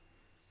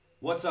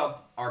What's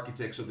up,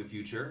 architects of the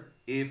future?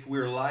 If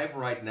we're live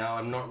right now,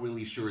 I'm not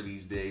really sure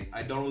these days.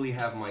 I don't really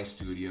have my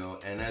studio,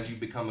 and as you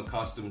become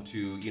accustomed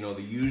to,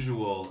 the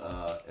usual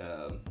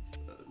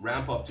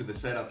ramp up to the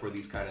setup for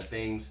these kind of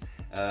things,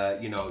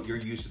 you're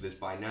used to this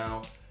by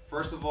now.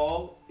 First of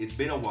all, it's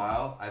been a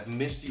while. I've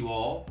missed you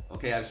all.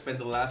 Okay, I've spent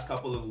the last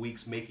couple of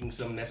weeks making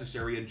some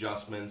necessary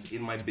adjustments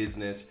in my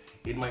business,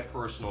 in my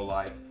personal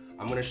life.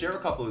 I'm going to share a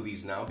couple of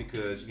these now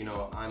because,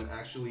 I'm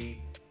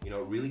actually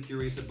really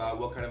curious about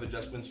what kind of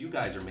adjustments you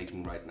guys are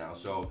making right now.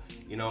 So,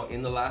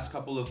 in the last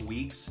couple of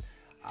weeks,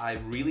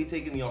 I've really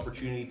taken the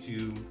opportunity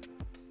to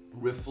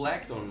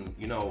reflect on,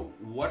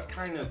 what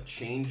kind of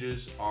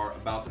changes are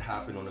about to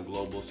happen on a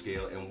global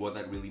scale and what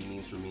that really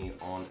means for me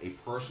on a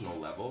personal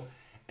level.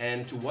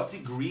 And to what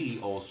degree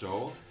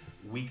also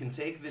we can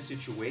take this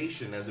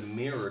situation as a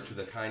mirror to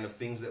the kind of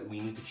things that we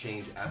need to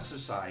change as a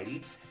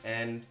society.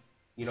 And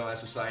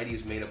as society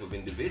is made up of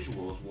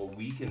individuals, what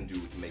we can do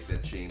to make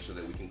that change so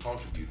that we can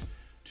contribute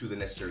to the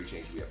necessary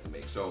change we have to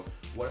make. So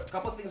a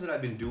couple of things that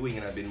I've been doing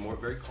and I've been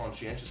very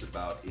conscientious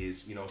about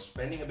is,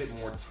 spending a bit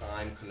more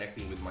time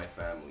connecting with my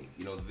family.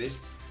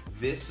 This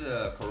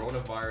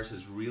coronavirus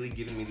has really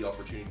given me the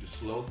opportunity to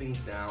slow things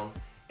down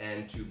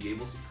and to be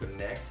able to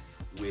connect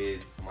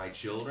with my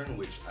children,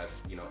 which I've,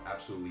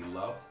 absolutely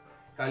loved.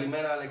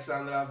 Kalimera,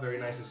 Alexandra, very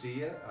nice to see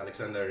you.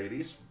 Alexandra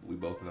Iris, we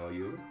both know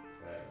you.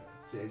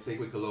 Say a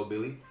quick hello,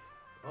 Billy.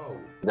 Oh.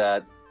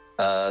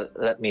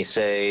 Let me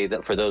say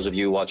that for those of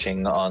you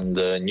watching on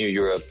the New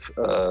Europe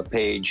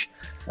page,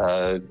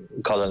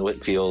 Colin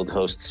Whitfield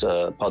hosts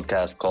a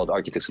podcast called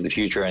Architects of the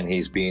Future, and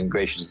he's been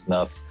gracious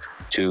enough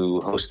to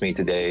host me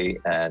today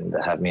and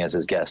have me as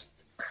his guest.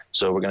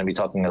 So we're going to be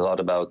talking a lot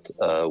about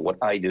what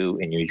I do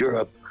in New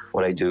Europe,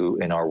 what I do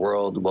in our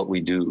world, what we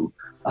do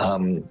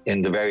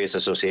in the various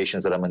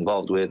associations that I'm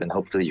involved with, and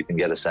hopefully you can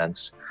get a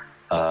sense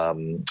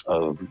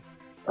of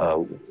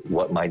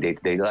what my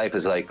day-to-day life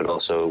is like, but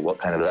also what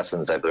kind of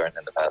lessons I've learned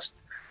in the past,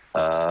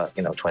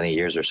 20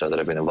 years or so that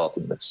I've been involved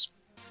in this.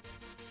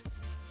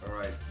 All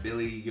right,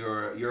 Billy,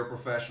 you're a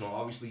professional.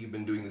 Obviously, you've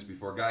been doing this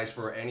before. Guys,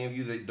 for any of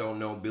you that don't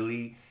know,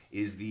 Billy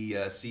is the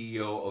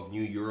CEO of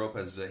New Europe,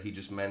 as he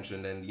just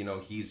mentioned, and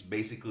he's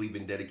basically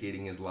been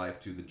dedicating his life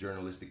to the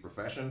journalistic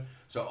profession.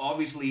 So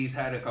obviously, he's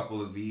had a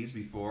couple of these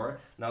before.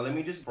 Now, let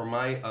me just, for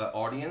my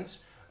audience,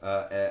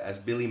 as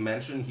Billy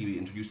mentioned, he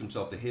introduced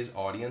himself to his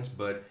audience,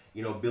 but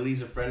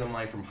Billy's a friend of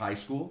mine from high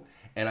school,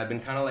 and I've been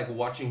kind of like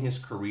watching his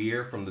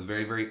career from the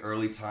very, very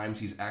early times.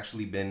 He's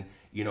actually been,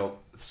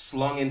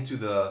 slung into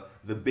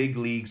the big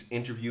leagues,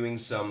 interviewing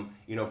some,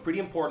 pretty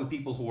important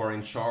people who are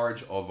in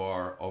charge of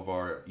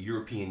our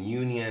European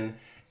Union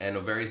and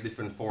of various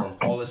different foreign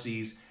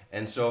policies.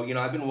 And so,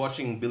 I've been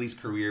watching Billy's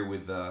career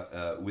with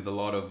a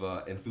lot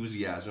of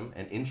enthusiasm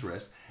and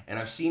interest, and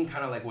I've seen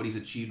kind of like what he's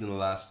achieved in the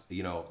last,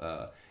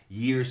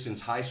 years since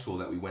high school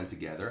that we went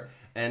together.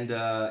 And,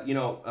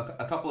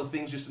 a couple of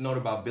things just to note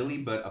about Billy,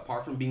 but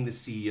apart from being the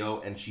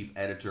CEO and chief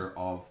editor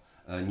of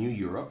New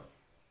Europe,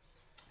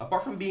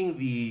 apart from being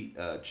the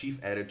chief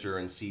editor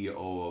and CEO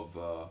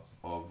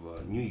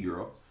of New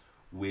Europe,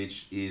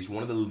 which is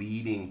one of the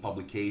leading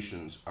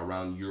publications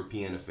around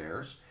European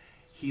affairs,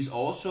 he's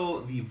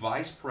also the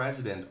vice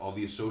president of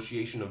the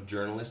Association of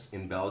Journalists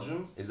in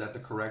Belgium. Is that the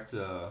correct?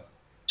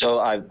 So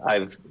I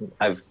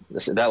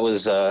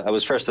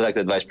was first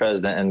elected vice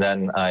president, and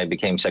then I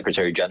became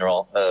secretary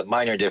general.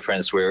 Minor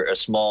difference: we're a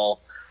small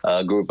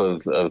group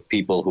of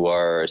people who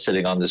are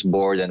sitting on this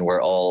board, and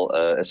we're all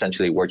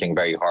essentially working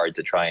very hard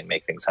to try and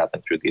make things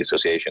happen through the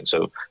association.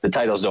 So the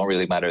titles don't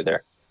really matter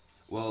there.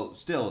 Well,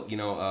 still,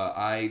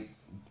 I,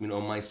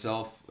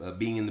 myself,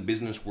 being in the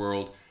business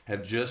world,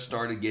 have just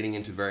started getting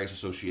into various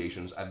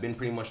associations. I've been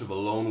pretty much of a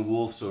lone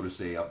wolf, so to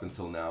say, up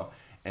until now.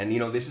 And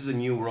this is a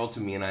new world to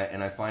me, and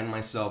I find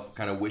myself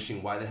kind of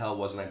wishing, why the hell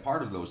wasn't I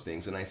part of those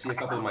things? And I see a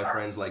couple of my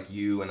friends like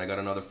you, and I got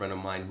another friend of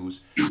mine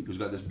who's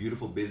got this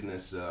beautiful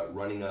business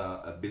running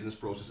a business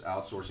process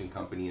outsourcing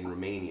company in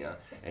Romania,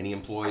 and he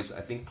employs,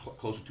 I think,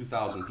 close to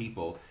 2,000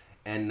 people.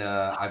 And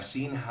I've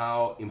seen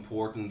how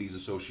important these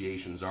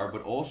associations are,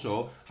 but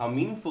also how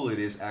meaningful it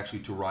is actually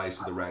to rise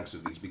to the ranks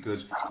of these,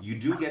 because you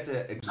do get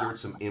to exert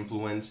some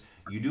influence.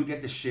 You do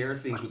get to share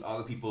things with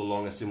other people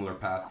along a similar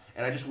path.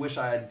 And I just wish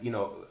I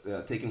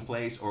had, taken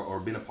place or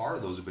been a part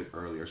of those a bit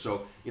earlier.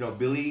 So,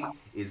 Billy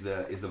is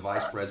the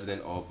vice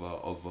president of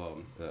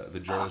the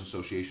Journalists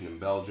Association in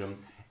Belgium,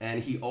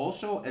 and he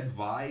also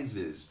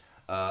advises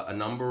a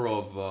number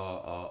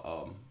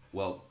of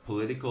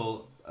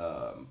political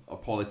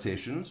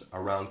politicians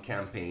around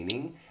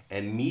campaigning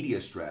and media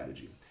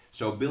strategy.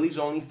 So Billy's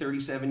only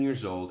 37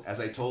 years old. As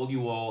I told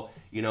you all,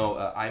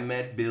 I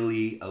met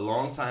Billy a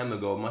long time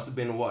ago. It must have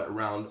been,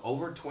 around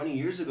over 20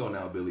 years ago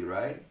now, Billy,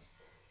 right?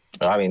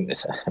 I mean,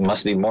 it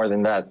must be more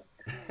than that.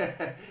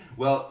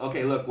 Well,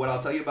 okay, look, what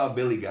I'll tell you about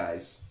Billy,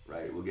 guys,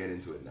 right, we'll get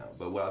into it now.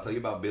 But what I'll tell you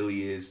about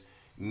Billy is,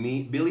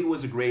 Billy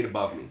was a grade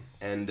above me.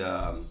 And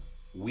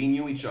we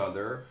knew each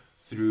other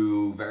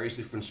through various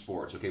different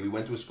sports. Okay, we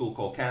went to a school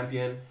called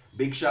Campion.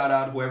 Big shout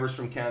out whoever's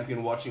from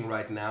Campion watching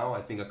right now.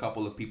 I think a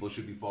couple of people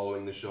should be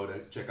following the show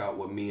to check out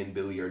what me and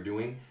Billy are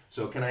doing.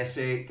 So can I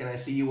see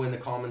you in the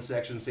comment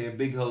section? Say a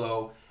big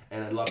hello,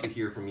 and I'd love to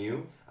hear from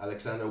you.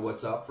 Alexander,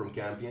 what's up from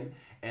Campion?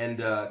 And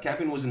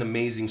Campion was an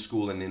amazing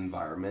school and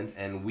environment,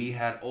 and we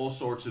had all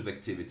sorts of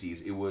activities.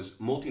 It was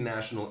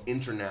multinational,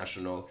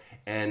 international,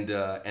 and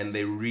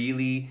they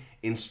really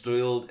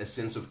instilled a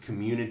sense of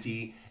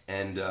community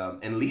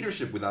and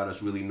leadership without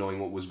us really knowing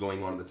what was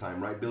going on at the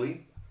time, right,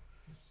 Billy?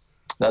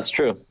 That's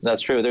true.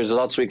 That's true. There's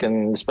lots we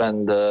can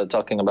spend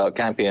talking about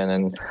Campion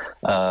and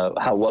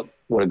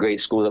what a great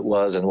school it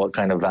was and what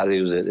kind of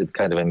values it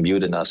kind of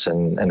imbued in us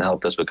and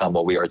helped us become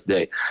what we are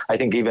today. I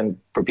think even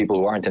for people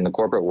who aren't in the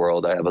corporate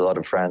world, I have a lot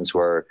of friends who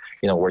are,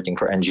 working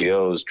for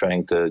NGOs,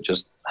 trying to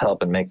just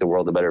help and make the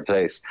world a better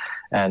place.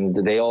 And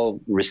they all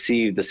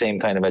receive the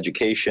same kind of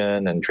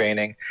education and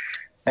training.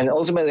 And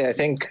ultimately, I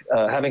think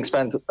having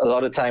spent a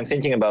lot of time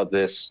thinking about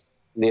this,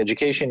 the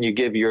education you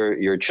give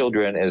your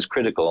children is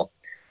critical.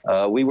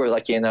 We were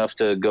lucky enough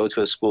to go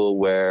to a school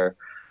where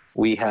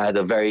we had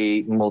a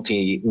very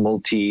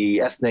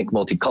multi-ethnic,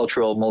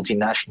 multicultural,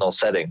 multinational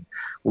setting.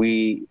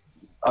 We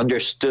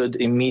understood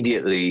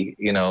immediately,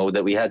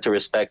 that we had to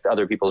respect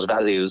other people's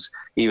values,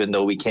 even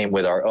though we came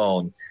with our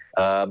own.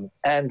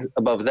 And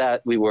above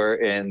that, we were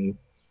in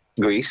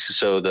Greece,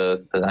 so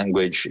the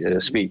language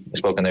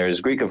spoken there is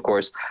Greek, of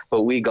course,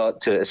 but we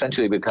got to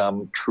essentially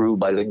become true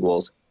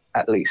bilinguals.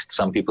 At least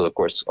some people, of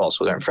course,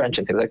 also learn French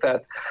and things like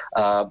that.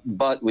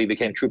 But we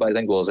became true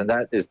bilinguals, and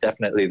that is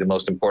definitely the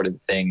most important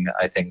thing,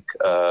 I think,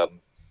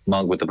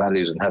 along with the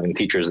values and having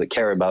teachers that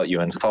care about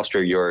you and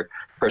foster your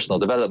personal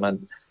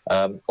development.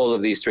 All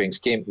of these things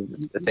came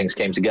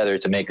together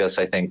to make us,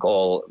 I think,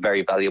 all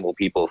very valuable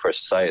people for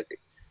society.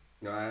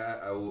 No,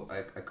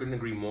 I couldn't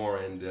agree more.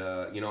 And,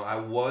 I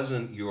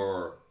wasn't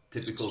your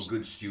typical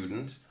good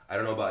student. I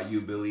don't know about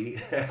you, Billy.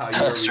 How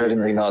you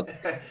Certainly not.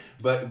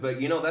 But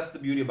that's the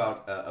beauty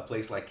about a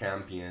place like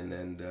Campion,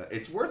 and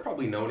it's worth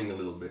probably noting a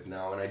little bit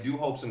now. And I do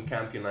hope some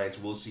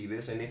Campionites will see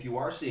this. And if you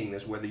are seeing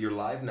this, whether you're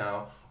live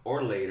now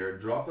or later,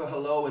 drop a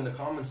hello in the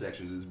comment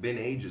section. It's been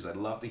ages. I'd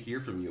love to hear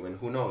from you. And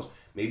who knows,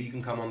 maybe you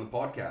can come on the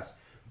podcast.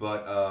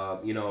 But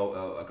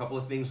a couple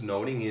of things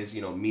noting is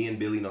me and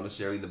Billy not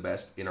necessarily the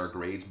best in our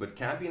grades, but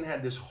Campion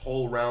had this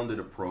whole-rounded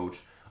approach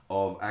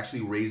of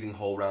actually raising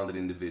whole-rounded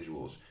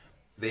individuals.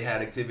 They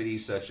had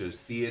activities such as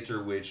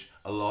theater, which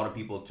a lot of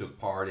people took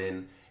part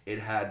in. It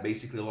had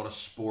basically a lot of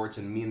sports,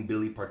 and me and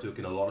Billy partook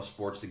in a lot of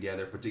sports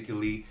together,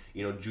 particularly,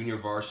 junior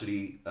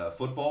varsity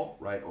football,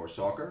 right, or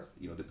soccer,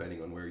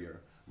 depending on where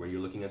you're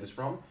looking at this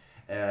from,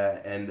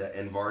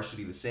 and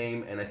varsity the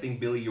same. And I think,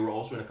 Billy, you were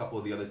also in a couple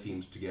of the other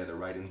teams together,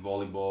 right, in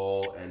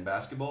volleyball and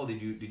basketball.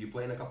 Did you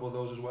play in a couple of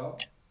those as well?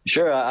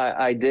 Sure,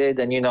 I did.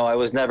 And, I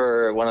was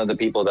never one of the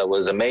people that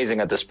was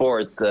amazing at the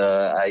sport.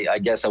 I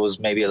guess I was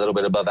maybe a little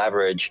bit above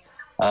average.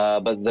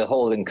 But the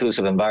whole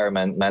inclusive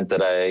environment meant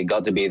that I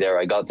got to be there.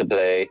 I got to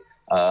play.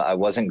 I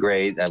wasn't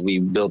great. And we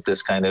built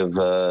this kind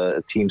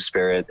of team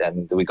spirit,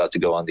 and we got to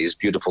go on these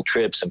beautiful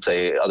trips and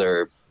play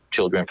other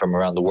children from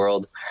around the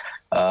world.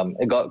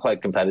 It got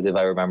quite competitive,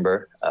 I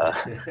remember.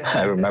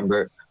 I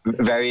remember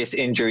various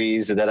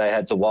injuries that I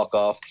had to walk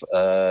off,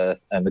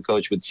 and the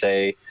coach would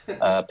say,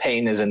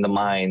 pain is in the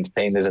mind,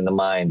 pain is in the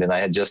mind. And I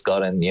had just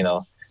gotten,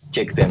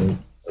 kicked in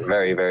a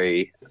very,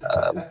 very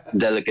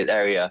delicate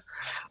area.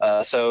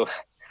 So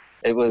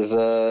it was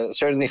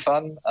certainly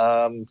fun.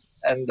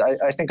 And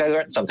I think I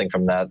learned something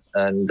from that.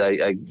 And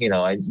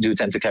I do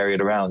tend to carry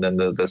it around, and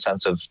the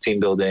sense of team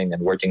building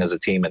and working as a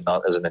team and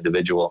not as an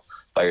individual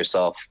by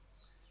yourself.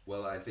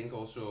 Well, I think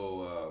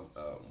also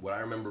what I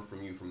remember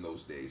from you from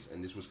those days,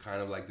 and this was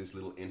kind of like this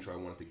little intro I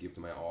wanted to give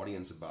to my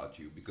audience about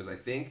you, because I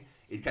think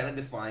it kind of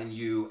defined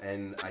you,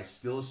 and I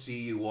still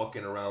see you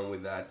walking around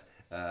with that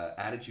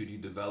attitude you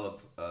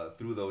developed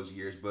through those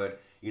years. But,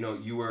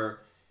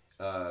 you're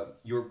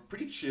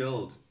pretty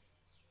chilled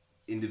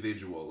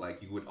individual.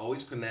 Like, you would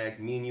always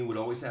connect. Me and you would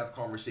always have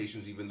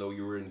conversations, even though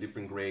you were in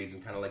different grades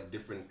and kind of like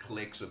different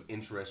cliques of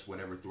interest,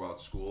 whatever, throughout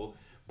school.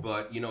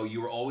 But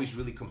you were always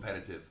really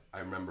competitive, I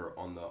remember,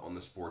 on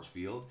the sports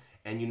field,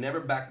 and you never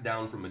backed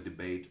down from a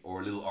debate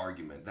or a little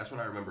argument. That's what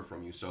I remember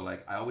from you. So,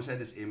 like, I always had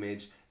this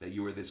image that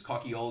you were this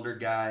cocky older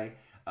guy,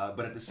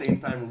 but at the same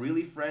time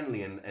really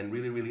friendly and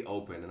really, really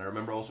open. And I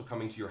remember also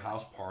coming to your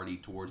house party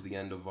towards the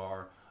end of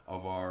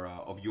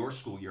your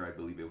school year, I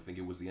believe. I think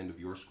it was the end of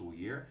your school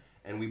year,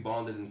 and we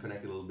bonded and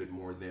connected a little bit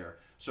more there.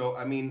 So,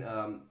 I mean,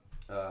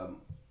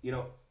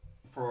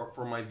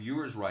 for my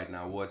viewers right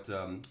now, what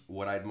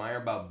I admire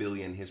about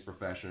Billy and his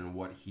profession,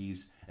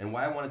 and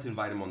why I wanted to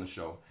invite him on the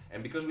show,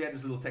 and because we had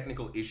this little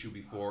technical issue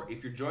before,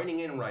 if you're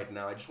joining in right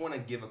now, I just want to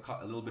give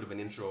a little bit of an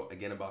intro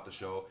again about the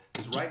show,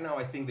 because right now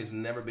I think there's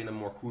never been a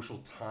more crucial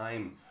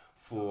time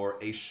for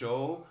a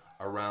show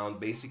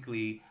around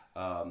basically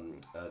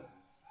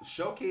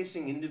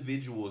showcasing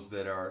individuals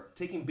that are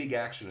taking big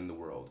action in the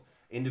world.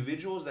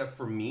 Individuals that,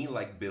 for me,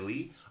 like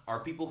Billy, are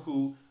people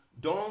who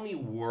don't only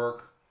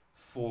work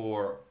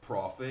for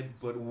profit,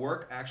 but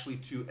work actually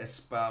to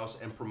espouse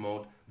and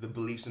promote the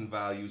beliefs and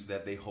values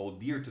that they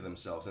hold dear to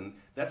themselves. And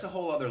that's a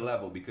whole other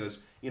level because,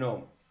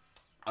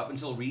 up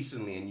until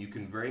recently, and you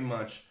can very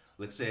much,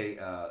 let's say,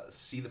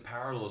 see the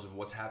parallels of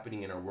what's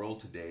happening in our world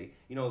today,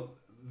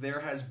 there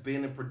has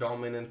been a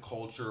predominant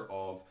culture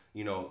of,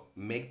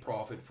 make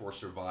profit for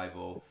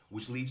survival,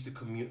 which leads to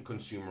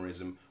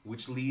consumerism,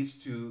 which leads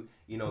to,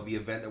 the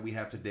event that we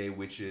have today,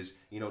 which is,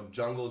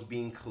 jungles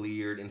being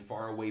cleared in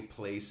faraway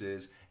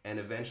places and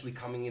eventually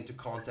coming into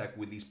contact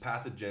with these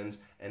pathogens.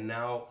 And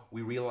now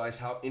we realize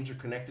how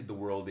interconnected the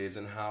world is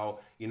and how,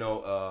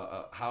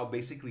 how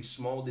basically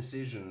small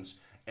decisions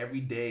every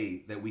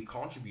day that we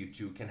contribute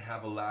to can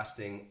have a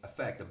lasting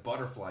effect, a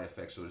butterfly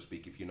effect, so to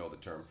speak, if you know the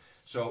term.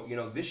 So,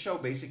 this show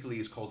basically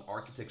is called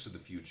Architects of the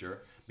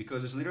Future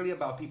because it's literally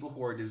about people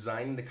who are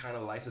designing the kind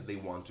of life that they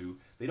want to.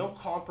 They don't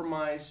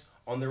compromise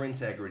on their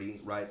integrity,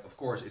 right? Of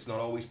course, it's not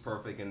always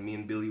perfect, and me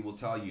and Billy will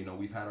tell you,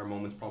 we've had our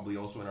moments probably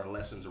also in our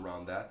lessons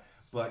around that.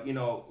 But,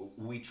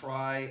 we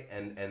try,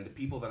 and the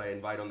people that I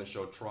invite on the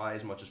show try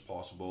as much as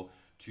possible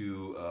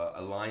to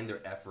align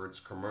their efforts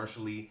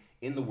commercially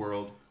in the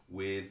world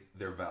with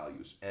their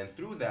values. And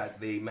through that,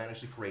 they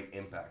manage to create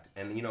impact.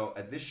 And,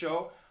 at this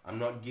show, I'm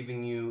not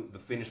giving you the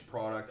finished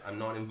product. I'm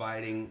not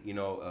inviting,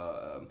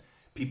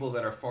 people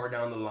that are far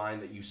down the line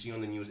that you see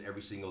on the news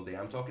every single day.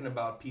 I'm talking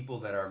about people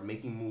that are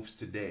making moves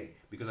today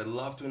because I'd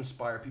love to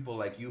inspire people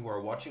like you who are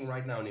watching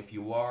right now. And if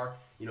you are,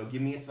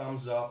 give me a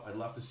thumbs up. I'd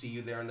love to see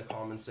you there in the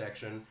comment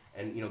section.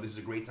 And, this is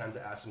a great time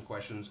to ask some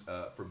questions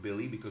for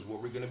Billy because what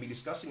we're going to be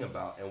discussing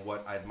about and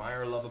what I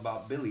admire and love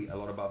about Billy, a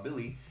lot about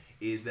Billy,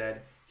 is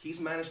that he's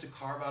managed to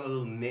carve out a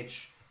little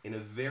niche in a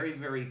very,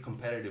 very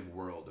competitive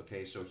world,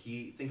 okay? So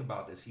think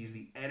about this. He's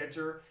the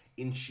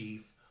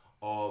editor-in-chief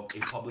of a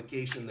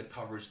publication that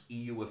covers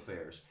EU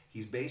affairs.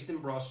 He's based in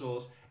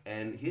Brussels,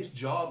 and his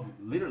job,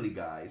 literally,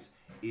 guys,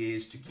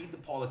 is to keep the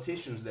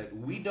politicians that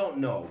we don't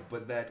know,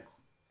 but that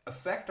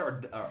affect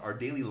our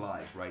daily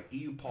lives, right?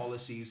 EU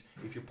policies,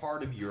 if you're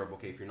part of Europe,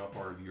 okay, if you're not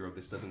part of Europe,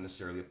 this doesn't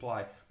necessarily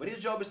apply, but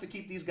his job is to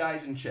keep these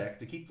guys in check,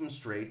 to keep them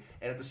straight,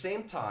 and at the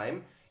same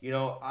time,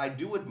 I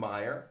do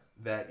admire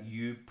that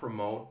you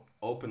promote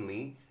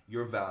openly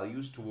your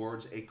values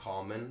towards a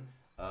common,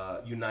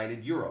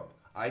 united Europe.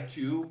 I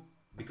too,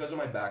 because of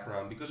my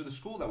background, because of the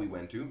school that we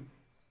went to,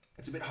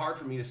 it's a bit hard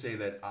for me to say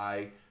that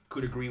I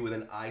could agree with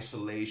an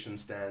isolation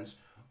stance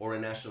or a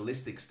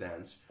nationalistic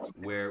stance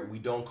where we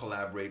don't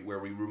collaborate, where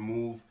we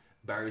remove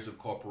barriers of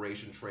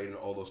cooperation, trade, and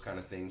all those kind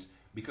of things.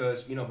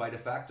 Because, by de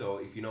facto,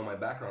 if you know my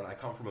background, I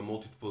come from a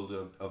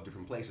multiple of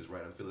different places,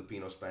 right? I'm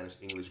Filipino, Spanish,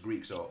 English,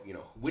 Greek. So,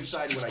 which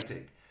side would I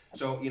take?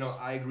 So,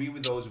 I agree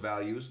with those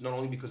values, not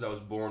only because I was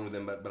born with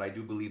them, but I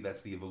do believe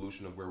that's the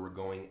evolution of where we're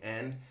going.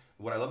 And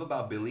what I love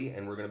about Billy,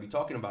 and we're going to be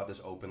talking about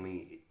this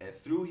openly,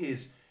 through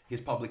his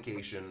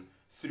publication,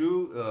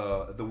 through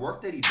the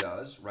work that he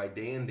does, right,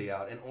 day in, day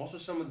out, and also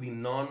some of the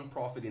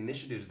non-profit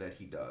initiatives that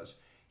he does,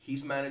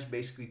 he's managed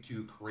basically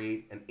to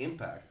create an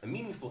impact, a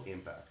meaningful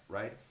impact,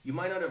 right? You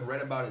might not have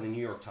read about it in the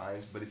New York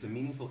Times, but it's a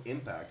meaningful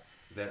impact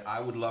that I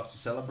would love to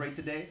celebrate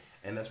today,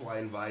 and that's why I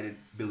invited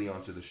Billy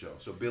onto the show.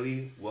 So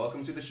Billy,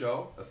 welcome to the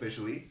show,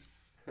 officially.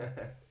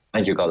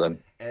 Thank you, Colin.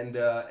 And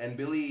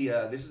Billy,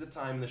 this is the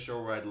time in the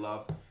show where I'd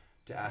love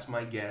to ask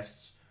my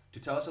guests to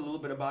tell us a little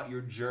bit about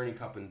your journey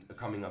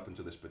coming up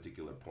until this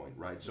particular point,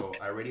 right? So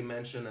I already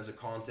mentioned as a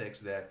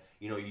context that,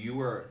 you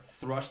were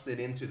thrusted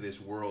into this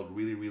world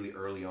really, really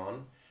early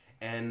on,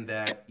 and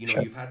that,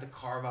 you've had to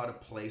carve out a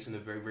place in a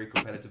very, very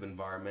competitive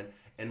environment.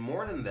 And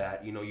more than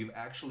that, you've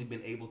actually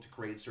been able to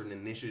create certain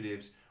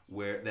initiatives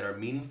that are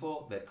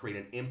meaningful, that create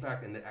an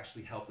impact, and that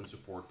actually help and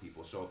support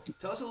people. So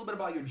tell us a little bit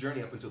about your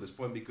journey up until this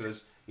point,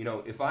 because,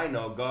 if I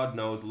know, God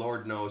knows,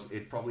 Lord knows,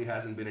 it probably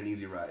hasn't been an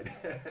easy ride.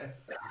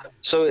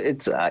 So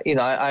it's,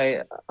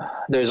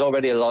 there's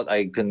already a lot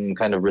I can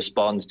kind of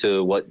respond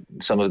to what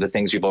some of the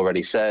things you've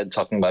already said,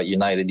 talking about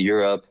United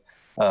Europe,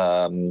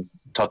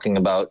 talking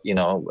about,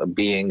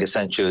 being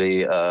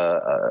essentially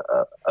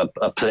a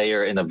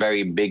player in a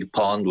very big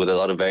pond with a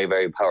lot of very,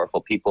 very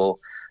powerful people,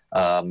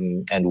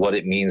 and what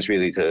it means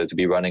really to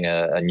be running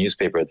a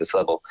newspaper at this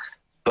level.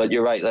 But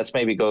you're right. Let's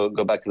maybe go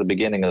back to the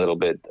beginning a little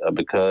bit,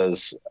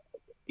 because,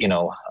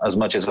 as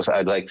much as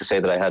I'd like to say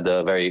that I had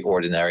a very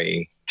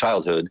ordinary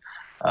childhood,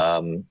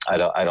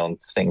 I don't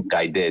think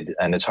I did.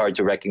 And it's hard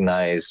to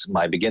recognize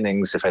my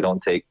beginnings if I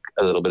don't take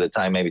a little bit of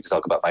time maybe to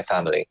talk about my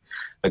family.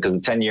 Because the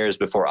 10 years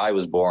before I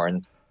was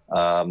born,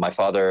 my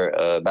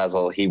father,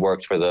 Basil, he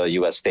worked for the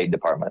U.S. State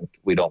Department.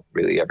 We don't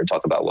really ever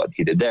talk about what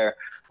he did there,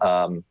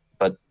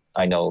 but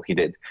I know he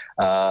did.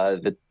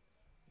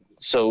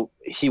 So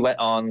he went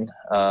on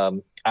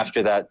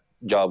after that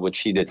job, which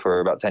he did for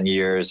about 10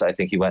 years. I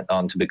think he went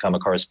on to become a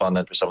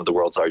correspondent for some of the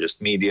world's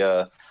largest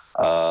media,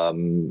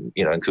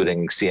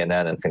 including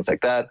CNN and things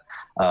like that.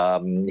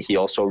 He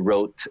also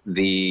wrote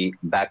the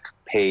back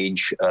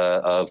page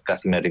of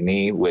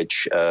Kathimerini,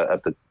 which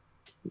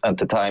at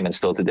the time and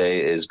still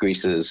today is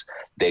Greece's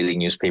daily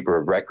newspaper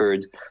of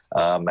record.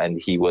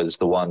 And he was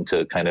the one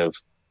to kind of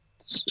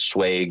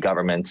sway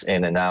governments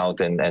in and out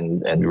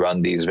and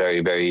run these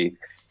very, very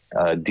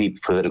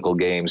deep political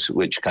games,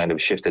 which kind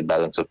of shifted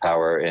balance of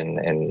power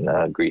in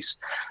Greece.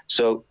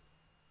 So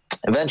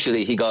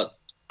eventually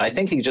I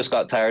think he just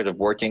got tired of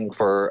working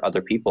for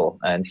other people,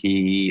 and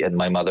he and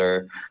my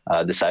mother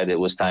decided it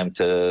was time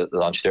to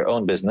launch their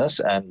own business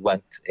and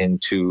went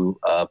into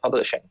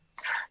publishing.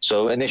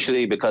 So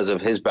initially, because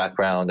of his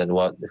background and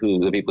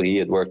who the people he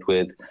had worked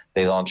with,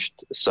 they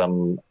launched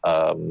some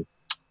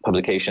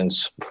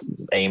publications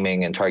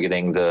aiming and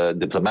targeting the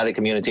diplomatic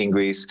community in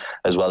Greece,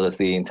 as well as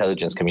the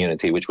intelligence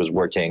community, which was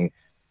working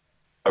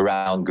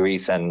around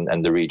Greece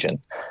and the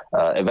region.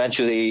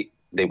 Eventually,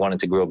 they wanted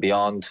to grow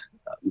beyond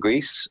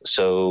Greece,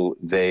 so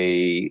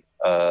they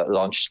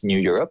launched New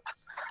Europe,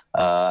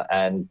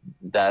 and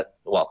that,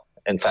 well,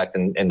 in fact,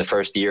 in the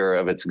first year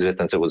of its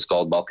existence, it was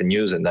called Balkan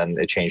News, and then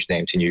it changed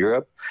name to New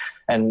Europe.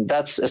 And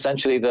that's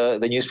essentially the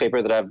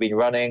newspaper that I've been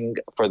running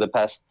for the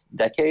past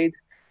decade.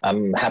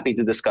 I'm happy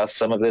to discuss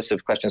some of this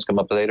if questions come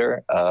up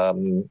later.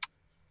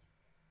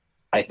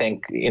 I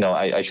think,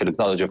 I should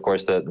acknowledge, of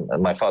course, that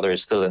my father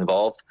is still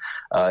involved.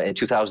 In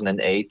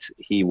 2008,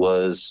 he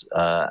was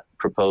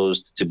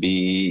proposed to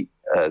be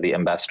the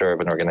ambassador of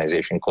an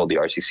organization called the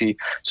RCC.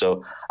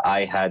 So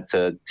I had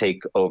to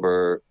take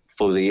over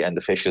fully and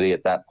officially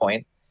at that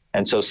point.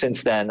 And so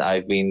since then,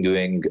 I've been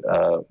doing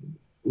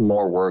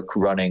more work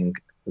running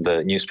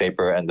the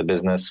newspaper and the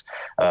business,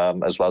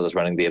 as well as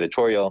running the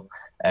editorial.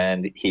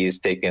 And he's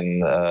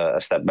taken a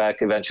step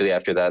back. Eventually,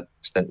 after that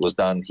stint was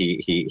done,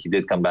 he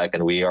did come back,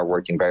 and we are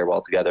working very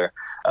well together.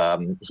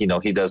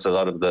 He does a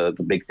lot of the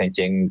big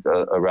thinking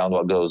around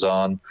what goes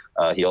on.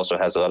 He also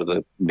has a lot of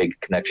the big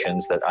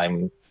connections that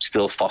I'm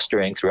still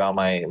fostering throughout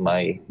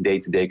my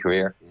day-to-day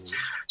career.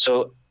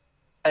 So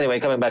anyway,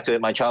 coming back to it,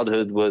 my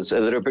childhood was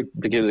a little bit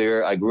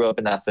peculiar. I grew up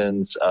in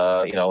Athens.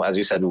 As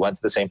you said, we went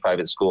to the same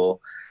private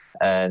school.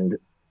 And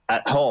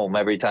at home,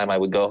 every time I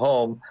would go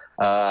home,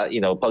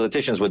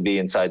 politicians would be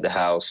inside the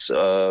house.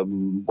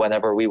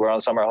 Whenever we were on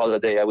summer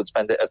holiday, I would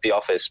spend it at the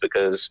office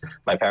because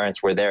my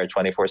parents were there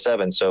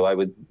 24/7. So I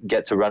would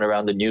get to run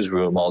around the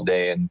newsroom all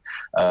day and,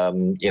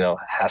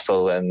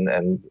 hassle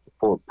and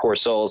poor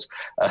souls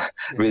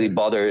really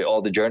bother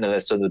all the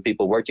journalists and the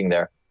people working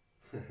there.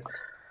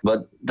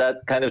 But that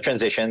kind of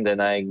transitioned,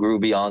 and I grew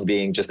beyond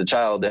being just a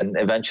child. And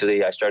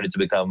eventually I started to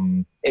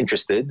become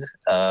interested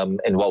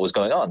in what was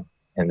going on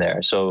in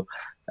there. So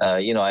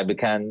I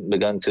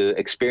begun to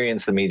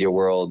experience the media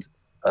world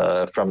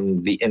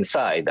from the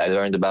inside. I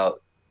learned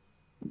about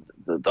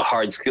the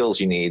hard skills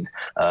you need,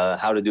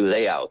 how to do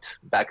layout.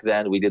 Back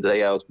then, we did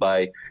layout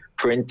by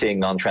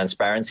printing on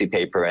transparency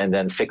paper and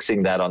then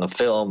fixing that on a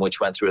film,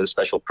 which went through a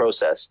special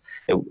process.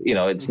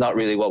 It's not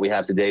really what we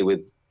have today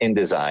with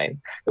InDesign.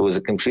 It was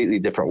a completely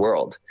different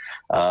world.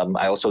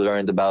 I also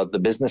learned about the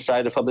business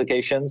side of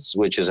publications,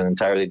 which is an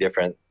entirely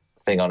different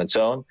thing on its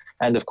own.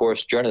 And of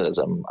course,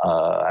 journalism.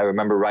 I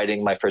remember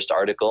writing my first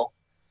article.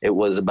 It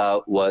was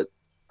about what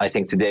I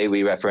think today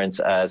we reference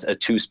as a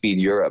two-speed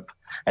Europe.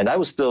 And I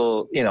was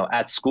still,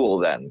 at school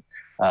then.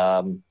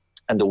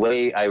 And the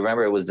way I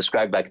remember it was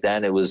described back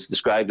then, it was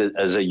described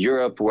as a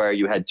Europe where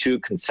you had two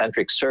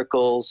concentric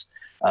circles,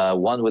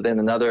 one within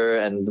another,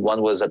 and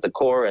one was at the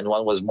core and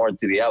one was more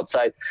to the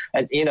outside.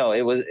 And,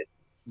 it was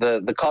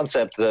the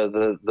concept,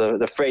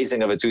 the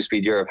phrasing of a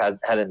two-speed Europe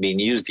hadn't been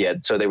used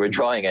yet. So they were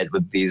drawing it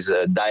with these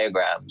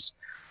diagrams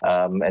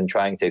and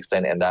trying to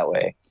explain it in that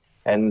way.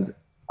 And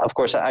of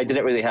course, I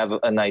didn't really have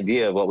an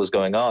idea of what was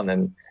going on.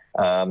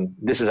 And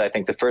this is, I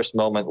think, the first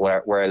moment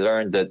where I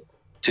learned that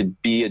to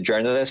be a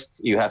journalist,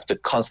 you have to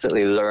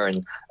constantly learn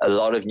a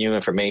lot of new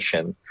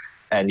information.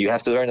 And you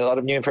have to learn a lot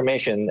of new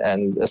information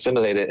and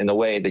assimilate it in a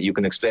way that you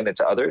can explain it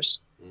to others.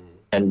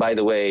 And by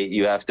the way,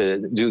 you have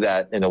to do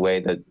that in a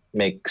way that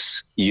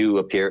makes you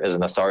appear as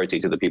an authority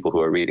to the people who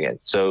are reading it.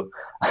 So,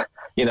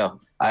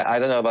 I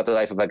don't know about the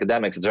life of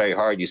academics. It's very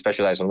hard. You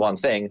specialize on one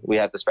thing. We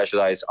have to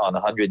specialize on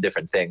 100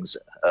 different things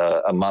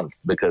a month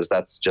because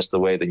that's just the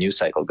way the news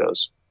cycle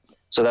goes.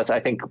 So that's, I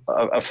think,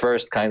 a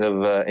first kind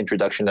of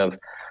introduction of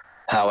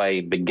how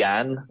I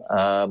began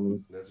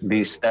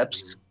these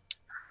steps.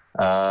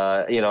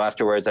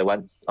 Afterwards, I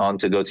went on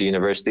to go to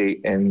university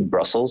in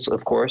Brussels,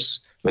 of course,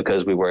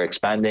 because we were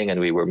expanding and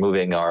we were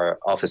moving our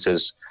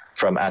offices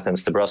from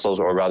Athens to Brussels,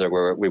 or rather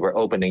we were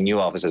opening new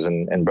offices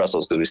in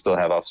Brussels because we still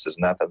have offices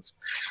in Athens.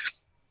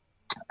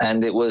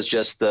 And it was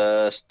just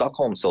the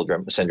Stockholm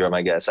syndrome,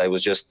 I guess. I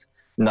was just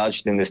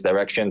nudged in this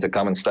direction to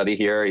come and study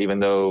here, even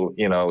though,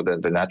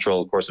 the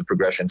natural course of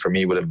progression for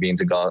me would have been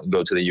to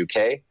go to the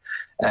UK.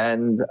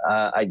 And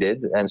I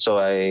did. And so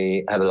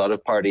I had a lot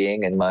of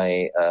partying in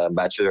my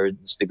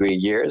bachelor's degree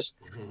years.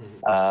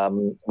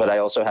 But I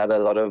also had a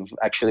lot of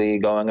actually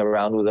going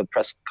around with a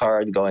press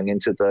card, going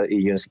into the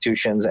EU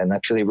institutions and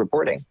actually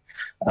reporting.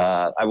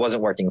 I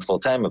wasn't working full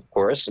time, of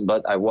course,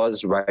 but I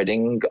was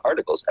writing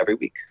articles every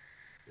week.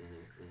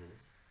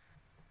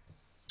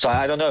 So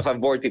I don't know if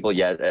I've bored people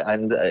yet.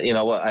 And,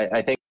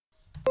 I think.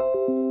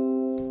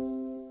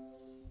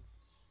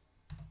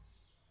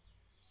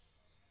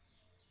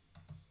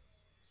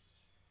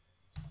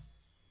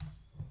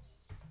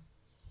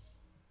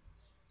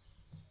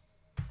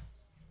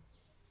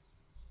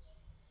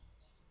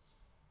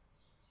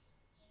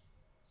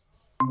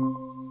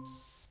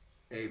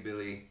 Hey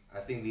Billy, I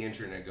think the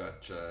internet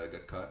got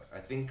cut. I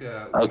think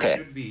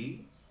Okay.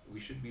 we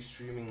should be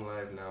streaming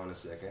live now in a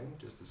second.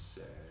 Just a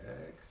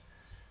sec.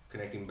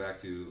 Connecting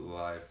back to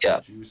live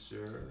Yeah,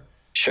 producer.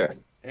 sure.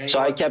 And you So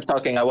know I what? kept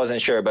talking. I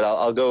wasn't sure, but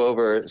I'll go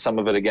over some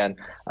of it again.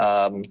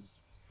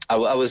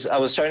 I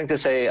was starting to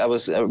say I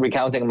was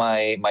recounting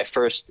my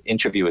first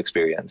interview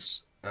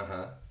experience. Uh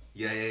huh.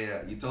 Yeah, yeah, yeah.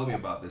 You told me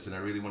about this, and I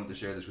really wanted to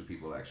share this with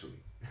people actually.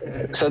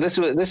 So this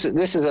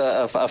is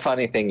a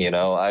funny thing, you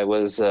know. I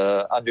was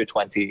under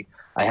 20.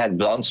 I had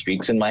blonde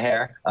streaks in my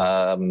hair.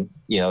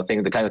 You know,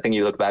 the kind of thing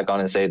you look back on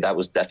and say that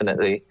was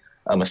definitely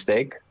a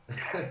mistake.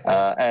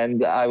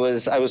 And I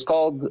was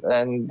called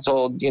and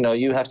told, you know,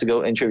 you have to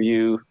go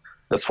interview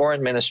the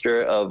foreign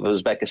minister of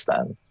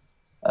Uzbekistan.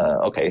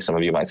 Okay, some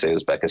of you might say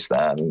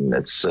Uzbekistan.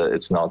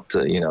 It's not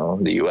you know,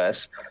 the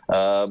U.S.,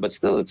 but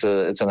still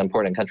it's an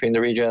important country in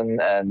the region.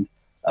 And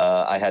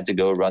I had to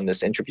go run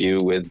this interview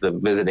with the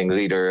visiting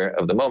leader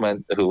of the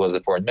moment, who was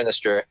a foreign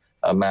minister,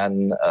 a man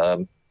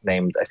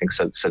named, I think,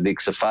 Sadiq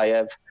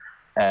Safayev.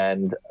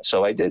 And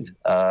so I did.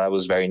 I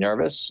was very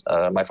nervous.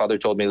 My father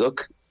told me, "Look,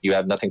 you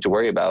have nothing to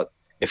worry about.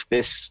 If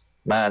this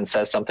man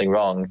says something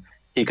wrong,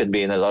 he could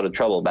be in a lot of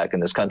trouble back in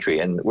this country.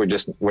 And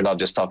we're not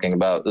just talking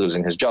about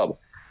losing his job."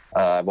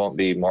 I won't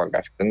be more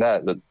graphic than that,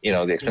 but you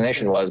know, the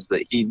explanation was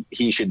that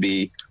he should be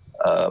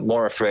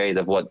more afraid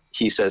of what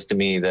he says to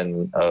me than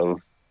of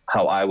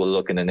how I will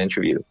look in an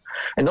interview.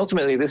 And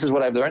ultimately, this is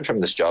what I've learned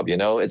from this job. You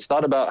know, it's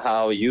not about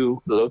how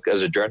you look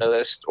as a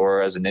journalist or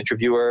as an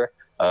interviewer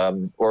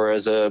or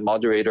as a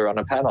moderator on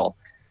a panel.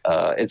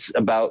 It's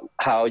about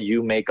how you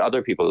make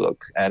other people look.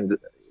 And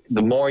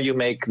the more you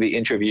make the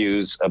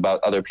interviews about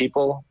other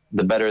people,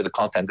 the better the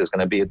content is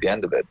going to be at the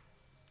end of it.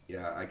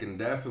 Yeah, I can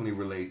definitely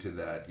relate to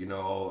that. You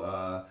know,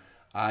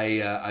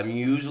 I'm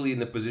usually in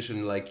the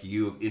position like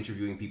you of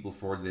interviewing people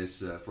for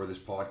this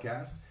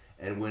podcast,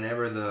 and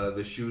whenever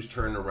the shoes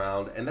turn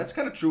around, and that's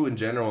kind of true in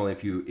general.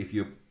 If you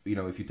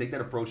take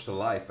that approach to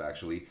life,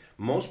 actually,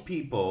 most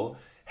people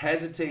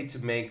hesitate to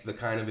make the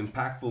kind of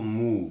impactful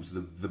moves,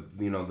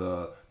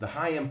 the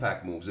high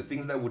impact moves, the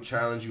things that would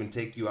challenge you and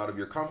take you out of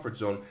your comfort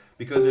zone,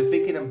 because they're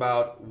thinking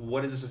about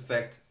what does this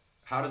affect.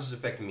 How does this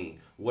affect me?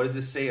 What does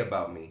this say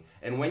about me?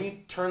 And when you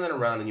turn that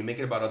around and you make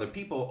it about other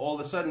people, all of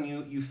a sudden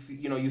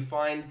you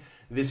find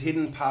this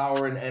hidden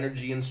power and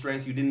energy and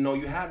strength you didn't know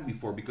you had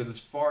before, because it's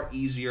far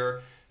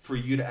easier for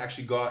you to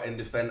actually go out and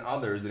defend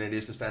others than it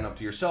is to stand up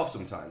to yourself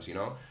sometimes, you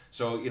know?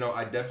 So, you know,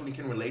 I definitely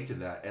can relate to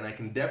that. And I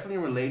can definitely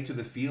relate to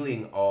the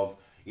feeling of,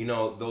 you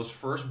know, those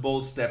first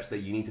bold steps that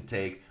you need to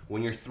take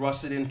when you're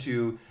thrusted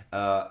into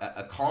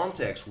a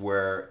context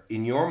where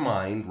in your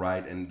mind,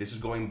 right, and this is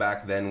going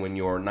back then when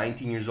you're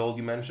 19 years old,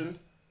 you mentioned?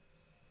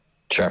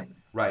 Sure.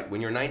 Right, when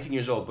you're 19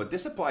 years old, but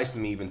this applies to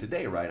me even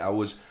today, right? I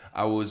was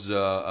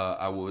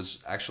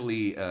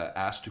actually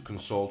asked to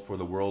consult for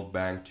the World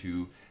Bank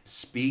to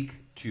speak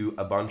to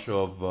a bunch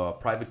of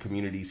private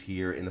communities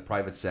here in the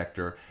private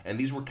sector, and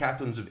these were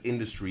captains of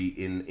industry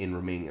in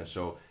Romania.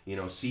 So, you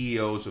know,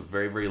 CEOs of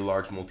very, very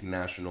large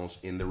multinationals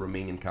in the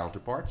Romanian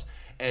counterparts.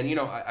 And, you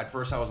know, at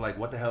first I was like,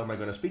 what the hell am I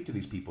going to speak to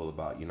these people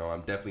about? You know,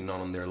 I'm definitely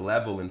not on their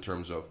level in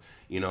terms of,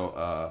 you know,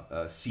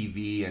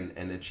 CV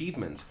and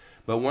achievements.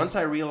 But once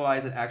I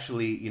realized that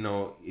actually, you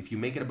know, if you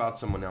make it about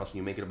someone else and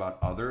you make it about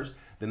others,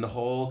 then the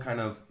whole kind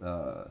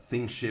of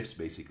thing shifts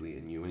basically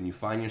in you. And you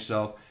find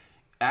yourself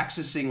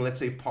accessing, let's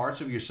say,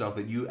 parts of yourself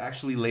that you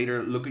actually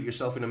later look at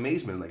yourself in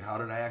amazement. Like, how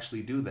did I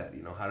actually do that?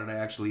 You know, how did I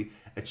actually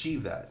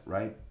achieve that,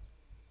 right?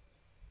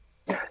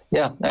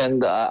 Yeah,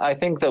 and I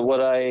think that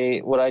what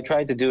I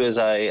tried to do as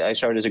I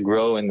started to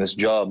grow in this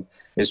job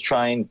is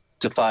trying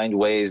to find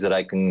ways that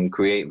I can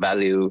create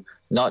value,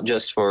 not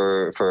just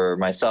for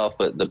myself,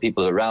 but the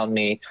people around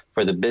me,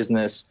 for the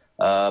business,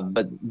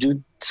 but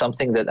do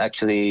something that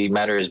actually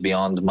matters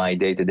beyond my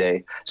day to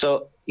day.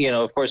 So, you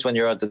know, of course, when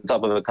you're at the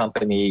top of a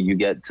company, you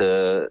get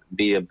to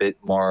be a bit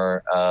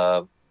more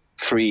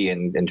free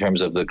in terms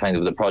of the kind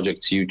of the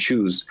projects you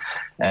choose.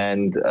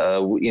 And,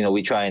 you know,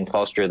 we try and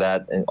foster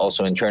that. And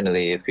also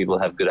internally, if people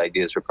have good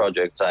ideas for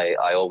projects,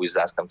 I always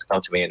ask them to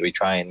come to me and we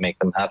try and make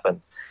them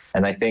happen.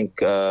 And I think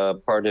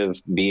part of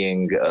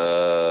being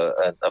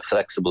a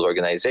flexible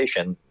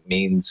organization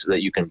means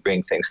that you can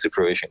bring things to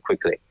fruition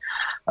quickly.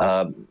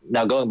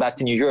 Now, going back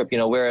to New Europe, you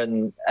know, we're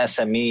an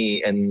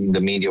SME in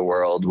the media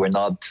world. We're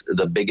not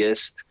the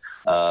biggest.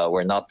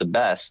 We're not the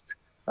best.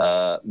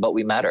 But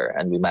we matter,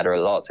 and we matter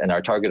a lot. And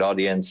our target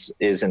audience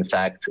is, in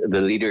fact, the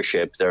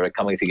leadership that are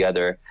coming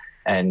together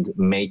and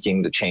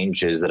making the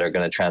changes that are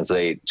going to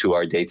translate to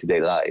our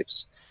day-to-day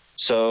lives.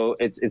 So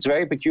it's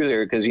very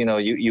peculiar because, you know,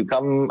 you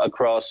come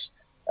across,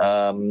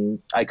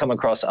 I come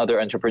across other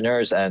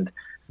entrepreneurs and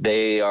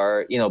they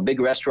are, you know, big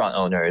restaurant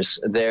owners.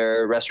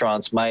 Their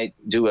restaurants might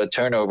do a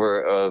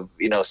turnover of,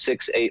 you know,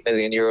 6-8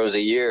 million euros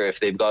a year if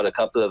they've got a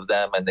couple of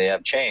them and they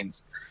have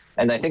chains.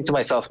 And I think to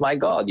myself, my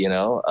God, you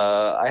know,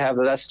 I have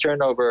less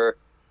turnover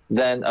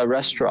than a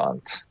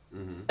restaurant.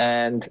 Mm-hmm.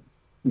 And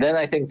then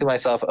I think to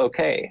myself,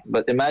 okay,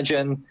 but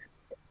imagine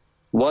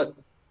what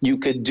you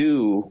could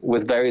do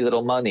with very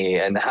little money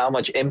and how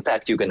much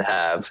impact you can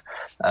have.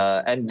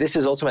 And this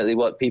is ultimately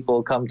what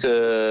people come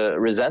to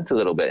resent a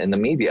little bit in the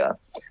media.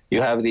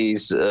 You have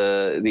these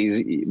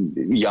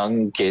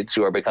young kids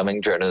who are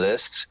becoming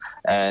journalists,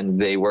 and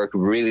they work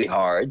really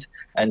hard,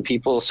 and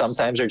people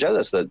sometimes are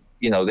jealous that,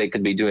 they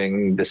could be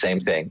doing the same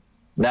thing.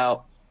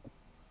 Now,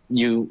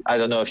 I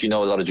don't know if you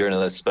know a lot of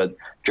journalists, but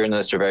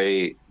journalists are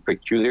very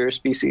peculiar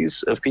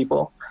species of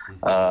people.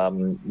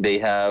 They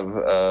have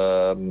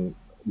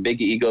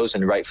big egos,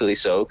 and rightfully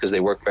so, because they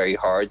work very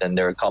hard and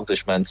their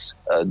accomplishments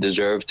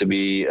deserve to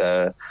be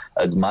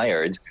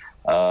admired.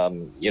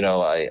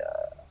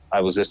 I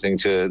was listening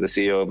to the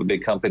CEO of a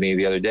big company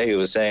the other day who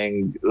was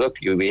saying, look,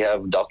 we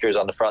have doctors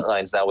on the front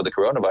lines now with the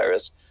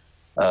coronavirus.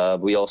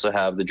 We also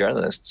have the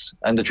journalists.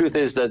 And the truth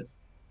is that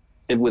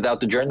without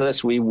the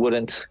journalists, we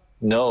wouldn't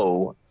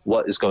know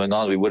what is going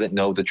on. We wouldn't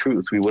know the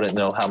truth. We wouldn't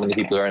know how many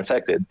people are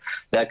infected.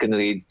 That can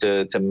lead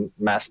to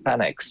mass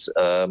panics,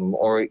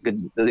 or it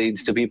could lead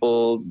to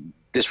people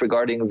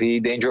disregarding the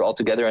danger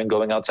altogether and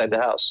going outside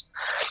the house.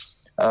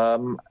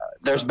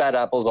 There's bad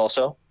apples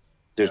also.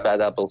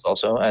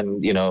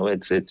 And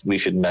we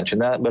should mention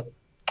that,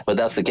 but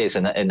that's the case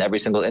in every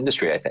single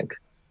industry, I think.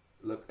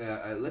 Look,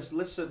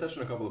 let's touch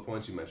on a couple of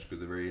points you mentioned because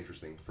they're very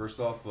interesting.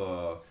 First off,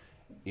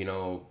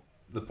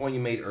 the point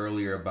you made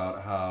earlier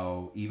about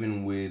how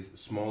even with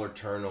smaller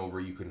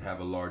turnover, you can have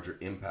a larger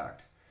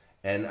impact.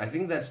 And I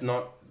think that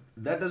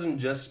doesn't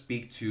just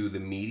speak to the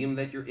medium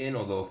that you're in,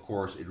 although of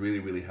course it really,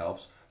 really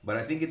helps. But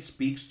I think it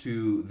speaks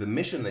to the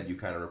mission that you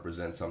kind of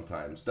represent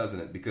sometimes, doesn't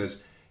it? Because,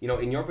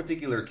 in your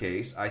particular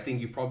case, I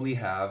think you probably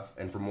have,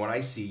 and from what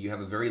I see, you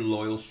have a very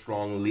loyal,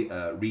 strong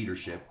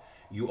readership.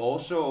 You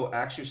also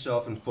ask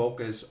yourself and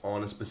focus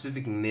on a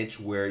specific niche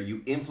where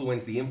you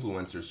influence the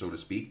influencers, so to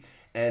speak.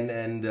 And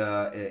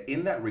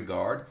in that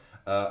regard,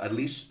 at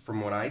least from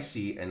what I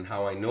see and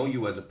how I know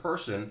you as a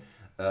person,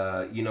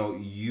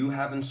 you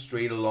haven't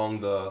strayed along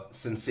the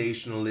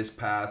sensationalist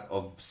path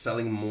of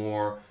selling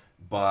more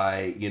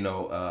by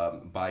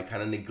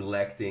kind of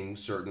neglecting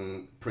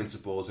certain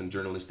principles and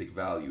journalistic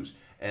values.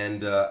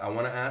 And I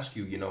want to ask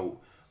you,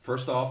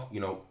 first off,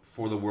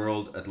 for the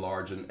world at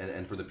large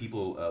and for the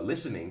people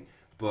listening,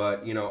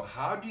 but,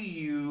 how do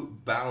you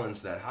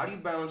balance that? How do you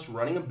balance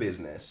running a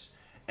business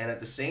and at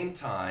the same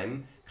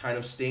time kind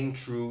of staying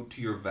true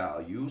to your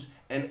values?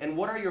 And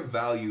what are your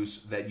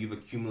values that you've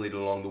accumulated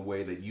along the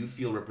way that you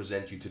feel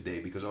represent you today?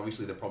 Because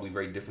obviously they're probably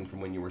very different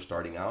from when you were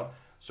starting out.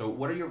 So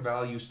what are your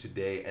values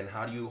today, and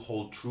how do you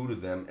hold true to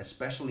them,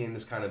 especially in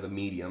this kind of a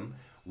medium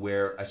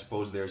where I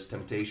suppose there's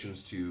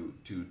temptations to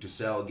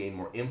sell, gain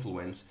more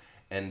influence,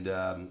 and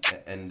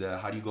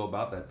how do you go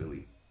about that,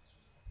 Billy?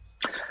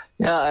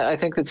 Yeah, I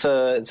think it's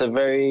a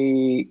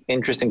very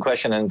interesting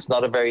question, and it's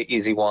not a very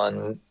easy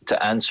one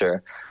to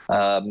answer.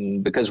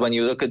 Because when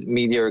you look at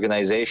media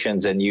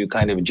organizations and you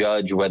kind of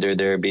judge whether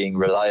they're being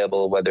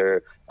reliable,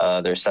 whether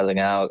they're selling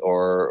out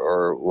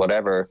or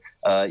whatever,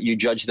 you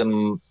judge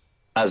them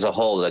as a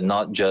whole and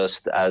not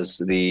just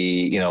as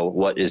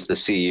what is the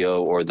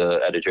CEO or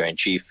the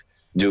editor-in-chief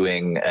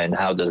doing and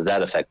how does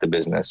that affect the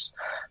business.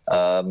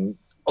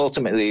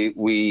 Ultimately,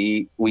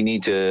 we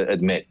need to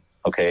admit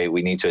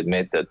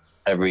that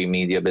every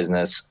media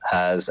business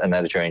has an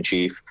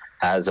editor-in-chief,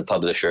 has a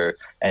publisher,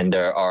 and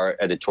there are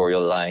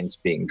editorial lines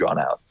being drawn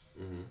out.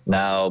 Mm-hmm.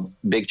 Now,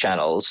 big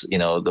channels,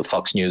 the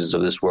Fox News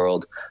of this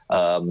world,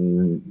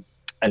 and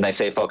I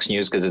say Fox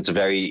News because it's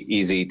very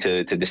easy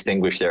to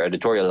distinguish their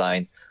editorial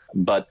line,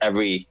 but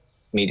every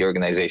media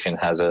organization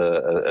has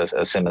a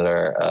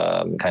similar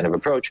kind of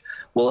approach,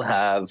 will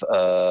have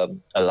a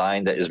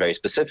line that is very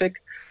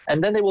specific,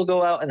 and then they will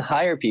go out and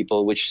hire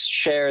people which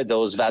share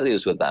those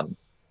values with them.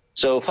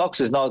 So Fox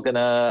is not going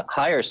to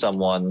hire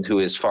someone who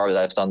is far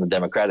left on the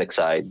Democratic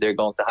side. They're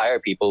going to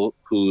hire people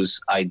whose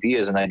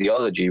ideas and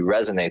ideology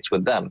resonates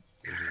with them.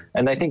 Mm-hmm.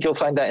 And I think you'll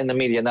find that in the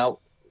media. Now,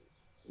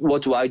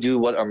 what do I do?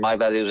 What are my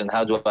values? And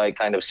how do I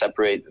kind of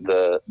separate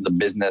the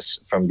business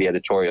from the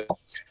editorial?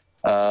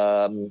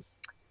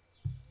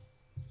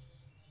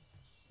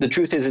 The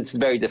truth is it's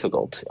very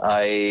difficult.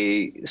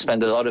 I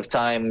spend a lot of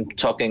time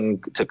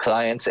talking to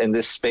clients in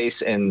this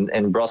space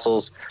in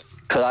Brussels.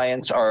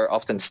 Clients are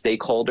often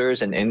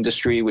stakeholders in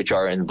industry which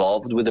are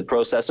involved with the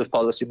process of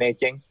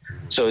policymaking.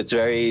 So it's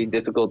very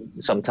difficult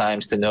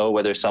sometimes to know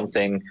whether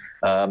something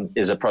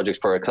is a project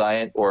for a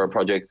client or a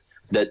project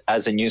that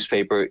as a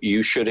newspaper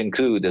you should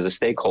include as a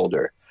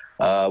stakeholder.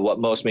 What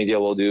most media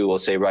will do will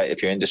say, right,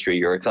 if you're industry,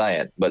 you're a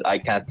client. But I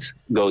can't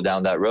go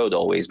down that road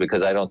always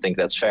because I don't think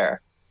that's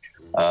fair.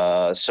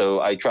 So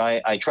I try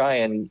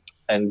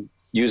and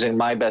using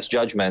my best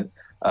judgment,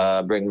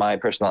 bring my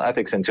personal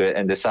ethics into it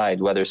and decide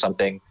whether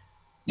something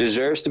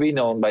deserves to be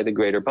known by the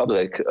greater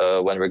public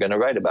when we're going to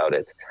write about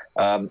it.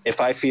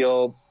 If I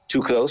feel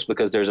too close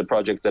because there's a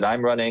project that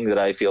I'm running that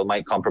I feel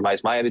might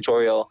compromise my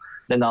editorial,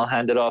 then I'll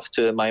hand it off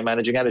to my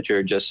managing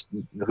editor,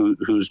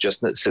 who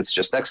sits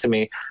just next to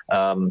me,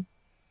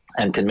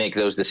 and can make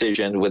those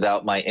decisions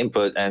without my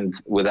input and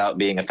without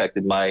being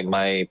affected by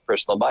my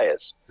personal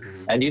bias.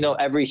 And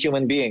every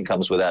human being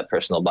comes with that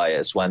personal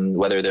bias,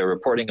 whether they're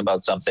reporting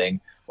about something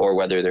or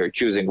whether they're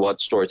choosing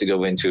what store to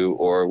go into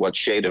or what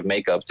shade of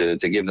makeup to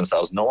give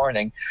themselves in the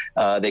morning.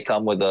 They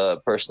come with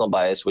a personal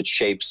bias which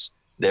shapes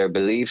their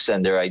beliefs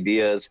and their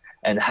ideas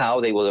and how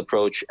they will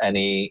approach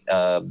any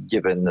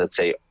given, let's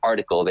say,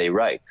 article they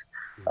write.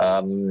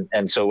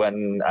 And so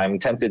when I'm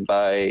tempted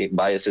by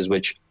biases,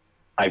 which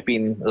I've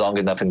been long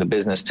enough in the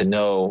business to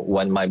know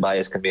when my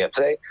bias can be at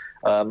play,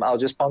 I'll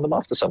just pawn them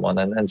off to someone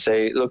and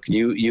say, look,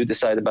 you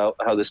decide about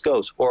how this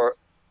goes. Or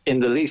in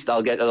the least,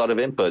 I'll get a lot of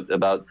input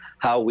about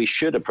how we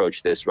should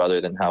approach this rather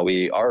than how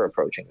we are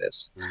approaching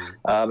this.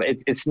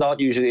 It's not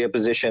usually a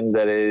position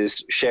that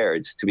is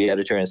shared. To be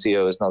editor and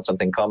CEO is not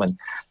something common.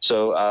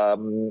 So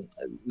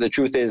the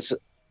truth is,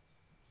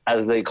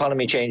 as the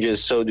economy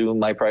changes, so do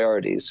my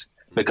priorities.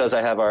 Because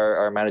I have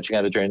our managing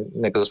editor,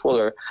 Nicholas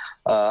Wooler,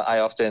 I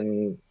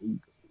often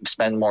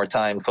spend more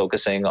time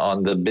focusing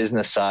on the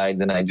business side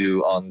than I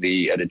do on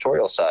the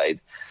editorial side.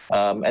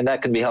 And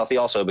that can be healthy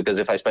also, because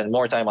if I spend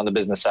more time on the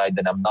business side,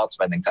 then I'm not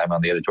spending time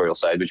on the editorial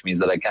side, which means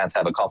that I can't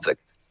have a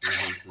conflict.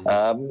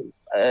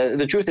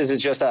 The truth is,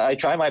 it's just I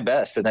try my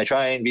best and I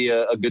try and be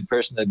a good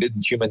person, a good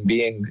human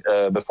being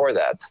before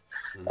that.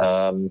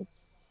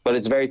 But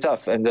it's very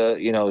tough. And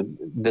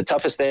the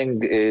toughest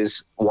thing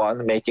is,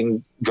 one,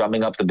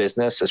 drumming up the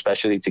business,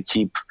 especially to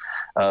keep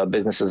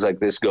businesses like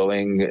this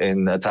going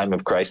in a time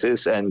of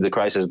crisis. And the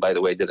crisis, by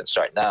the way, didn't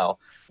start now.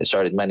 It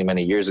started many,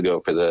 many years ago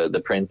for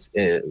the print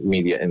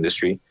media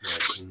industry.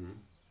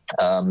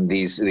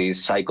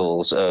 These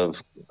cycles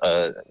of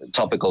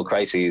topical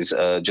crises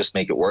just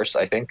make it worse,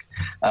 I think.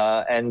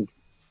 And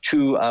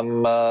two,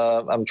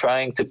 I'm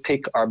trying to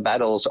pick our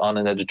battles on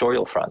an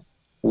editorial front.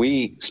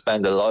 We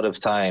spend a lot of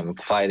time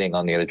fighting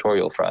on the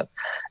editorial front,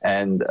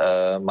 and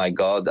my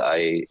God,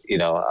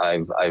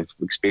 I've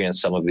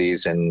experienced some of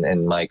these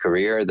in my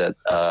career that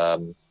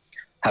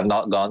have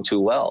not gone too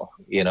well.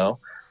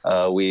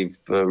 We've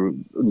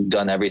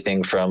done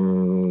everything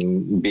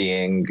from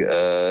being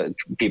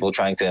people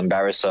trying to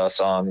embarrass us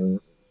on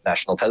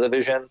national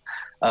television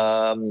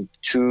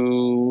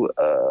to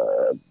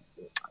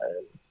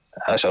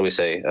how shall we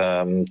say,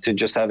 to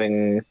just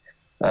having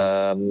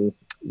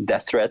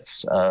death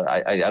threats.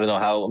 I don't know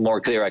how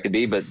more clear I could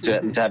be, but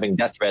to having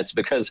death threats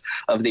because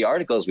of the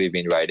articles we've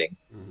been writing.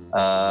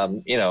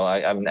 I'm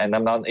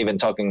not even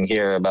talking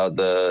here about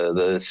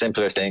the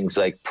simpler things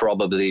like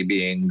probably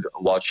being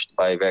watched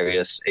by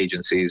various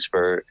agencies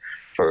for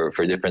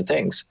different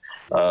things.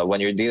 When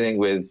you're dealing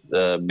with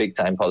big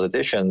time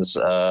politicians,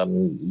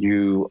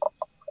 you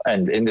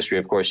and industry,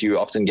 of course, you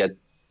often get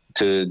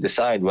to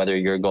decide whether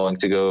you're going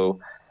to go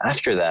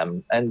after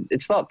them, and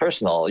it's not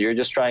personal. You're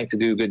just trying to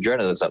do good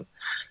journalism,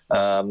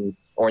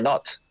 or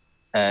not.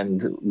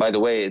 And by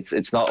the way,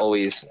 it's not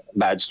always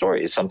bad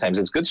stories. Sometimes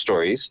it's good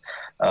stories.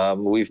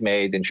 We've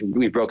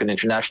broken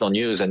international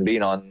news and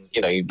been on.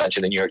 You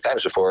mentioned the New York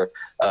Times before.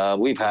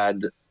 We've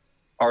had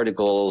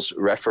articles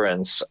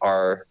reference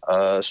our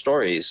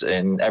stories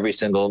in every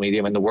single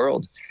medium in the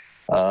world.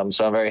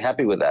 So I'm very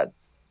happy with that.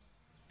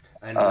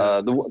 And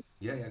Go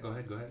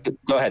ahead.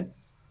 Go ahead.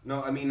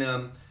 No, I mean.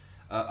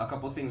 A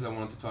couple of things I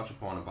wanted to touch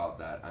upon about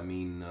that. I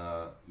mean,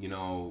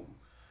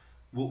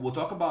 we'll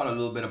talk about a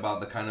little bit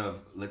about the kind of,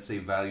 let's say,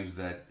 values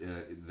that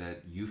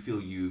that you feel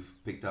you've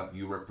picked up,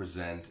 you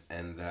represent,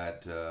 and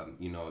that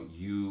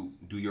you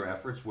do your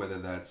efforts, whether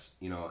that's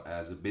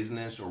as a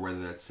business or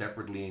whether that's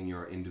separately in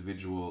your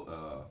individual,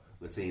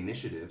 let's say,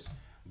 initiatives.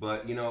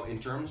 But in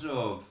terms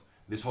of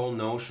this whole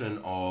notion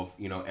of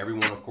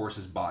everyone, of course,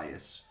 is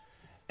biased.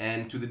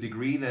 And to the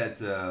degree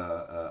that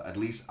at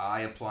least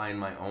I apply in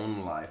my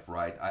own life,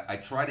 right, I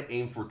try to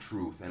aim for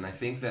truth. And I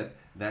think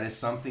that is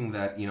something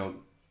that,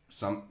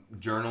 some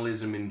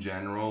journalism in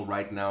general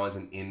right now as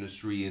an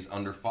industry is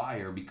under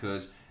fire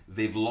because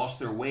they've lost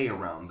their way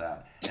around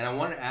that. And I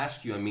want to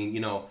ask you, I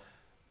mean,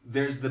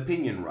 there's the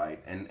opinion,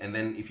 right? And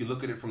then if you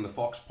look at it from the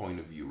Fox point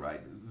of view,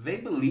 right, they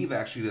believe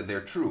actually that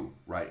they're true,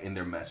 right, in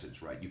their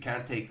message, right? You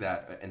can't take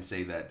that and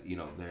say that,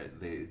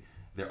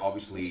 they're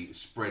obviously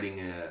spreading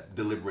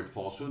deliberate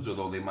falsehoods,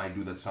 although they might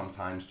do that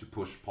sometimes to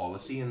push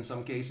policy in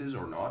some cases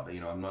or not.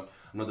 I'm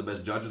not the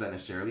best judge of that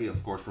necessarily.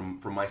 Of course, from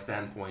my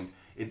standpoint,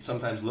 it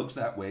sometimes looks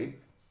that way.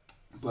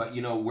 But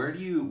where do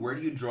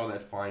you draw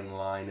that fine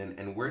line,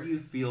 and where do you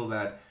feel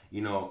that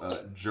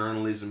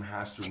journalism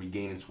has to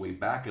regain its way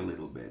back a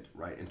little bit,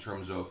 right, in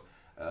terms of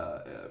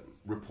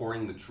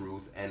reporting the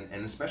truth,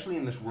 and especially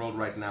in this world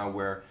right now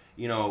where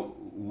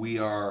we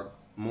are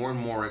more and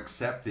more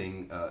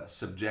accepting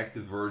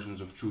subjective versions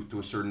of truth to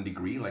a certain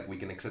degree. Like we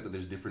can accept that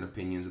there's different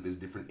opinions, that there's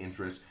different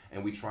interests,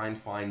 and we try and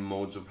find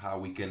modes of how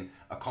we can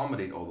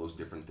accommodate all those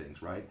different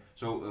things, right?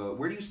 So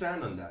where do you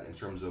stand on that in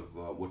terms of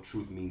what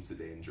truth means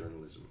today in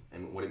journalism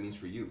and what it means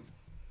for you?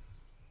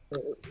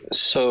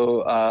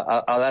 So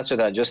I'll answer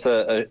that. Just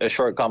a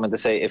short comment to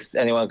say, if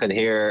anyone could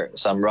hear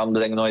some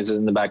rumbling noises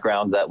in the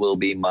background, that will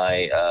be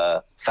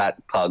my fat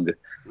pug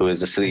who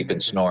is asleep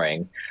and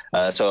snoring.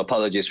 So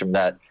apologies from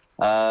that.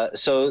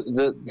 So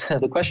the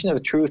the question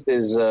of truth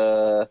is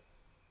a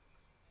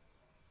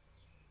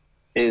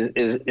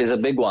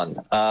big one.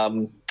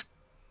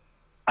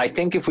 I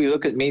think if we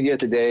look at media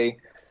today,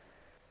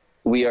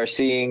 we are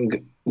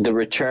seeing the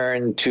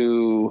return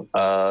to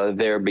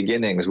their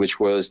beginnings, which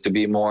was to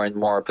be more and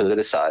more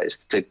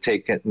politicized, to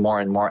take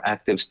more and more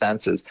active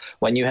stances.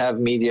 When you have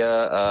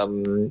media,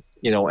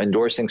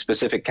 endorsing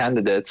specific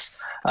candidates,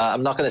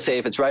 I'm not going to say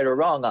if it's right or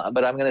wrong,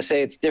 but I'm going to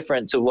say it's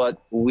different to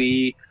what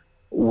we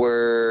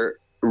were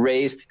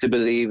raised to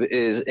believe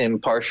is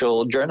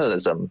impartial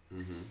journalism.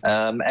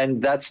 And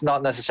that's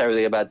not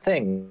necessarily a bad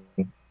thing,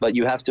 but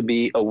you have to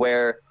be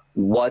aware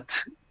what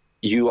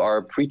you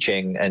are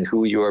preaching and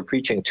who you are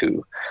preaching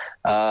to.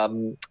 A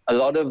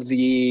lot of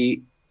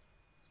the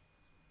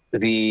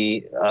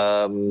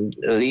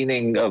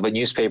leaning of a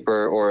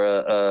newspaper or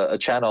a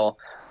channel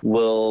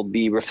will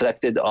be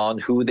reflected on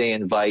who they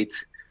invite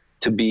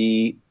to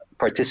be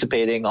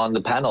participating on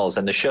the panels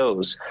and the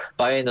shows.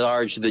 By and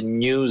large, the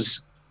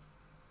news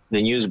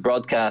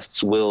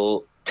broadcasts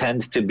will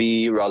tend to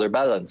be rather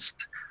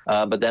balanced.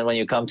 But then when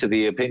you come to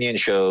the opinion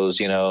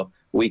shows,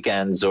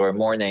 weekends or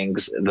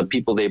mornings, the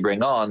people they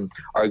bring on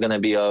are going to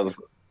be of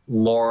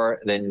more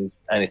than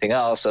anything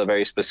else a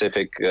very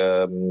specific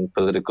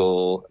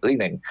political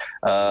leaning.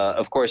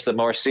 Of course, the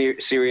more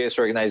serious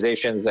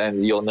organizations,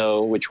 and you'll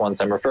know which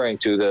ones I'm referring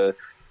to,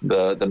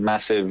 the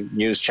massive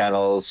news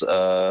channels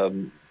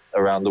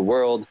around the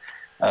world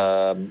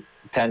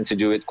tend to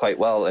do it quite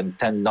well and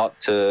tend not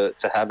to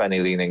have any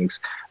leanings.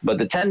 But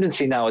the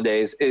tendency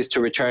nowadays is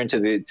to return to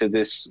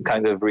this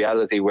kind of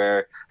reality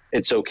where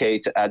it's okay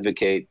to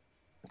advocate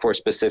for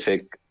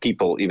specific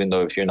people, even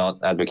though if you're not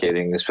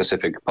advocating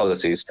specific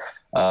policies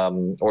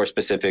or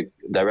specific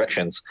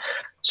directions.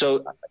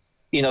 So,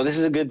 this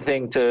is a good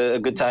time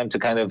to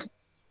kind of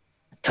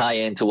tie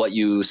into what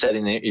you said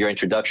in your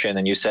introduction.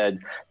 And you said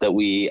that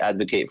we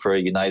advocate for a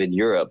united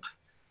Europe,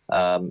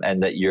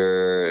 and that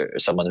you're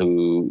someone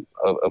who,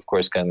 of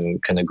course, can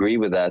agree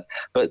with that.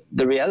 But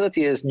the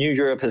reality is, New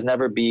Europe has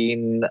never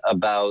been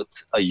about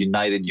a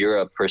united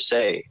Europe per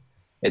se.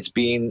 It's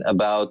been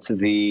about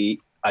the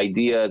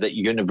idea that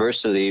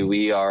universally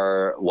we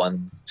are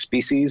one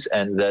species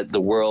and that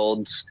the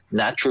world's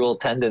natural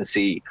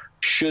tendency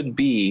should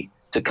be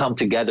to come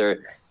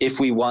together if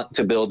we want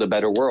to build a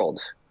better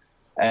world.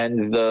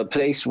 And the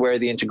place where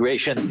the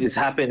integration is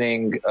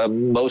happening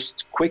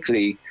most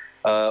quickly,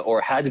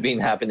 or had been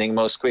happening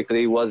most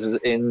quickly, was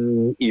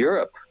in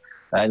Europe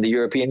and the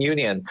European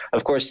Union.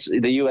 Of course,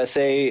 the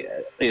USA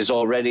is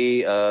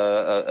already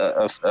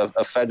a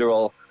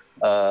federal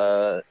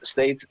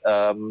state.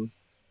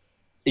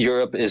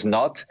 Europe is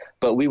not,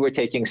 but we were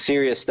taking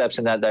serious steps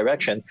in that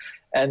direction.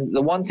 And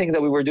the one thing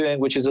that we were doing,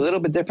 which is a little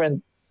bit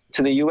different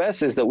to the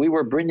US, is that we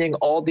were bringing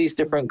all these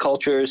different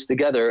cultures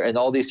together and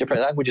all these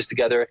different languages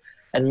together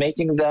and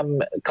making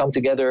them come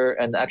together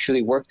and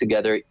actually work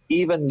together,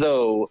 even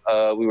though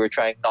we were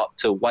trying not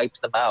to wipe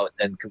them out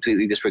and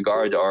completely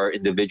disregard our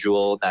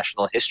individual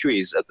national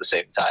histories at the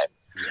same time.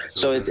 Yeah,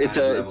 so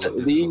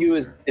the EU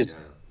is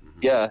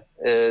the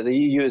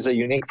EU is a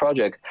unique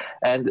project.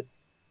 And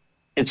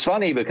it's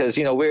funny because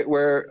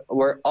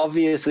we're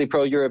obviously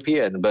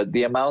pro-European, but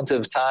the amount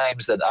of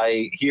times that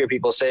I hear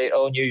people say,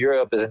 "Oh, New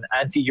Europe is an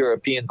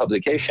anti-European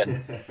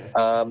publication,"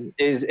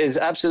 is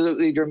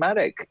absolutely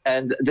dramatic.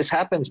 And this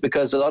happens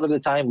because a lot of the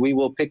time we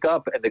will pick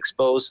up and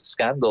expose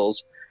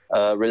scandals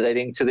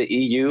relating to the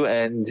EU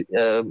and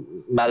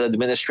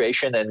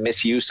maladministration and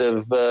misuse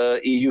of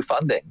EU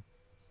funding.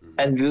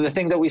 And the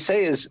thing that we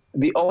say is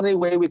the only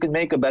way we can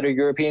make a better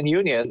European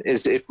Union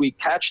is if we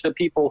catch the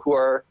people who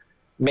are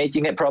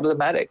making it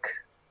problematic,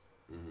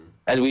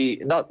 and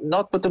we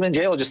not put them in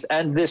jail, just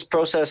end this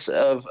process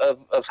of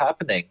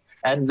happening,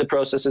 and the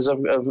processes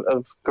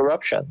of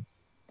corruption.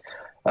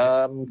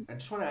 I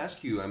just want to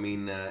ask you,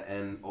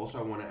 and also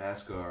I want to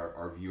ask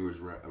our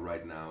viewers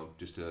right now,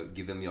 just to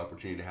give them the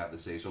opportunity to have the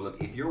say. So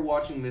look, if you're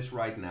watching this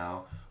right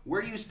now,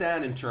 where do you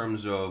stand in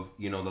terms of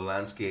the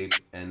landscape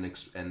and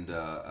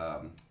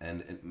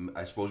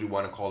I suppose you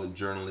want to call it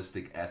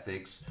journalistic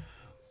ethics?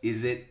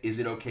 Is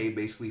it okay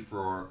basically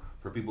for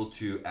people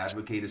to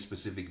advocate a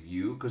specific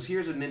view? Because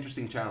here's an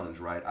interesting challenge,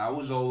 right? I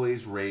was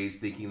always raised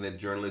thinking that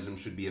journalism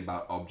should be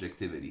about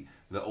objectivity.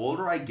 The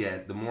older I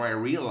get, the more I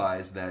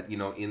realize that,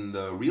 in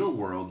the real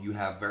world, you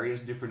have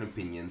various different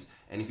opinions.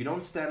 And if you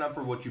don't stand up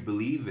for what you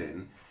believe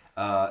in,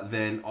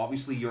 then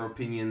obviously your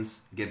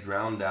opinions get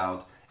drowned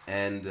out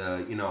and,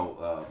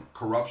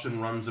 corruption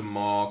runs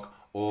amok,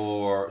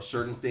 or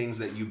certain things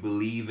that you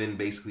believe in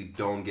basically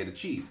don't get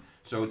achieved.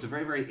 So it's a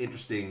very, very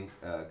interesting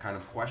kind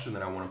of question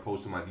that I want to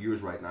pose to my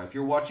viewers right now. If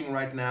you're watching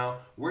right now,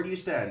 where do you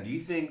stand? Do you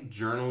think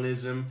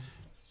journalism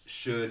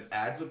should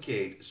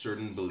advocate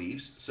certain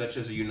beliefs, such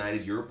as a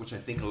united Europe, which I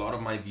think a lot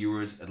of my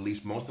viewers, at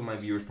least most of my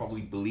viewers,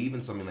 probably believe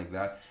in something like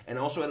that? And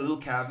also a little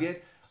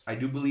caveat, I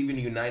do believe in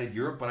a united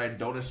Europe, but I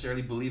don't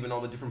necessarily believe in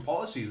all the different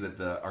policies that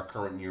our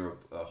current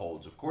Europe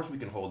holds. Of course we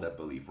can hold that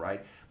belief,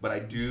 right? But I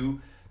do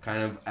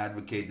kind of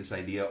advocate this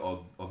idea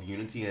of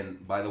unity.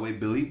 And by the way,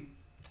 Billy,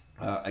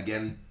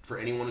 Again, for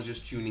anyone who's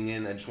just tuning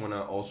in, I just want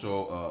to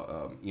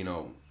also,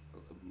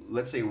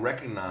 let's say,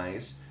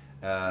 recognize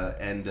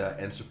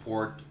and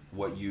support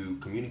what you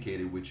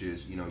communicated, which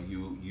is,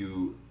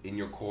 you in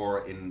your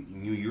core, in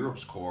New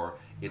Europe's core,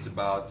 it's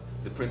about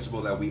the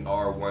principle that we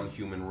are one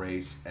human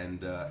race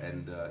and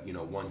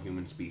one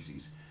human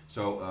species.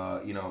 So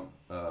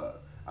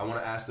I want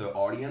to ask the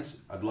audience.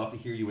 I'd love to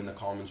hear you in the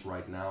comments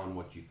right now and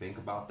what you think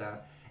about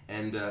that.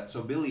 And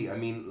so, Billy, I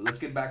mean, let's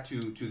get back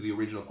to the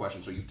original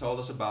question. So you've told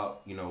us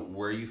about,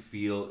 where you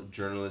feel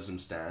journalism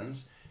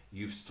stands.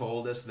 You've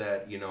told us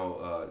that,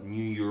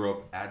 New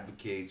Europe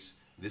advocates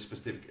this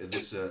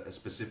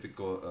specific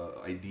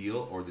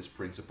ideal or this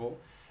principle.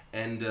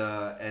 And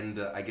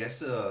I guess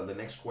the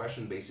next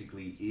question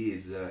basically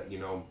is,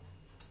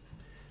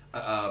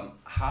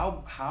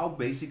 how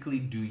basically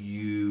do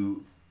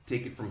you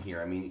take it from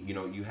here? I mean,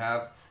 you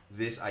have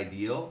this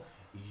ideal.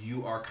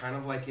 You are kind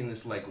of like in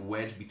this like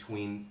wedge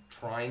between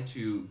trying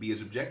to be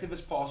as objective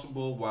as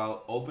possible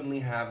while openly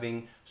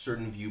having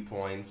certain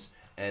viewpoints,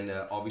 and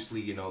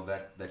obviously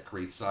that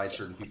creates sides.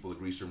 Certain people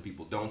agree, certain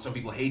people don't. Some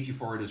people hate you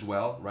for it as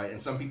well, right? And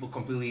some people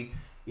completely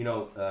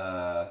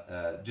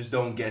just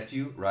don't get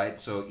you, right?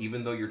 So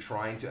even though you're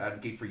trying to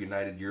advocate for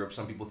United Europe,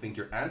 some people think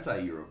you're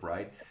anti-Europe,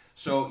 right?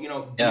 So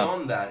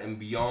beyond that and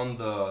beyond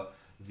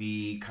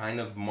the kind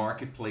of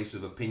marketplace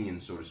of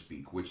opinions, so to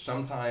speak, which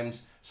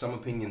sometimes some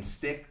opinions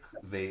stick,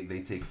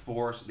 they take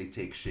force, they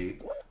take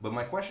shape. But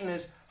my question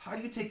is, how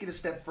do you take it a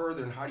step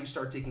further, and how do you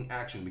start taking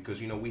action?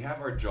 Because we have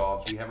our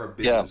jobs, we have our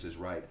businesses,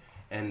 right?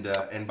 And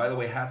by the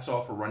way, hats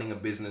off for running a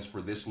business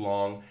for this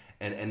long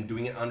and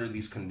doing it under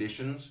these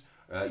conditions.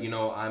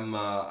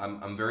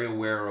 I'm very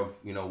aware of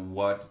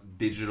what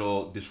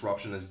digital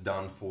disruption has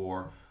done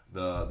for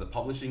the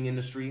publishing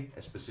industry,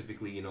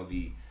 specifically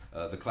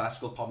the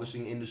classical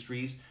publishing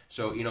industries.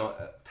 So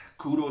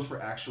kudos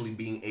for actually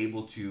being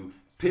able to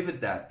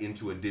pivot that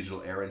into a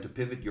digital era and to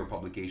pivot your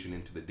publication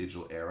into the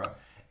digital era.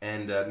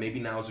 And maybe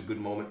now is a good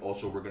moment.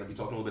 Also, we're going to be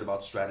talking a little bit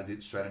about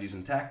strategies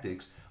and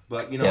tactics.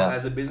 But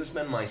as a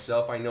businessman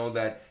myself, I know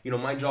that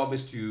my job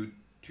is to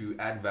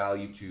add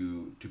value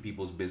to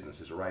people's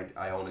businesses. Right?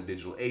 I own a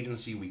digital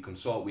agency. We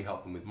consult. We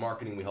help them with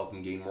marketing. We help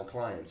them gain more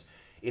clients.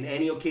 In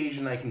any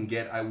occasion I can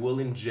get, I will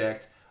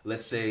inject,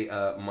 let's say,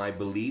 my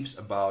beliefs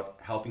about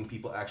helping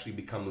people actually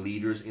become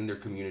leaders in their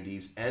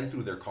communities and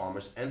through their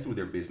commerce and through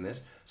their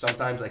business.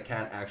 Sometimes I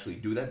can't actually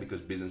do that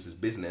because business is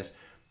business.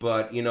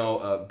 But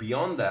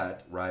beyond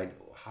that, right?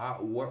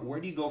 Where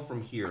do you go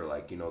from here?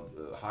 Like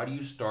how do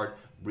you start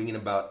bringing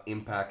about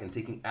impact and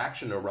taking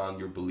action around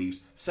your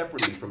beliefs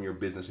separately from your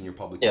business and your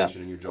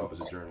publication and your job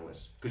as a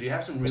journalist? Because you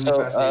have some really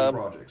fascinating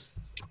projects.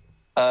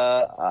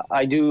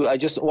 I do. I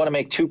just want to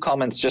make two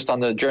comments just on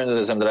the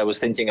journalism that I was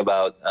thinking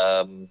about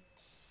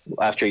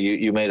after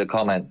you made a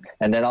comment,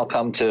 and then I'll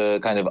come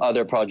to kind of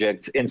other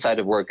projects inside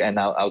of work and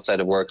outside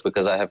of work,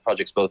 because I have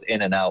projects both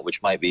in and out,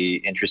 which might be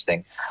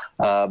interesting.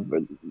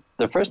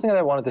 The first thing that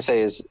I wanted to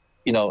say is,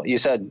 you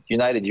said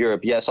United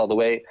Europe, yes, all the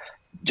way.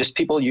 Just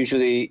people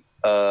usually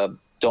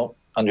don't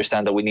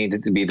understand that we need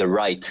it to be the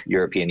right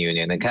European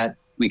Union.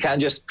 We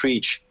can't just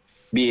preach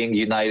being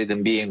united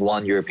and being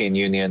one European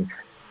Union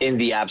in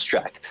the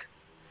abstract.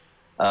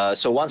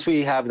 So once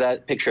we have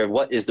that picture of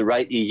what is the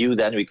right EU,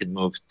 then we can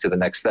move to the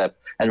next step.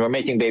 And we're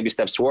making baby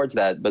steps towards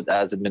that. But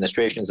as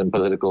administrations and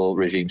political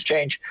regimes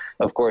change,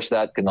 of course,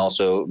 that can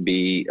also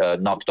be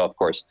knocked off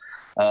course.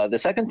 The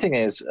second thing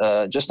is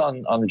just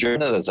on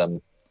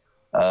journalism,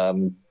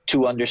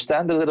 to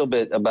understand a little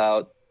bit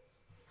about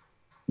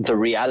the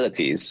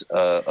realities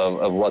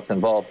of what's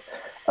involved.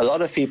 A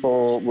lot of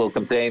people will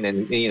complain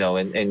in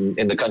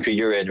the country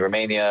you're in,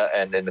 Romania,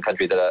 and in the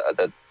country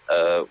that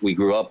we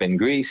grew up in,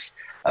 Greece,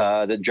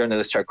 that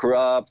journalists are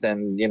corrupt,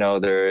 and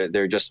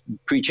they're just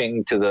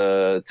preaching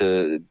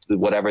to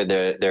whatever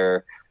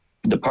the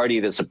party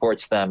that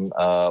supports them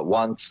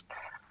wants.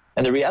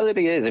 And the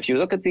reality is, if you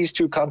look at these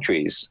two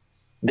countries,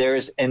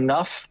 there's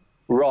enough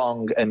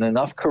wrong and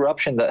enough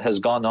corruption that has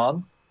gone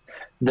on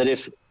that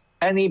if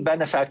any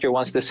benefactor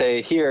wants to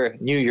say, here,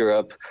 New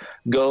Europe,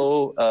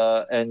 go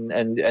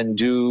and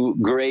do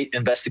great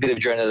investigative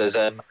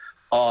journalism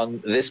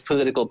on this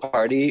political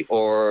party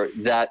or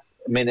that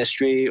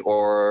ministry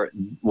or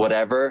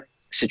whatever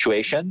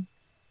situation,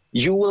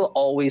 you will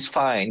always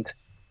find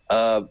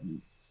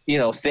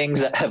things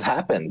that have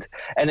happened.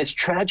 And it's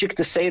tragic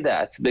to say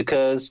that,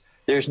 because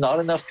there's not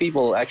enough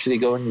people actually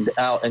going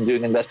out and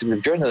doing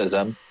investigative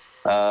journalism.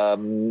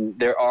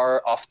 There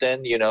are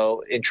often,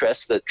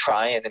 interests that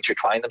try and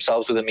intertwine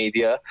themselves with the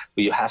media,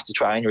 but you have to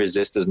try and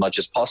resist as much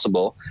as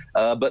possible.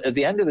 But at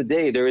the end of the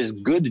day, there is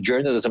good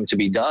journalism to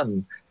be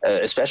done,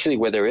 especially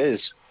where there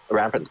is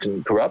rampant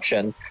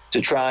corruption,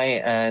 to try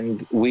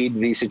and weed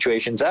these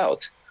situations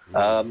out.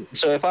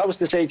 So if I was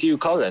to say to you,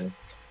 Colin,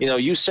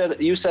 you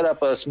set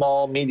up a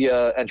small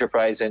media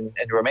enterprise in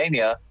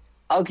Romania,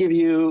 I'll give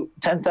you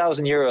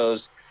 10,000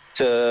 euros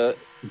to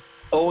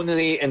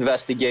only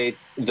investigate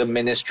the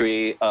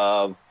Ministry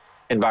of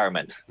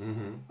Environment.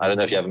 Mm-hmm. I don't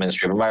know if you have a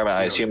Ministry of Environment.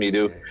 I assume you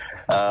do.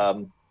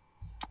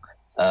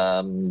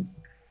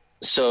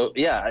 So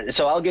yeah,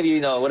 so I'll give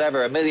you,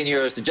 whatever, €1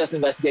 million to just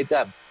investigate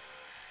them.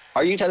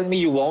 Are you telling me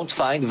you won't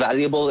find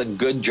valuable and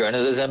good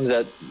journalism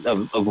that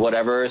of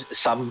whatever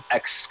some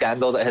X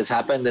scandal that has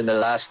happened in the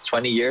last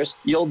 20 years?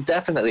 You'll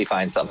definitely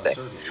find something.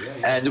 Certainly.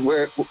 Yeah. And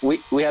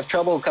we have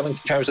trouble coming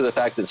to terms with the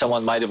fact that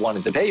someone might have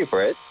wanted to pay you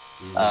for it.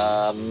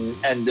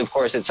 And of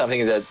course, it's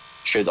something that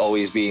should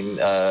always be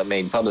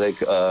made public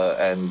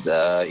and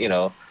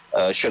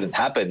shouldn't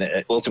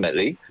happen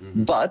ultimately.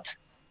 But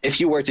if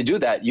you were to do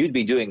that, you'd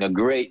be doing a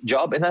great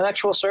job in an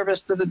actual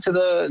service to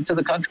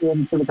the country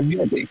and to the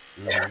community.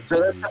 So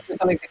that's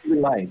something to keep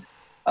in mind.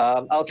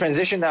 I'll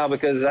transition now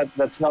because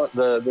that's not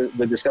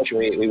the discussion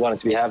we wanted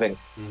to be having.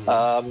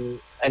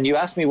 And you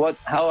asked me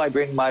how I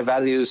bring my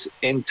values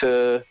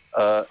into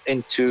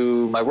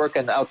my work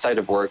and outside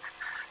of work.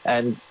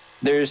 And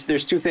there's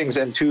two things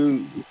and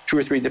two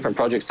or three different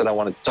projects that I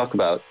wanted to talk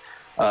about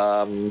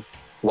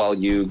while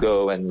you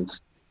go and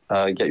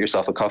get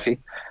yourself a coffee.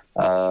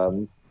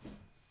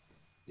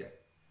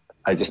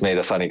 I just made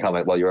a funny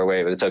comment while you were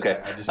away, but it's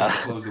okay. I just have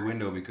to close the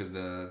window because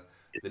the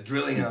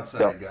drilling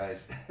outside,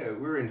 guys.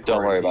 We're in quarantine.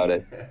 Don't worry about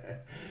it.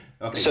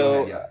 Okay, so,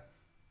 go ahead, yeah.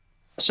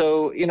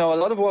 So, a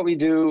lot of what we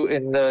do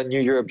in the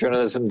New Europe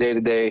journalism day to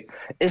day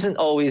isn't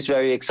always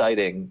very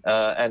exciting.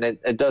 And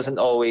it doesn't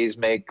always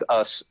make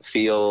us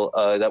feel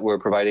that we're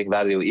providing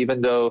value,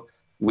 even though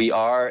we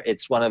are.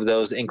 It's one of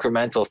those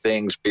incremental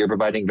things where you're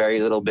providing very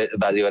little bit of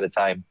value at a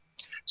time.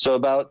 So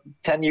about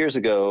 10 years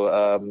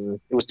ago,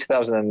 it was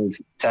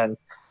 2010,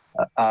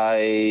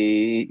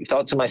 I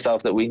thought to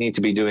myself that we need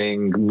to be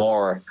doing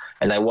more,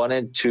 and I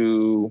wanted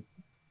to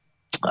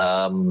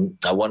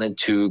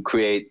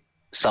create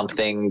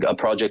a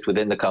project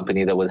within the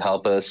company that would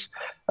help us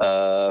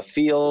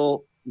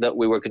feel that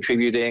we were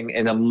contributing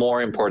in a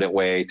more important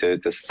way to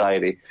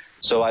society.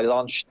 So I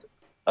launched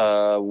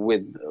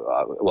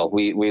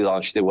we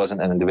launched, it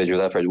wasn't an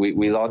individual effort.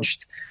 We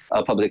launched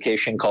a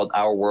publication called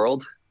Our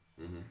World.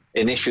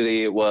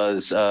 Initially, it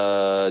was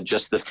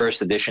just the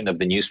first edition of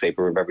the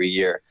newspaper of every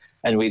year.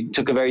 And we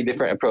took a very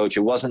different approach.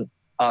 It wasn't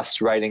us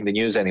writing the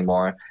news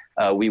anymore.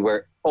 We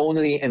were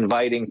only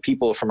inviting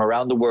people from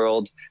around the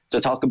world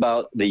to talk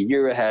about the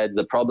year ahead,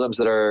 the problems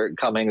that are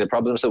coming, the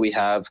problems that we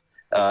have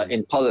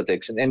in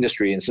politics, in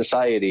industry, in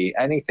society,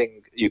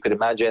 anything you could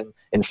imagine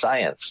in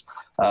science,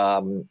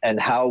 and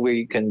how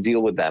we can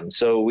deal with them.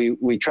 So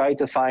we try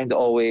to find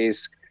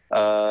always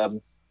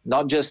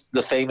not just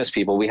the famous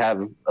people. We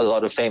have a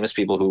lot of famous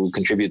people who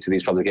contribute to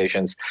these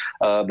publications,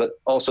 but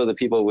also the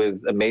people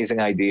with amazing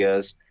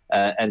ideas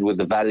and with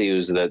the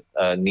values that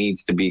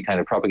needs to be kind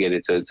of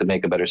propagated to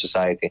make a better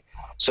society.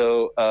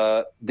 So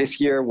this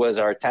year was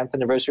our 10th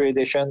anniversary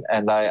edition,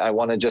 and I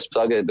want to just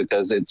plug it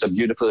because it's a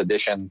beautiful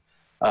edition.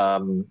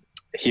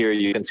 Here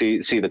you can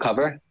see the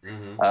cover.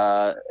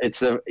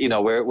 It's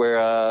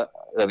we're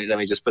let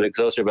me just put it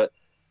closer, but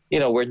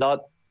we're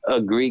not a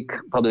Greek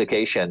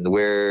publication.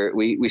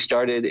 We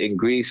started in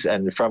Greece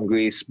and from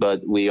Greece,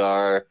 but we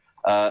are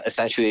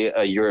essentially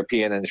a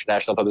European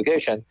international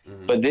publication.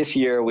 But this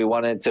year we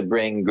wanted to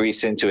bring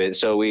Greece into it,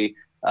 so we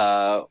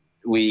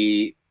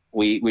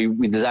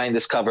designed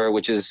this cover,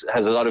 which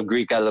has a lot of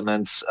Greek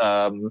elements.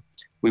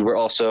 We were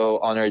also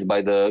honored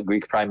by the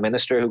Greek Prime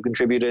Minister, who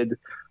contributed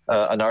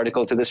an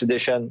article to this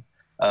edition.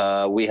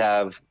 We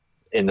have,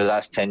 in the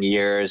last 10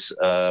 years,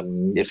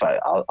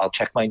 I'll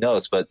check my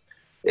notes, but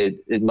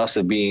it must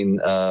have been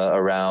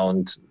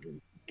around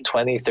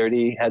 20,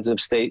 30 heads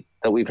of state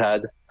that we've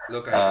had.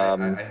 Look,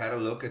 I had a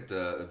look at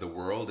the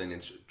world, and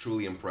it's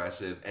truly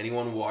impressive.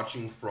 Anyone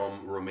watching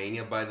from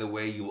Romania, by the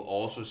way, you'll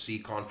also see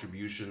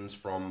contributions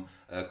from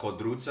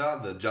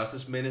Codruța, the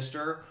justice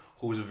minister,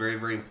 who is a very,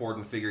 very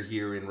important figure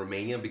here in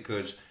Romania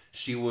because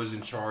she was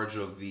in charge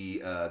of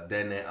the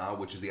DNA,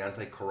 which is the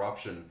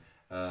anti-corruption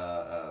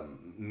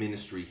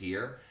ministry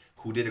here,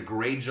 who did a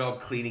great job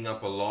cleaning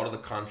up a lot of the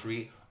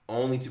country,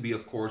 only to be,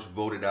 of course,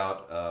 voted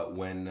out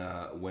when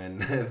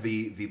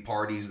the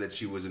parties that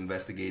she was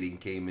investigating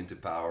came into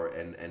power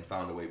and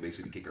found a way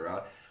basically to kick her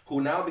out,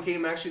 who now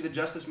became actually the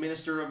Justice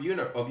Minister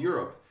of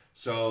Europe.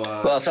 So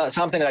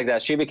something like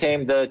that. She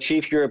became the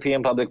chief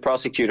European public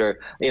prosecutor.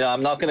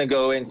 I'm not going to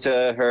go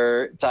into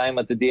her time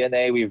at the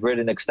DNA. We've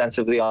written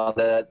extensively on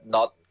that,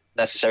 not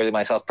necessarily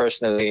myself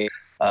personally.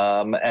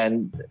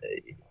 And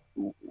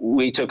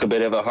we took a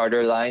bit of a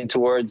harder line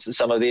towards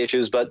some of the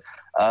issues, but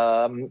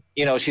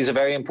she's a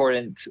very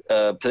important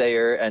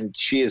player, and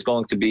she is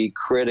going to be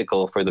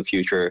critical for the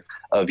future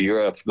of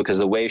Europe because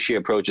the way she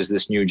approaches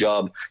this new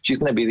job, she's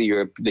going to be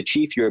the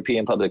chief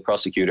European public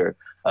prosecutor.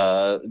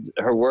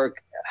 Her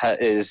work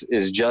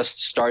is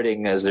just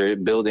starting as they're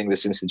building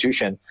this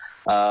institution,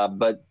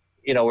 but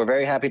we're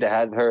very happy to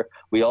have her.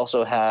 We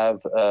also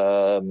have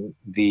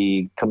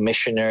the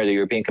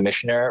European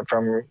commissioner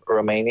from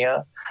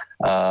Romania,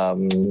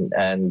 and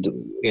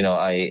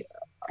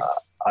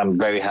I'm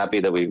very happy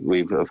that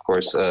we've of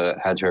course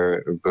had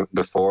her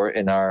before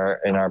in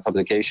our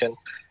publication,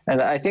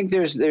 and I think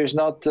there's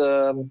not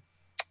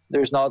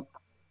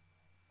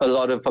a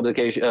lot of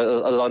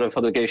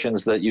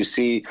publications that you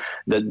see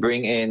that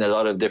bring in a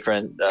lot of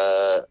different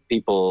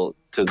people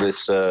to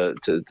this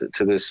product.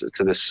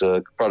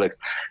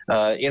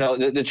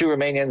 The two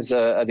Romanians,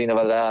 Adina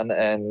Valan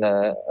and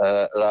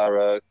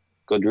Lara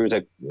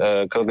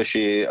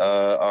Godruta-Covaci,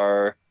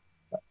 are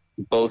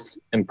both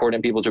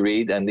important people to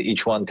read, and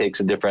each one takes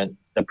a different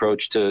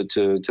approach to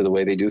the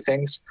way they do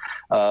things.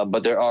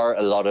 But there are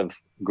a lot of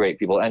great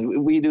people,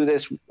 and we do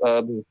this.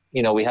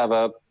 We have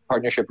a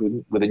partnership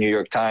with the New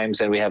York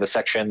Times, and we have a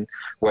section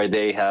where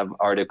they have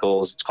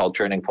articles. It's called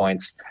Turning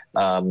Points.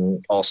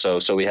 Also,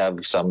 so we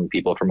have some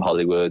people from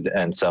Hollywood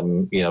and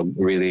some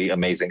really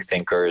amazing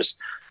thinkers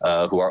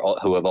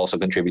who have also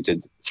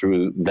contributed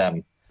through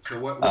them.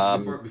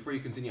 So before you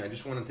continue, I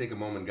just want to take a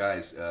moment,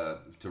 guys,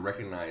 to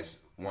recognize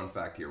one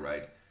fact here,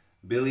 right?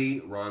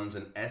 Billy runs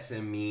an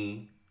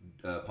SME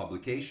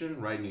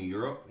publication, right? New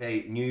Europe.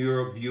 Hey, New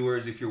Europe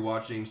viewers, if you're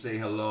watching, say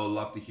hello.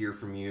 Love to hear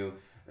from you.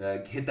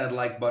 Hit that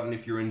like button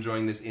if you're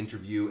enjoying this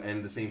interview,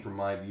 and the same for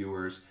my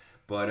viewers.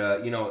 But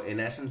in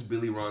essence,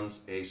 Billy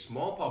runs a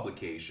small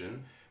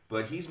publication,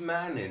 but he's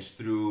managed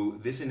through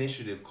this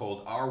initiative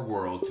called Our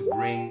World to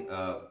bring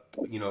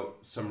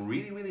some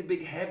really, really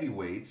big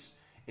heavyweights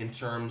in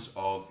terms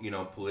of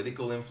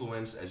political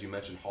influence, as you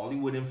mentioned,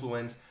 Hollywood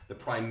influence, the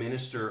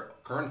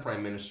current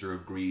prime minister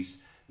of Greece,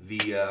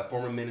 the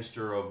former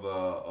minister of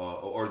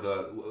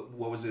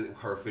what was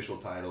her official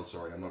title?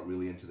 Sorry, I'm not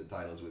really into the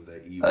titles with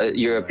the EU.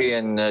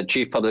 European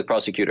Chief Public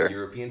Prosecutor.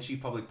 European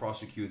Chief Public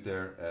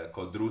Prosecutor,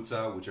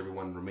 Codruța, which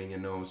everyone in Romania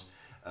knows,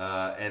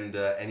 and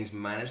he's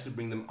managed to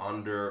bring them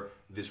under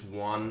this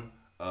one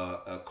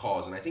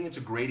cause, and I think it's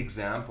a great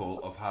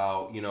example of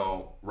how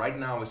right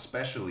now,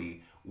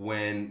 especially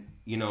when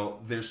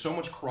there's so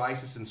much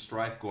crisis and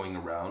strife going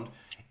around,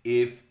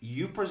 if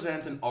you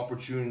present an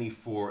opportunity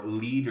for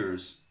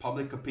leaders,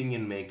 public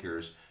opinion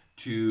makers,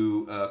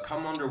 to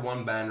come under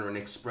one banner and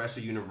express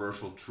a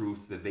universal truth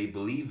that they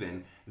believe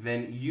in,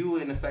 then you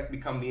in effect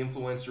become the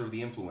influencer of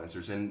the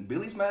influencers. And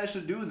Billy's managed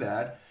to do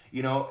that,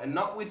 and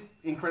not with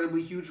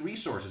incredibly huge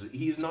resources.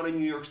 He's not a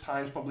New York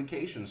Times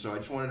publication, so I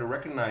just wanted to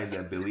recognize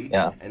that, Billy,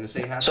 and to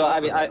say hats off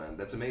for that, man.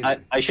 That's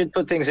amazing. I should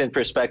put things in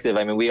perspective.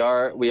 I mean, we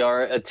are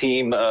a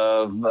team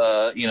of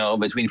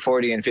between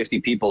 40 and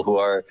 50 people who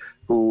are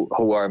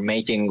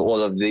making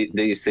all of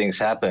these things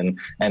happen,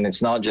 and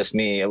it's not just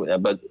me.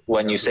 But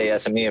when you say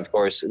SME, of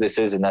course, this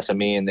is an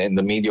SME in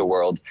the media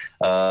world,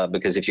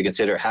 because if you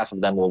consider half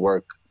of them will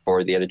work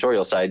for the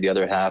editorial side, the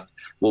other half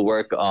will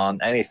work on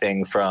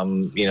anything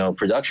from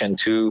production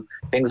to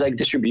things like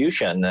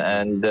distribution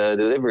and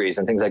deliveries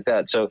and things like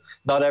that. So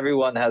not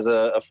everyone has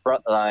a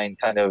frontline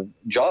kind of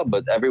job,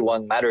 but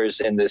everyone matters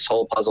in this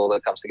whole puzzle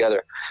that comes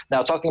together.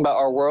 Now, talking about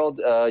Our World,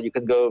 you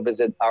can go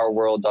visit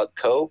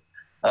ourworld.co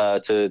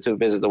to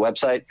visit the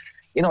website.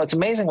 It's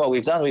amazing what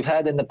we've done. We've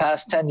had in the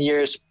past 10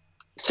 years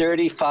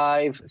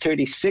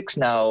 36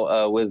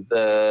 now with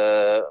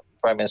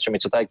Prime Minister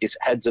Mitsotakis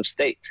heads of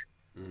state.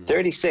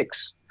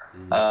 36.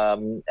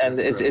 And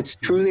it's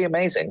truly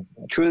amazing.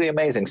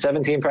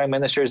 17 prime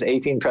ministers,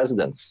 18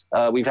 presidents.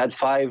 We've had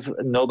 5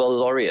 Nobel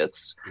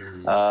laureates,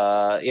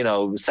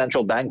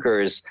 central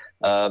bankers,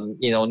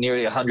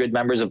 nearly 100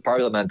 members of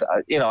parliament.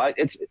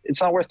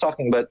 It's not worth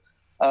talking, but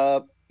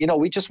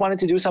we just wanted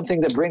to do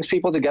something that brings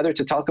people together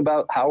to talk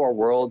about how our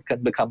world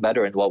can become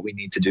better and what we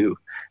need to do.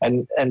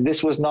 And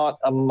this was not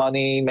a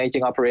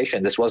money-making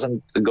operation. This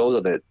wasn't the goal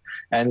of it.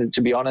 And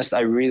to be honest, I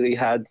really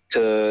had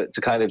to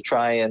kind of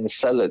try and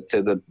sell it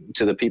to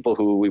the people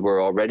who we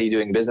were already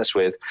doing business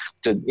with,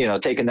 to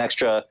take an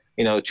extra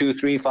 2,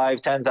 3,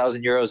 5,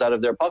 10,000 euros out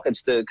of their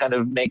pockets to kind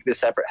of make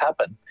this effort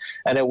happen.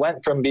 And it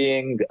went from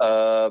being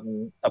a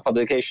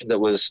publication that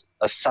was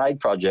a side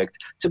project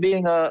to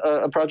being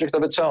a project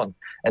of its own.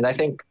 And I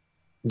think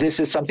this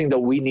is something that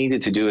we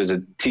needed to do as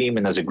a team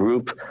and as a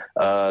group,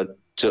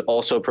 to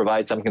also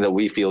provide something that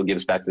we feel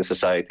gives back to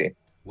society.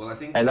 Well, I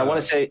think, and I want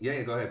to say,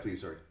 yeah, go ahead,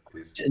 please. Sorry,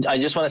 please. I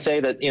just want to say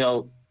that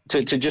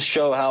to just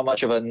show how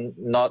much of a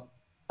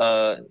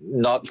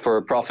not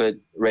for profit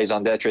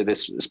raison d'etre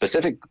this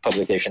specific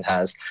publication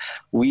has.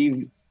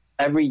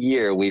 Every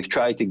year we've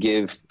tried to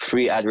give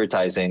free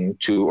advertising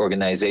to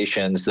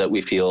organizations that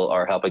we feel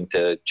are helping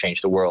to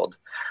change the world.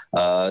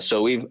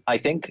 So I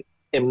think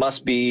it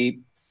must be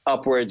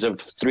upwards of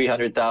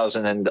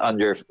 300,000 and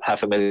under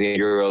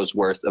 €500,000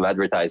 worth of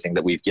advertising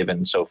that we've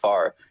given so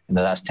far in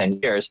the last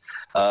 10 years.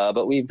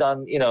 But we've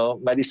done,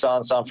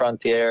 Médecins Sans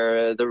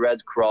Frontières, the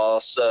Red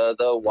Cross,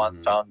 the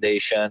One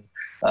Foundation,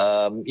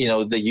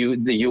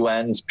 the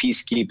UN's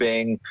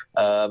peacekeeping,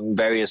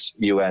 various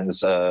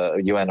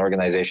UN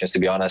organizations, to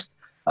be honest.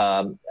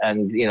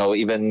 And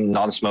even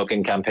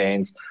non-smoking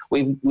campaigns.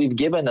 We've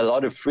given a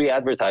lot of free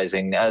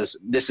advertising, as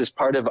this is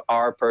part of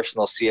our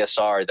personal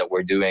CSR that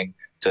we're doing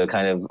to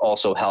kind of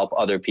also help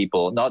other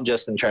people, not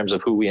just in terms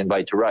of who we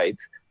invite to write,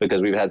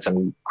 because we've had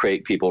some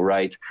great people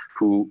write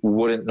who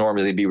wouldn't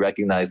normally be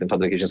recognized in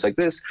publications like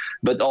this,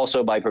 but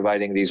also by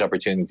providing these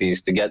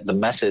opportunities to get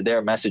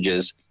their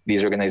messages,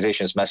 these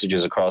organizations'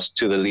 messages across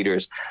to the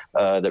leaders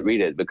that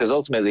read it. Because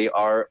ultimately,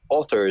 our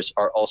authors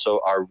are also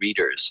our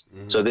readers.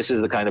 Mm-hmm. So this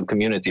is the kind of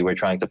community we're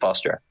trying to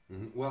foster.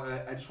 Mm-hmm. Well,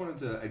 I just wanted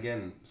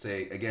to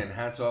say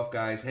hats off,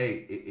 guys.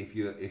 Hey, if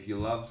you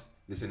loved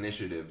this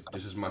initiative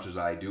just as much as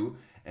I do,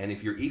 and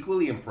if you're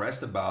equally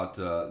impressed about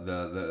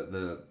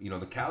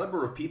the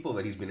caliber of people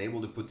that he's been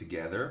able to put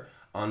together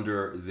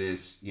under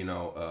this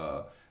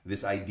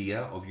this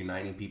idea of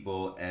uniting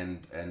people and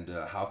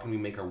how can we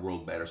make our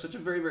world better, such a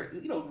very, very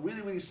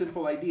really, really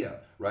simple idea,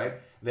 right?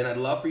 Then I'd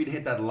love for you to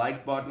hit that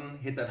like button,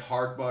 hit that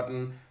heart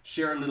button,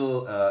 share a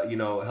little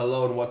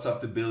hello and what's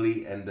up to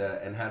Billy,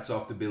 and hats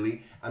off to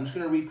Billy. I'm just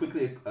going to read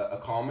quickly a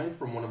comment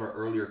from one of our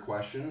earlier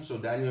questions. So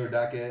Daniel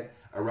Erdake,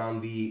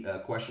 around the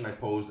question I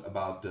posed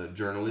about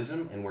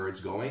journalism and where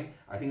it's going.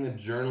 I think that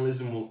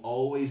journalism will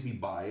always be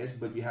biased,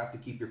 but you have to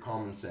keep your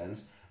common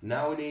sense.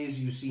 Nowadays,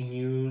 you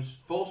see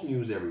false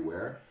news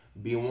everywhere,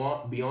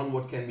 beyond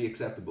what can be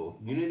acceptable.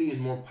 Unity is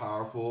more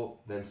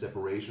powerful than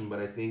separation, but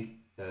I think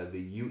the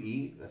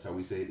UE, that's how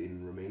we say it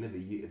in Romania,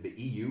 the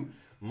EU,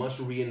 must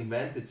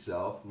reinvent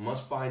itself,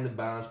 must find the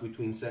balance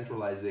between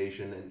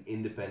centralization and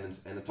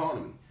independence and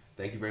autonomy.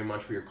 Thank you very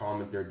much for your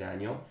comment there,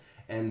 Daniel.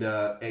 And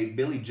hey,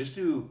 Billy, just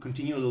to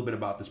continue a little bit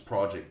about this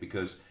project,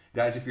 because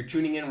guys, if you're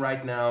tuning in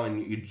right now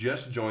and you're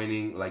just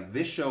joining,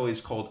 this show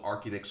is called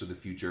Architects of the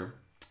Future,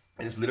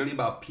 and it's literally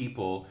about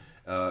people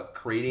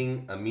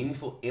creating a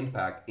meaningful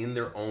impact in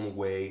their own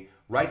way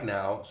right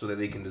now so that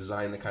they can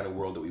design the kind of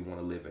world that we want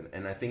to live in.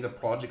 And I think a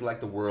project like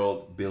the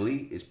World,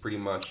 Billy, is pretty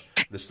much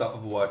the stuff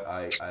of what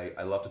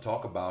I love to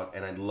talk about.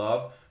 And I'd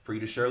love for you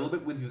to share a little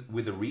bit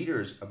with the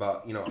readers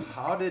about,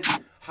 how did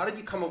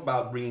you come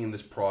about bringing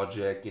this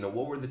project?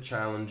 What were the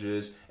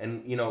challenges?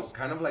 And,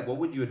 kind of what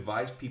would you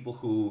advise people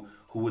who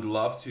would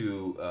love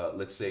to,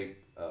 let's say,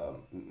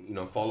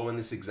 follow in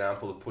this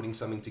example of putting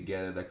something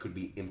together that could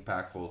be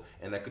impactful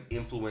and that could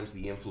influence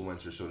the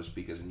influencer, so to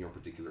speak, as in your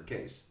particular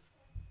case?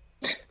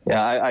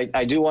 Yeah,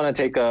 I do want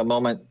to take a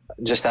moment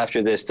just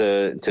after this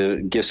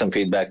to give some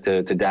feedback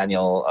to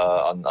Daniel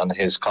on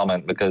his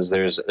comment, because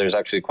there's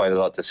actually quite a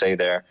lot to say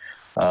there.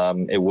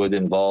 It would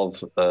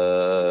involve,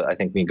 I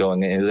think, me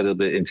going a little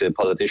bit into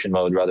politician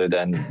mode rather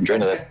than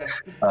journalist.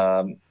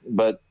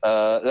 But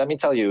let me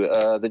tell you,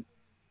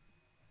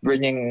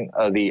 bringing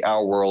the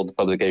Our World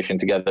publication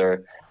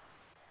together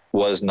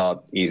was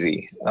not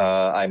easy.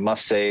 I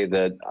must say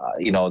that,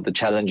 the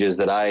challenges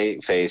that I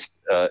faced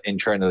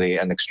internally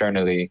and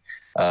externally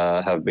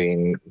have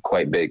been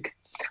quite big.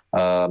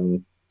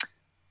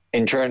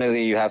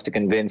 Internally, you have to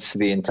convince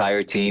the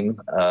entire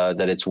team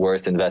that it's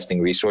worth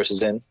investing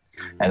resources in.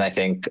 And I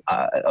think,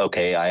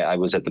 I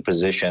was at the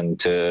position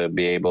to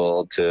be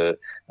able to,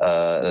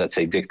 let's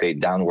say, dictate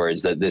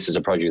downwards that this is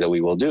a project that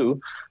we will do.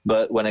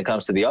 But when it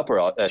comes to the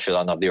upper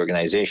echelon of the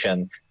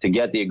organization, to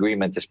get the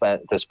agreement to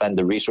spend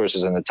the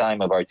resources and the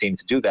time of our team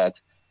to do that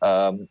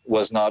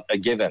was not a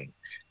given.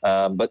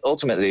 But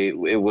ultimately,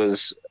 it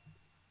was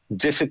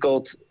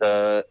difficult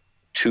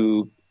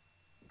to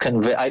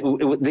convey.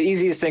 The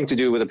easiest thing to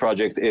do with a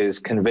project is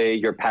convey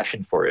your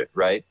passion for it,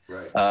 right?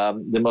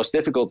 The most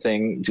difficult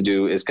thing to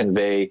do is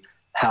convey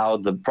how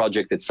the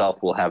project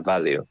itself will have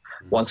value.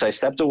 Once I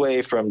stepped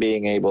away from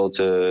being able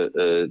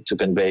to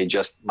convey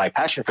just my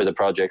passion for the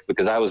project,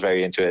 because I was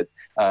very into it,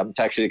 to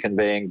actually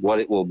conveying what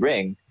it will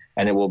bring,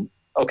 and it will.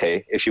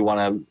 Okay, if you want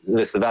to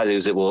list the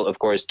values, it will, of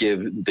course, give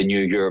the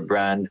New Europe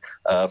brand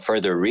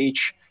further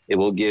reach. It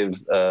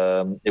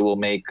will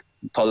make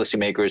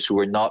policymakers who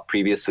were not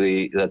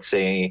previously, let's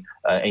say,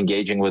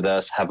 engaging with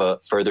us have a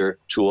further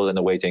tool and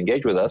a way to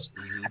engage with us.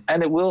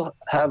 And it will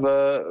have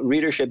a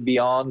readership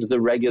beyond the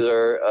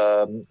regular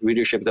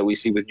readership that we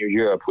see with New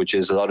Europe, which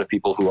is a lot of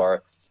people who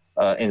are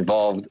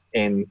involved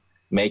in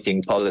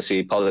making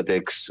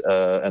politics,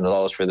 and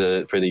laws for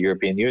the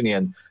European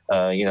Union.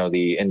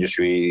 The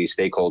industry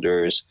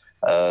stakeholders,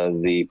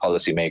 the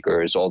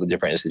policymakers, all the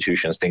different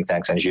institutions, think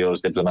tanks,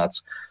 NGOs,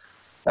 diplomats.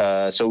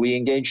 So we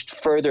engaged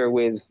further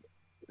with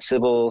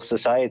civil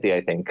society,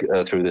 I think,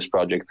 through this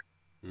project.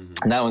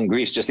 Now in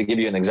Greece, just to give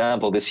you an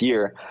example, this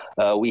year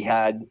we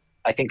had,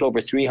 I think,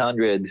 over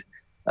 300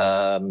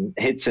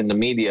 hits in the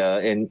media,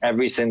 in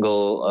every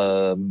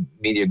single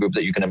media group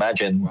that you can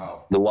imagine.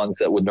 Wow. The ones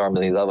that would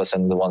normally love us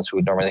and the ones who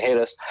would normally hate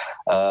us.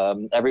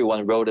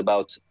 Everyone wrote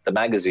about the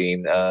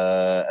magazine,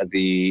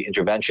 the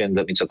intervention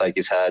that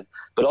Mitsotakis had,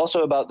 but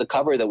also about the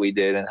cover that we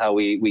did and how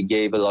we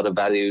gave a lot of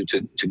value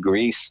to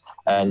Greece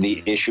and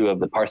the issue of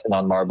the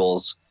Parthenon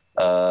marbles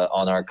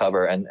on our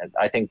cover. And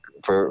I think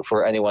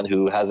for anyone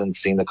who hasn't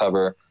seen the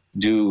cover,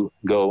 do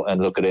go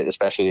and look at it,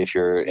 especially if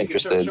you're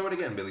interested. Show it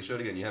again, Billy. Show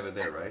it again. You have it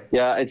there, right?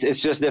 Yeah,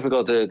 it's just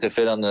difficult to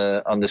fit on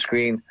the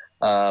screen.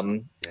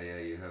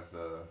 You have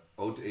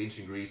Ode to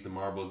Ancient Greece, the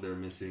marbles they're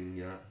missing.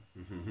 Yeah.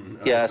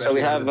 Yeah. So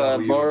we have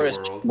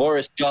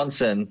Boris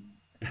Johnson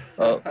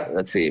Oh,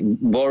 let's see.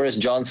 Boris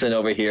Johnson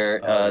over here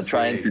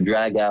trying great. to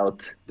drag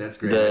out That's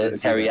great. the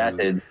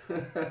caryatid.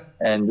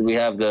 And we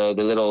have the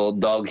little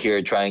dog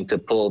here trying to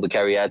pull the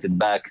caryatid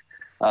back.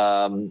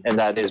 And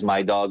that is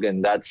my dog.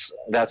 And that's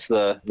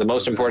the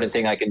most important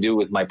thing I can do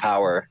with my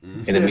power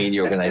in a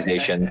media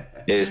organization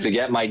is to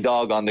get my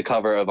dog on the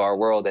cover of Our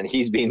World. And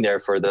he's been there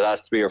for the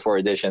last 3 or 4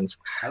 editions.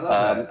 I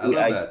love that. I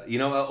love that. You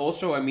know,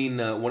 also, I mean,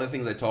 one of the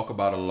things I talk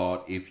about a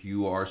lot, if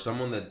you are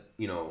someone that,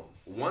 you know,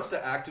 wants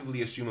to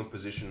actively assume a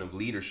position of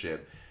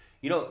leadership,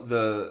 you know,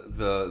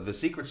 the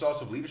secret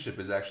sauce of leadership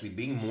is actually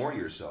being more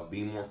yourself,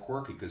 being more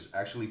quirky, because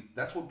actually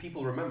that's what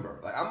people remember.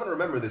 Like, I'm gonna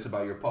remember this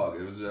about your pug.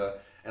 It was,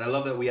 and I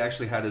love that we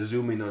actually had a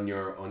zoom in on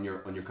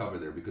your cover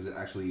there, because it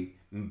actually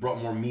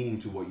brought more meaning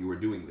to what you were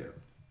doing there.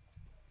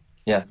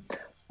 Yeah.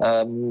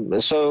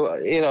 So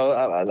you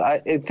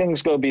know,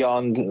 things go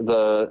beyond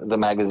the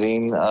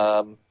magazine.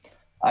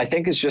 I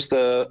think it's just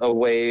a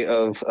way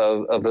of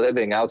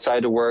living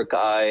outside of work.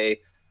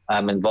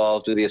 I'm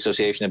involved with the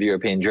Association of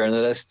European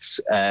Journalists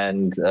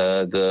and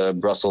the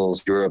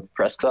Brussels Europe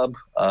Press Club.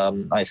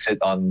 I sit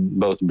on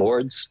both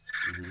boards.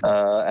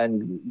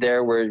 And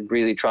there we're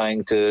really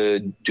trying to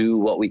do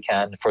what we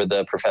can for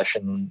the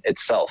profession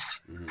itself.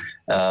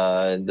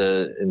 In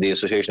the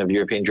Association of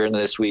European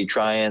Journalists, we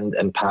try and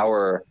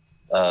empower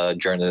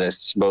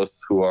journalists, both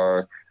who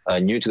are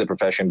new to the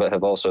profession but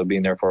have also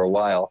been there for a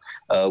while.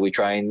 We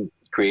try and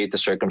create the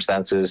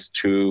circumstances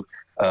to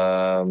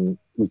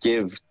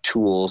give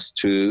tools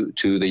to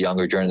the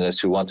younger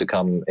journalists who want to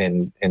come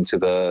into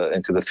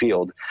the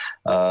field.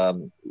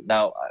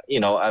 Now, you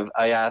know,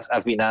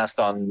 I've been asked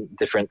on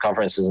different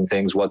conferences and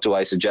things, what do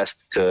I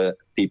suggest to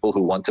people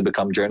who want to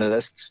become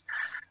journalists?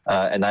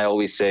 And I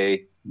always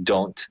say,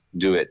 don't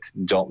do it.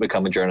 Don't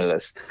become a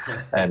journalist.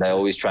 And I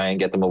always try and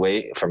get them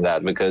away from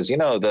that, because, you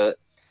know, the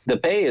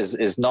pay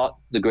is not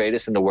the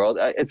greatest in the world.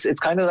 It's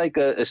kind of like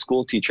a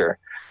school teacher.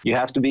 You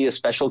have to be a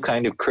special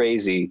kind of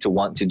crazy to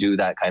want to do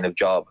that kind of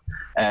job.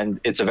 And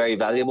it's a very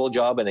valuable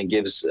job, and it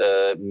gives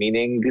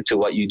meaning to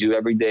what you do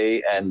every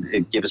day, and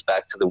it gives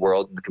back to the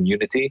world and the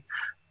community.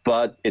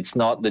 But it's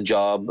not the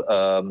job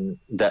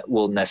that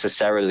will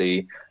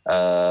necessarily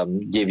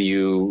give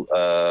you,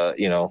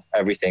 you know,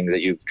 everything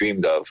that you've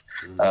dreamed of.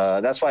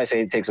 That's why I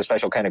say it takes a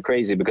special kind of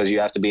crazy, because you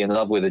have to be in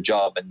love with the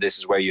job, and this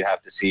is where you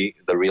have to see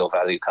the real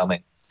value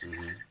coming.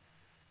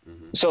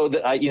 So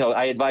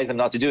I advise them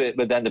not to do it,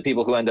 but then the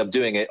people who end up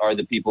doing it are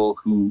the people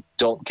who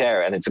don't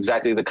care, and it's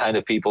exactly the kind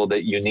of people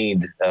that you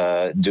need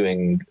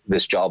doing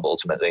this job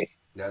ultimately.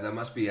 Yeah, that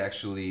must be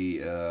actually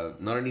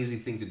not an easy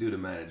thing to do, to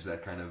manage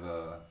that kind of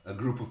a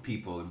group of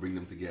people and bring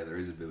them together,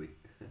 is it, Billy?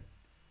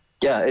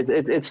 Yeah,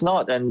 it's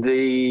not, and the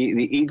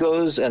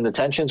egos and the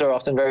tensions are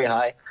often very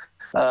high,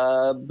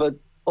 but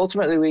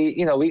ultimately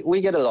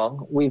we get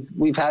along.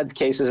 We've had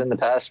cases in the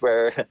past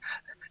where.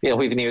 You know,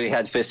 we've nearly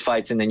had fist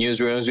fights in the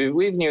newsrooms.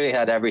 We've nearly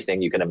had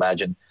everything you can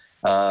imagine.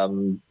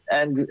 And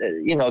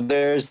you know,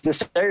 there's the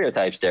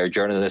stereotypes there.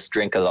 Journalists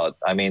drink a lot.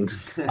 I mean,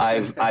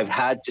 I've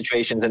had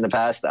situations in the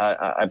past.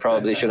 I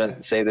probably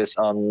shouldn't say this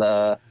on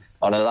a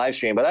live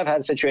stream, but I've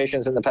had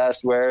situations in the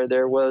past where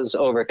there was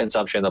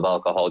overconsumption of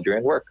alcohol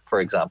during work, for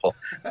example.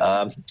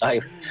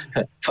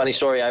 Funny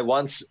story. I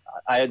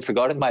had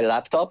forgotten my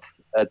laptop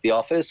at the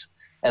office,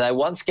 and I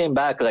once came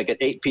back like at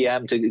 8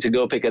 p.m. to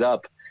go pick it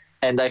up.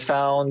 And I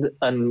found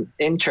an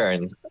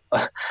intern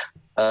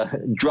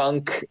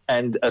drunk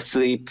and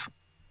asleep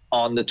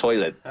on the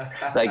toilet.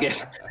 Like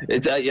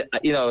it's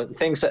you know,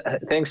 things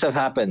have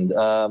happened.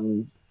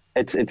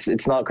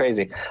 It's not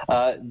crazy.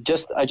 I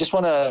just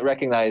want to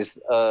recognize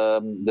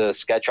the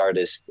sketch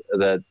artist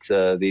that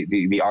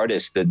the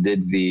artist that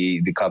did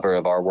the cover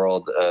of Our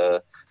World,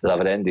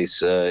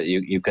 Lavredis.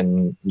 You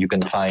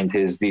can find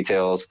his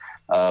details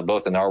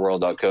both in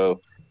ourworld.co.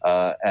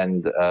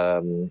 And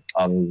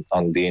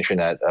on the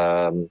internet.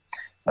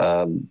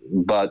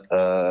 But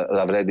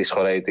Lavredis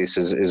Choreitis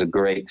is a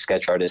great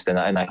sketch artist, and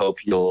I hope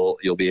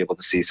you'll be able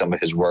to see some of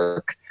his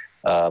work,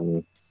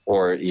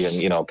 or even,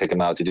 you know, pick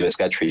him out to do a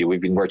sketch for you. We've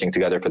been working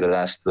together for the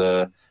last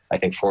I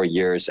think 4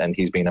 years, and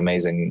he's been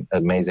amazing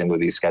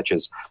with these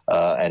sketches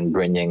and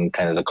bringing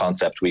kind of the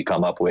concept we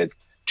come up with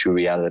to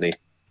reality.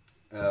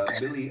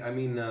 Billy, I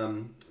mean,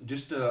 I'll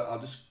just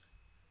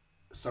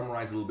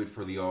summarize a little bit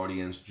for the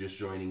audience just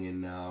joining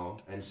in now,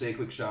 and say a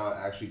quick shout out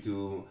actually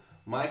to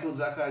Michael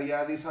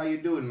Zachariadis. How you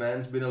doing, man?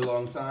 It's been a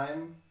long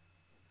time.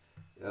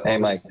 Hey,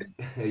 Mike.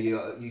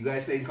 You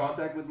guys stay in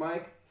contact with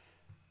Mike?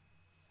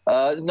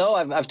 No,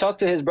 I've talked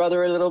to his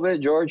brother a little bit,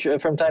 George,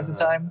 from time to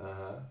time.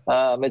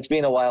 It's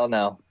been a while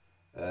now.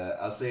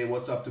 I'll say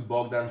what's up to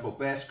Bogdan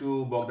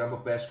Popescu. Bogdan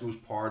Popescu is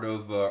part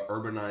of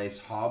Urbanize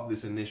Hub,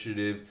 this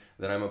initiative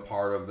that I'm a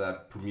part of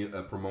that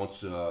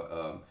promotes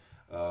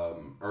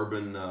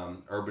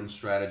urban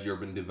strategy,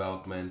 urban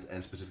development,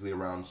 and specifically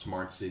around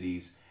smart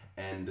cities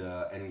and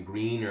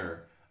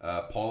greener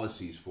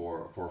policies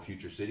for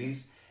future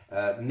cities.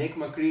 Nick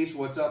Macris,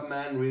 what's up,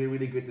 man? Really,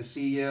 really good to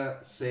see you.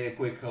 Say a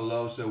quick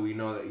hello so we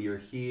know that you're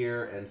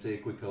here, and say a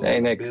quick hello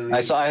Nick. to Billy.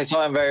 I saw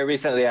him very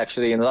recently,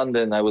 actually, in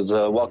London. I was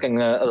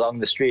walking along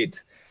the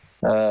street.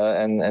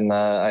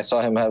 I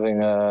saw him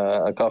having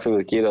a coffee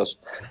with Kiros.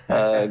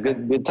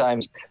 Good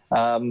times.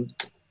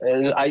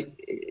 I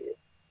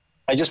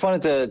I just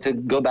wanted to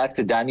go back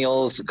to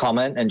Daniel's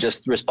comment and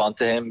just respond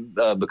to him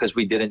because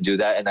we didn't do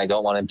that, and I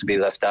don't want him to be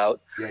left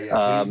out.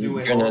 Yeah, please do.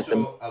 And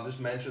also, I'll just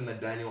mention that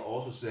Daniel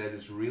also says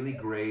it's really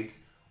great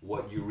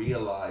what you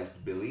realized,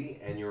 Billy,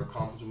 and your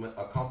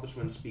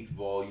accomplishments speak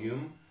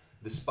volume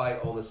despite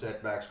all the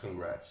setbacks.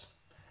 Congrats.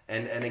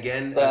 And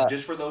again,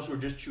 just for those who are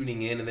just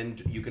tuning in, and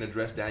then you can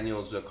address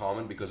Daniel's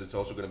comment because it's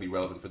also going to be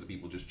relevant for the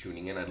people just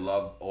tuning in. I'd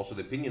love also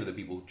the opinion of the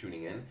people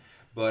tuning in.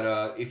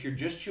 But if you're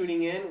just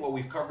tuning in, what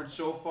we've covered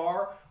so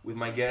far with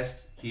my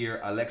guest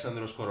here,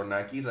 Alexandros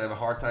Koronakis. I have a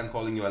hard time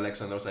calling you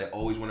Alexandros. I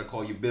always want to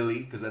call you Billy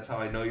because that's how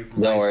I know you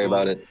from high school. Don't worry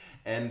about it.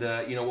 And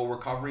what we're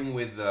covering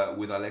with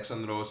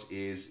Alexandros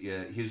is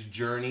his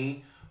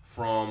journey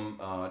from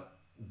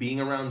being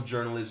around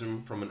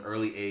journalism from an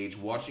early age,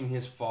 watching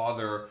his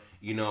father,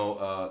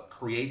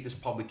 create this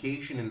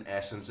publication in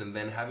essence, and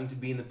then having to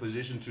be in the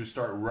position to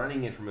start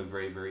running it from a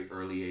very, very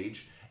early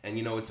age. And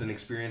it's an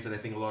experience that I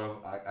think a lot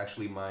of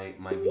actually my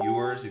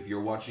viewers, if you're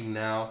watching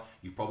now,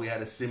 you've probably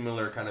had a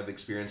similar kind of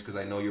experience because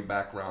I know your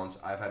backgrounds.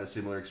 I've had a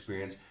similar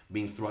experience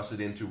being thrusted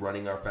into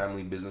running our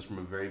family business from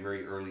a very,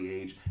 very early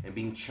age and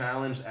being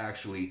challenged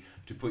actually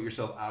to put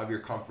yourself out of your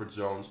comfort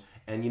zones.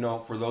 And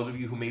for those of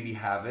you who maybe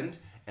haven't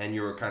and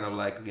you're kind of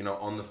like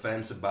on the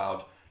fence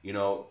about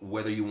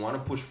whether you want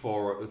to push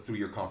forward through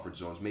your comfort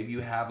zones. Maybe you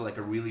have like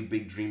a really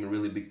big dream, a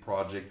really big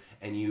project,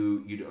 and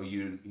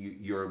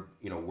you're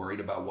worried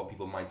about what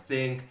people might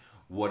think.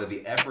 What are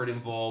the effort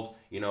involved?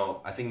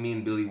 I think me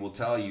and Billy will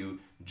tell you,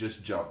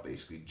 just jump,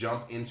 basically.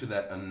 Jump into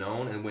that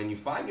unknown, and when you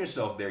find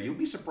yourself there, you'll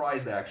be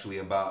surprised actually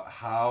about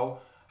how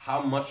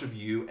much of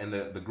you and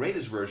the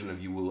greatest version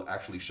of you will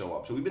actually show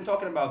up. So we've been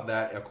talking about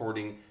that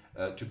according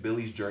to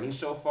Billy's journey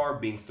so far,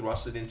 being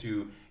thrusted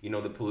into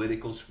the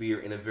political sphere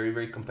in a very,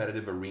 very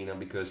competitive arena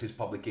because his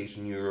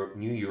publication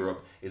New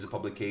Europe is a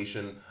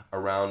publication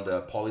around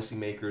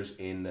policymakers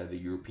in the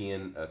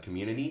European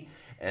community,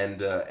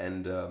 and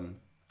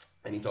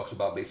he talks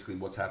about basically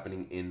what's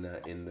happening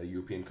in the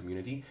European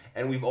community.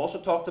 And we've also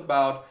talked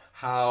about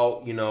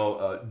how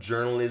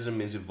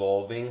journalism is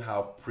evolving,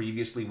 how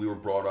previously we were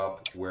brought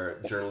up where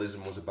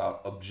journalism was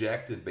about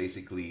objective,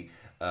 basically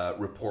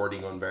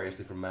reporting on various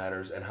different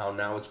matters, and how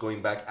now it's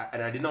going back.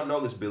 And I did not know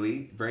this,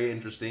 Billy. Very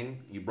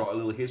interesting. You brought a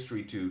little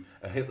history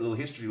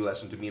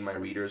lesson to me and my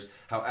readers.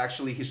 How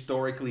actually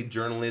historically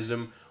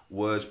journalism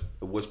was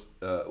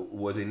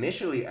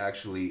initially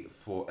actually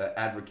for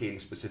advocating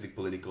specific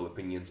political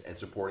opinions and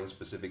supporting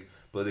specific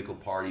political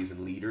parties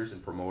and leaders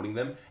and promoting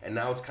them, and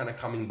now it's kind of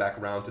coming back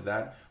around to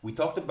that. We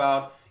talked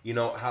about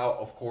how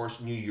of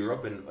course New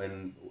Europe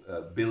and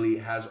Billy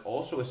has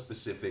also a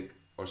specific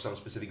or some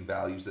specific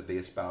values that they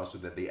espouse, so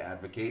that they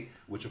advocate,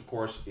 which of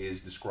course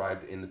is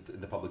described in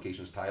the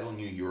publication's title,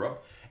 New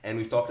Europe. And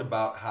we've talked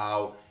about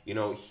how,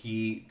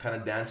 he kind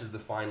of dances the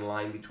fine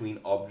line between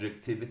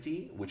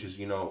objectivity, which is,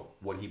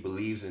 what he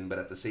believes in, but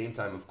at the same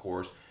time, of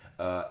course,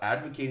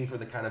 advocating for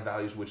the kind of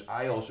values which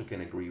I also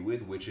can agree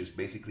with, which is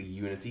basically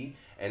unity.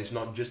 And it's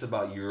not just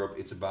about Europe,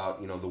 it's about,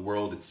 the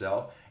world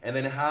itself. And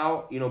then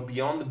how,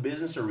 beyond the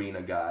business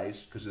arena,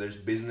 guys, because there's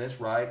business,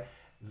 right?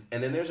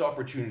 And then there's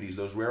opportunities,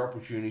 those rare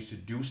opportunities to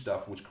do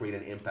stuff which create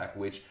an impact,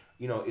 which,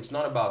 it's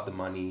not about the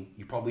money.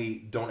 You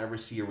probably don't ever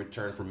see a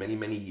return for many,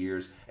 many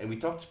years. And we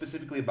talked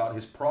specifically about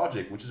his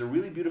project, which is a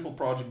really beautiful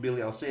project,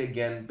 Billy. I'll say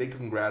again, big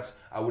congrats.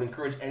 I would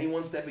encourage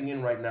anyone stepping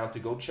in right now to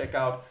go check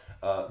out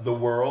The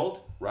World,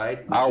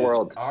 right? Our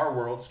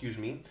World, excuse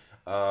me.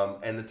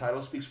 And the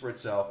title speaks for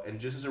itself. And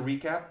just as a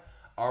recap,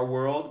 Our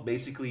World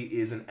basically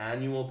is an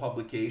annual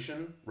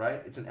publication,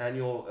 right? It's an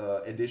annual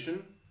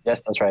edition. Yes,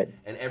 that's right.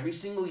 And every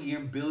single year,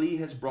 Billy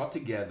has brought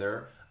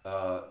together,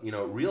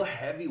 real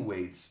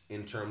heavyweights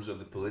in terms of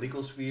the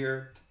political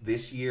sphere.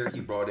 This year, he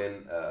brought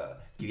in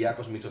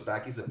Kyriakos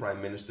Mitsotakis, the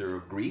Prime Minister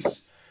of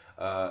Greece,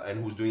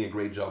 and who's doing a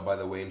great job, by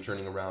the way, in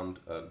turning around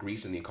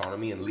Greece and the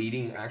economy and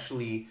leading,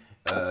 actually,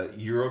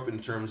 Europe in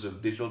terms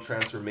of digital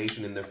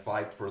transformation in their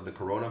fight for the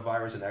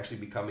coronavirus and actually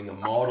becoming a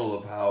model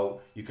of how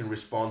you can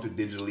respond to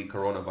digitally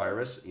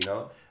coronavirus.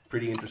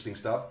 Pretty interesting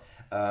stuff.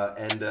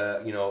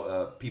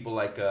 People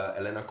like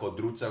Elena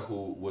Codruța,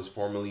 who was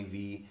formerly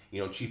the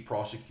chief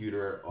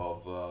prosecutor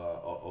of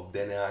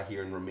DNA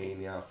here in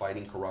Romania,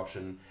 fighting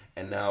corruption,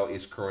 and now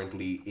is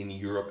currently in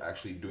Europe,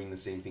 actually doing the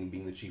same thing,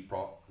 being the chief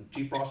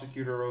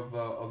prosecutor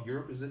of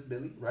Europe. Is it,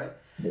 Billy? Right?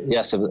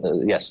 Yes.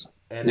 Yes.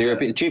 And,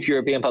 the Chief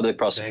European Public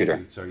Prosecutor.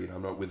 Thank you. Sorry,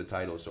 I'm not with the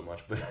title so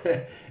much, but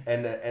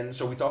and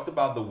so we talked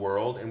about The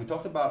World, and we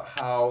talked about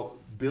how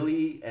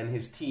Billy and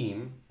his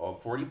team of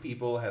 40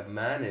 people have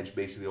managed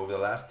basically over the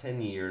last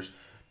 10 years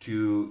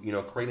to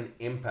create an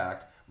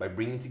impact by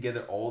bringing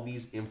together all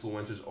these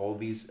influencers, all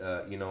these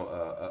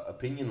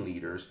opinion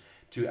leaders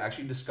to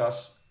actually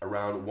discuss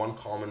around one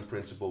common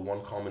principle,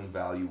 one common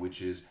value,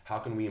 which is how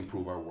can we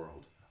improve our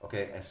world?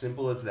 Okay, as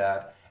simple as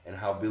that. and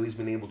how Billy's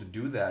been able to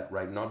do that,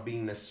 right? Not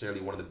being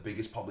necessarily one of the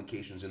biggest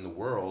publications in the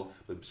world,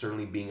 but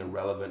certainly being a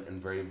relevant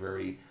and very,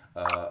 very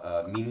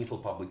meaningful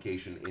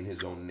publication in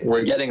his own niche.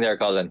 We're getting there,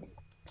 Colin.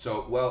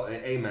 So, well,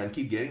 hey man,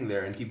 keep getting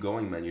there and keep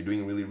going, man. You're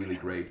doing really, really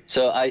great.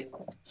 So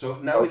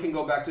now we can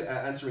go back to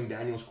answering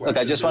Daniel's question.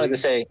 Look, I just wanted to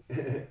say.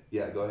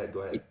 Yeah, go ahead.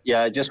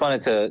 Yeah, I just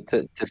wanted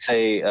to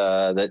say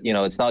that,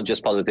 it's not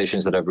just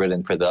politicians that have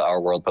written for the Our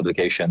World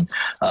publication.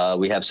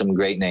 We have some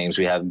great names.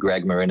 We have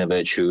Greg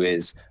Marinovich, who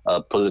is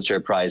a Pulitzer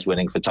Prize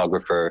winning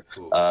photographer,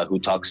 who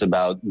talks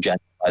about gender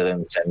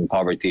violence and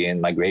poverty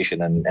and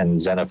migration and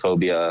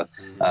xenophobia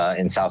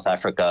in South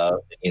Africa.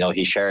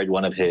 He shared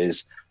one of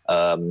his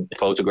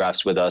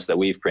photographs with us that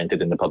we've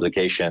printed in the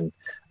publication,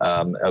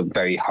 a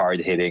very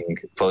hard-hitting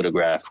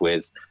photograph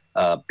with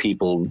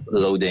people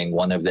loading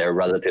one of their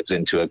relatives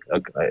into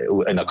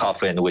a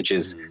coffin, which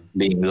is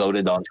being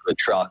loaded onto a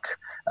truck.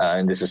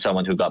 And this is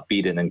someone who got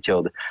beaten and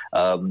killed.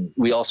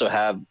 We also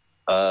have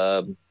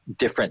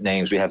different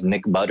names. We have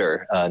Nick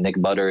Butter.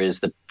 Nick Butter is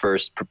the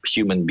first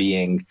human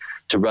being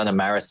to run a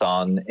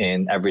marathon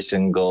in every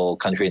single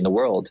country in the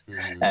world.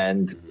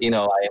 And,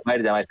 I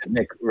invited him. I said,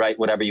 Nick, write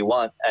whatever you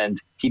want.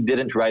 And he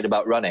didn't write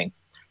about running.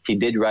 He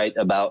did write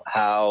about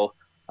how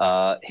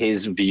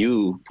his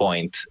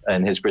viewpoint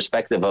and his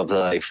perspective of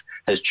life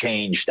has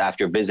changed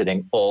after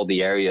visiting all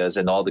the areas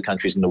and all the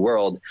countries in the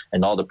world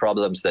and all the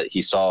problems that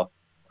he saw,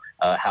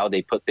 how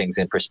they put things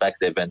in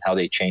perspective and how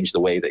they change the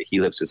way that he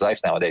lives his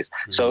life nowadays.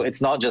 So it's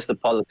not just a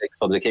politics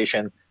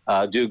publication.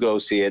 Do go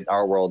see it,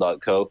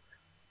 ourworld.co.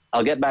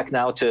 I'll get back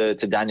now to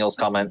Daniel's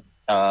comment.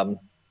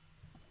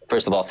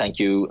 First of all, thank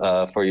you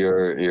for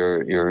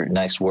your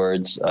nice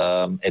words.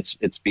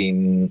 It's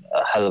been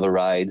a hell of a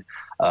ride.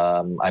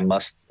 I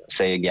must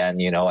say again,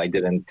 I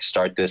didn't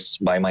start this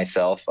by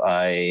myself.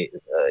 I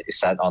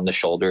sat on the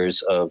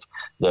shoulders of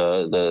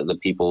the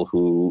people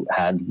who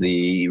had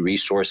the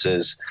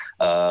resources,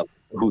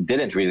 who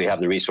didn't really have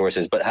the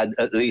resources, but had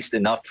at least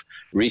enough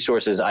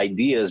resources,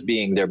 ideas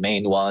being their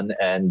main one,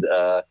 and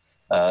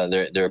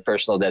their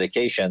personal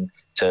dedication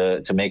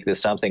to make this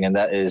something. And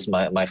that is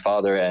my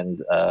father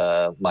and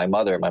my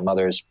mother. My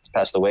mother's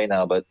passed away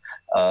now, but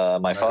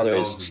my father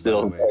is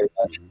still very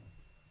much.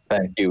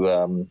 Thank you.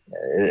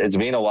 It's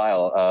been a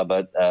while,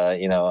 but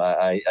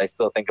I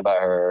still think about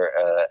her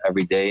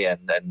every day.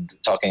 And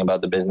talking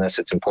about the business,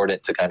 it's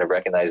important to kind of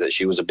recognize that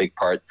she was a big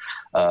part,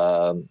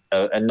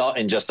 and not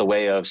in just a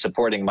way of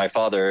supporting my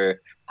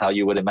father, how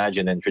you would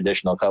imagine in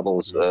traditional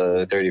couples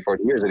 30,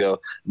 40 years ago,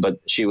 but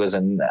she was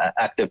an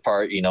active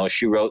part.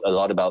 She wrote a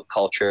lot about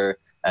culture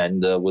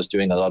and was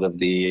doing a lot of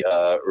the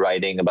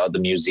writing about the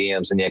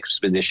museums and the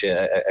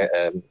expedition,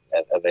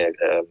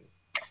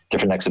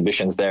 different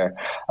exhibitions there.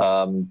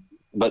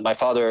 But my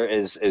father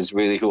is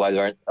really who I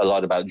learned a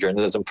lot about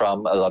journalism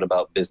from, a lot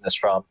about business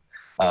from.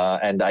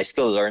 And I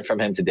still learn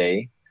from him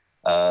today.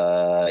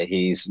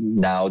 He's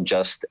now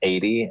just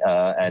 80,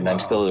 and wow. I'm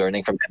still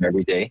learning from him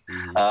every day.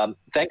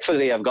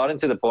 Thankfully, I've gotten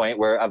to the point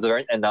where I've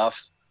learned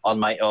enough on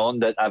my own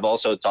that I've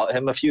also taught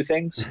him a few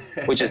things,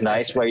 which is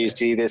nice, where you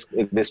see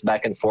this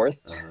back and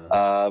forth.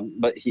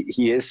 But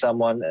he is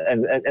someone,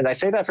 and I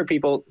say that for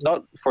people,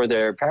 not for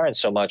their parents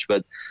so much,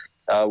 but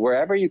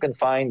wherever you can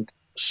find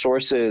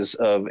sources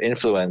of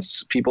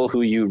influence, people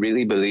who you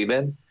really believe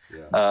in,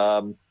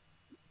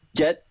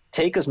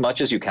 take as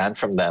much as you can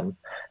from them.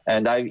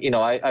 And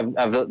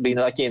I've been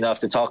lucky enough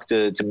to talk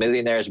to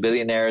millionaires,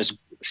 billionaires,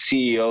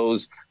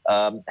 CEOs,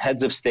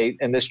 heads of state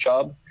in this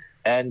job.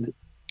 And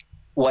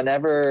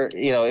whenever,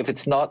 if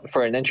it's not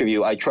for an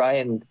interview, I try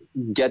and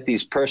get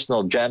these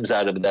personal gems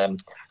out of them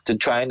to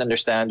try and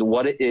understand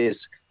what it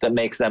is that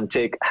makes them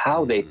tick,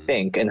 how they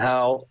think, and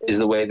how is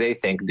the way they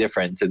think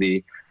different to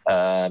the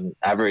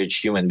average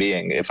human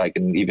being, if I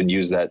can even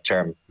use that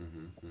term.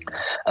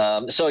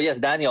 So yes,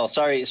 Daniel,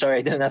 sorry,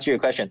 I didn't answer your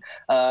question.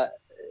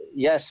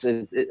 Yes,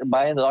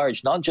 by and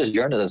large, not just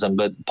journalism,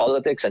 but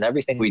politics and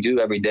everything we do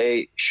every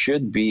day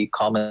should be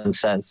common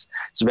sense.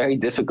 It's very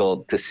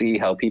difficult to see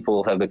how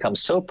people have become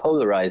so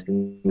polarized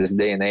in this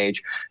day and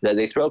age that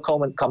they throw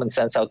common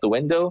sense out the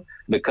window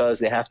because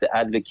they have to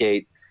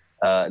advocate.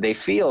 They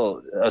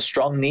feel a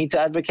strong need to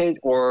advocate,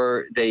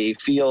 or they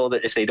feel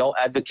that if they don't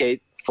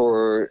advocate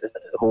for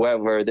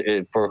whoever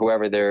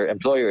their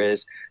employer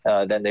is,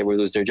 then they will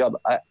lose their job.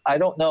 I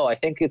don't know. I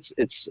think it's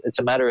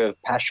a matter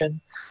of passion,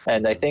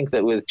 and I think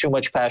that with too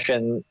much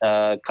passion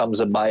comes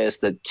a bias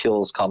that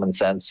kills common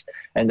sense,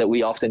 and that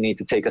we often need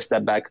to take a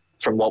step back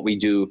from what we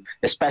do,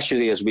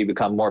 especially as we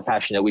become more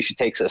passionate. We should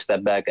take a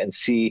step back and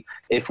see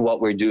if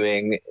what we're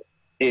doing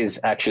is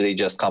actually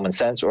just common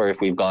sense, or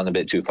if we've gone a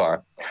bit too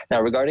far.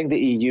 Now, regarding the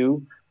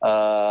EU,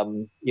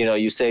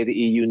 you say the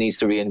EU needs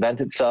to reinvent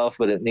itself,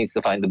 but it needs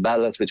to find the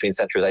balance between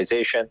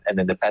centralization and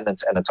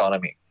independence and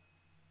autonomy.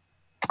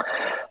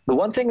 The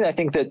one thing that I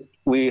think that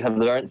we have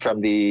learned from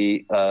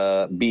the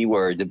B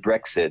word,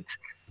 Brexit,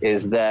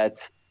 is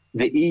that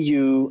the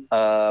EU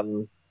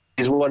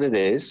is what it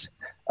is,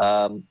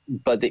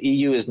 but the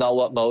EU is not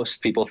what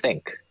most people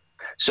think.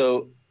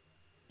 So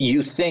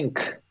you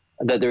think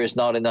that there is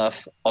not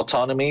enough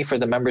autonomy for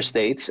the member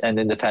states and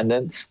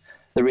independence,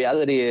 The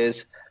reality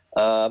is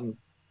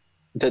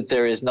that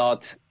there is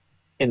not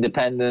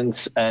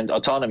independence and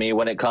autonomy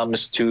when it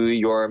comes to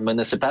your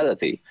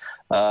municipality.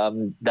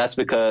 That's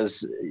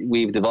because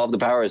we've devolved the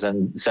powers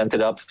and sent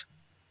it up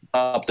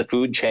the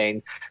food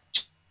chain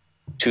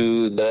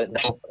to the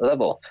national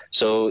level.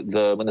 So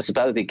the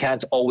municipality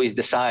can't always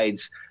decide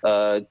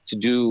to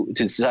do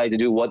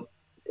what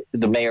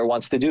the mayor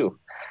wants to do.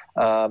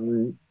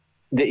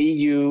 The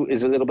EU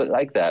is a little bit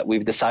like that.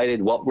 We've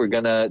decided what we're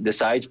going to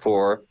decide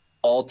for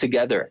all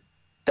together.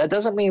 That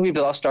doesn't mean we've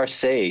lost our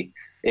say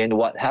in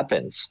what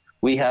happens.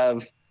 We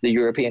have the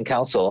European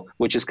Council,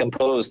 which is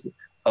composed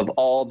of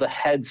all the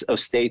heads of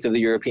state of the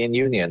European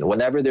Union.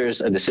 Whenever there's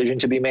a decision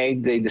to be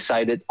made, they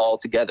decide it all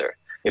together.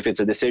 If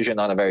it's a decision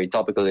on a very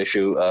topical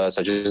issue,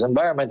 such as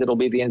environment, it'll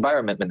be the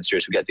environment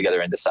ministers who get together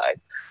and decide.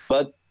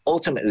 But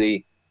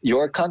ultimately,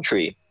 your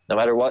country, no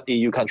matter what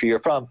EU country you're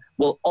from,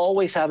 will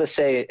always have a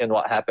say in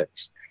what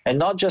happens. And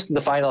not just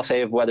the final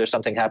say of whether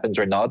something happens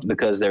or not,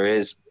 because there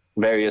is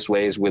various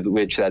ways with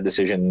which that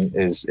decision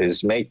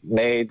is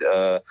made.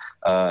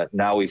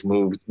 Now we've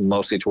moved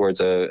mostly towards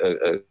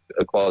a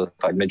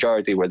qualified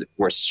majority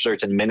where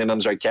certain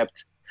minimums are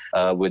kept.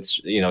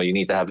 Which you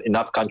need to have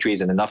enough countries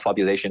and enough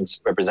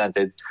populations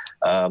represented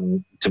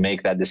to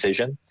make that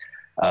decision.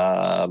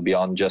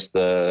 Beyond just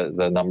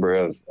the number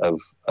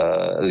of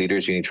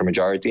leaders you need for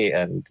majority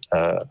and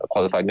a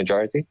qualified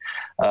majority.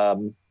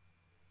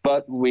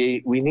 But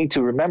we need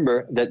to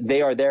remember that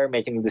they are there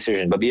making the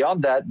decision. But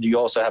beyond that, you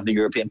also have the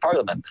European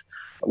Parliament,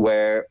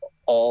 where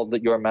all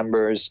your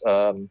members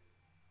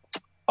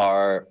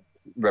are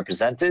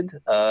represented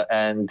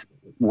and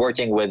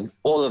working with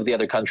all of the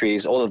other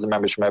countries, all of the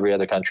members from every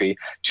other country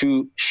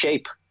to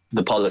shape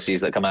the policies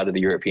that come out of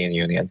the European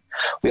Union.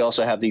 We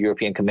also have the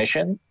European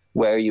Commission,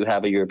 where you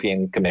have a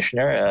European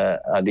Commissioner,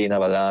 Adina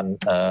Balan,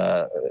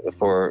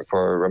 for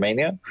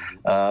Romania,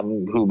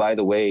 who, by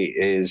the way,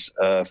 is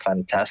a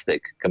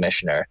fantastic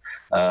commissioner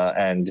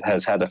and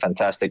has had a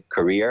fantastic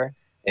career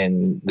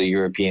in the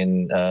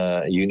European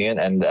Union.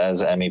 And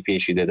as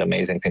MEP, she did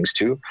amazing things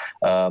too.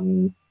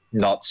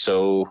 Not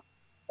so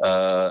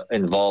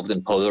involved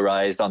and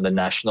polarized on the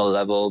national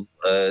level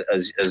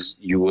as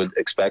you would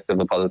expect of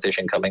a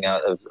politician coming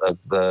out of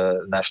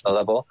the national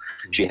level.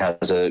 She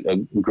has a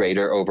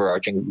greater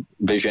overarching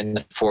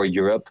vision for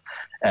Europe,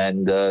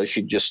 and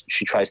she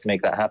tries to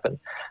make that happen.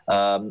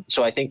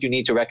 So I think you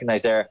need to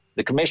recognize there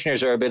the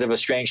commissioners are a bit of a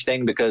strange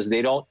thing because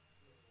they don't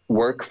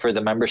work for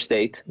the member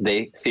state.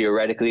 They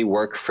theoretically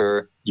work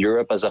for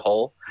Europe as a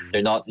whole.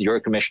 They're not. Your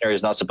commissioner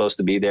is not supposed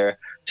to be there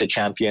to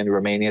champion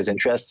Romania's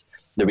interests.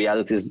 The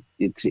reality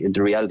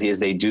is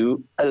they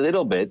do a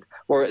little bit,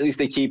 or at least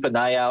they keep an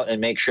eye out and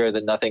make sure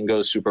that nothing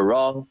goes super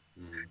wrong,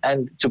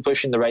 and to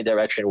push in the right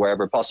direction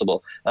wherever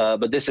possible.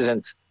 But this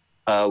isn't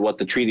what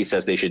the treaty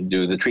says they should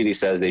do. The treaty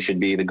says they should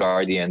be the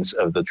guardians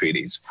of the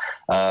treaties.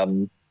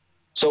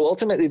 So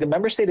ultimately, the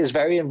member state is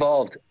very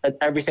involved at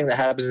everything that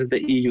happens at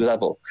the EU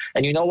level.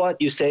 And you know what?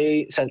 You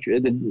say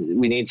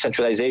we need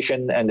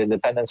centralization and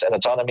independence and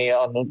autonomy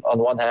on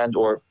one hand,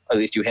 or at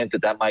least you hint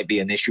that might be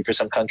an issue for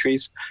some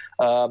countries.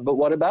 But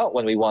what about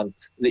when we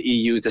want the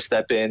EU to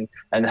step in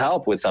and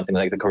help with something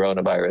like the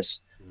coronavirus?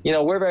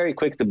 We're very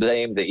quick to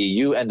blame the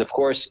EU. And of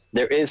course,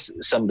 there is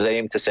some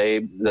blame to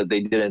say that they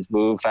didn't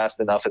move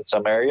fast enough in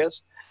some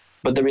areas.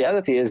 But the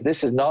reality is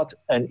this is not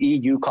an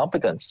EU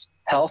competence.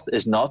 Health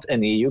is not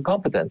an EU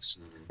competence.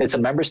 It's a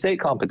member state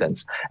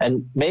competence.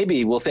 And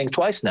maybe we'll think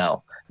twice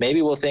now.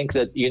 Maybe we'll think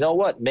that,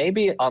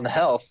 maybe on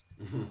health,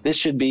 this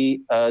should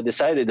be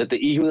decided at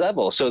the EU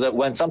level so that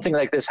when something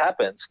like this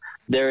happens,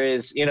 there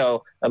is,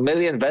 1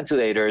 million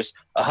ventilators,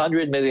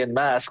 100 million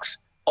masks,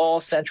 all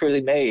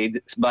centrally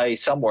made by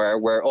somewhere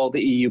where all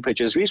the EU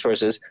pitches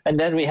resources. And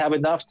then we have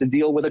enough to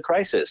deal with a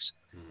crisis.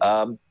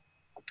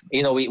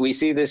 We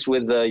see this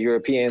with the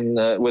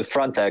with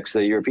Frontex,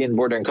 the European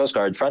Border and Coast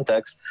Guard,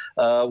 Frontex,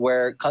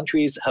 where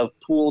countries have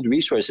pooled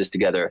resources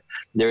together.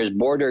 There's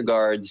border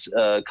guards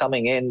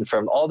coming in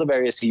from all the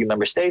various EU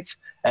member states,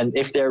 and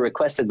if they're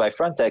requested by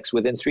Frontex,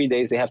 within 3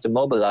 days they have to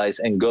mobilize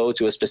and go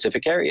to a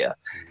specific area.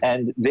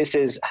 And this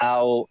is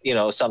how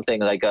something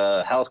like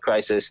a health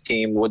crisis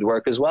team would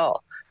work as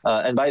well.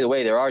 And by the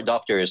way, there are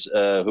doctors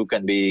who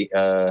can be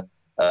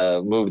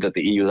moved at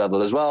the EU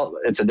level as well.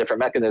 It's a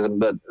different mechanism,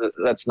 but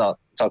let's not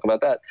talk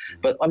about that.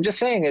 But I'm just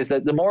saying is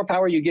that the more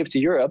power you give to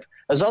Europe,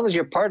 as long as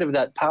you're part of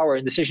that power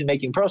and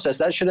decision-making process,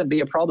 that shouldn't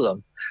be a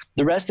problem.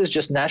 The rest is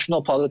just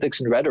national politics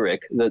and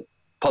rhetoric that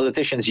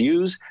politicians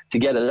use to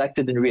get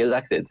elected and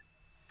re-elected.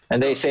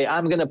 And they say,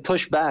 I'm going to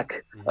push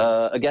back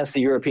against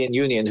the European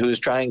Union, who's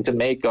trying to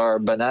make our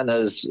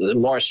bananas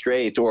more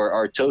straight, or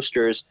our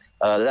toasters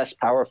less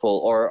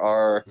powerful, or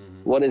our,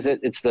 what is it?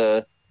 It's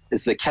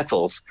the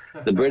kettles.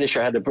 The British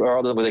had a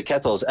problem with the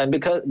kettles. And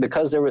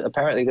because there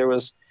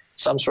was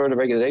some sort of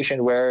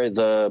regulation where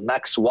the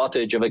max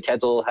wattage of a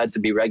kettle had to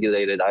be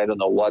regulated, I don't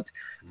know what.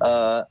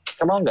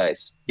 Come on,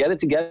 guys, get it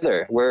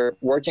together. We're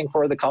working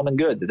for the common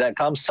good. That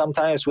comes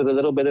sometimes with a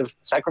little bit of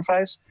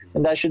sacrifice,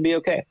 and that should be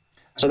okay.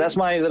 I So that's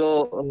think,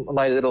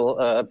 my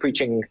little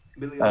preaching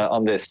Billy,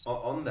 on this.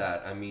 on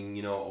that, I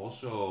mean,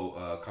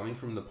 also coming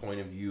from the point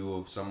of view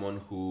of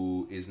someone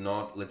who is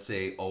not, let's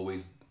say,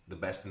 always the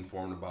best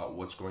informed about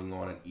what's going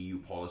on at EU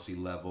policy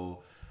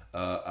level,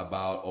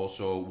 about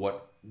also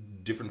what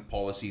different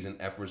policies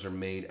and efforts are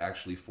made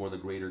actually for the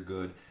greater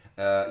good.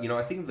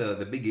 I think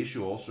the big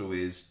issue also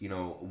is,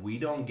 we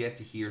don't get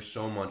to hear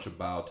so much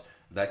about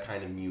that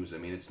kind of news. I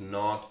mean, it's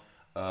not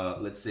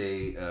let's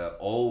say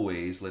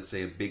always, let's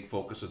say, a big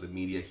focus of the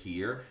media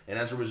here, and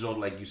as a result,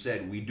 like you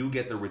said, we do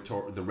get the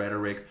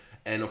rhetoric,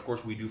 and of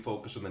course we do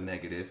focus on the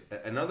negative.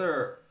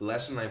 Another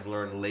lesson I've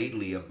learned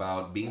lately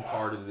about being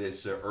part of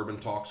this Urban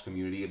Talks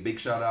community, a big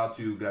shout out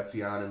to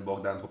Grazian and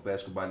Bogdan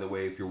Popescu, by the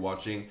way, if you're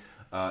watching,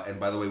 and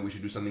by the way, we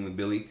should do something with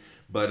Billy,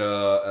 but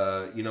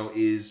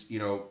is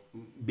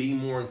being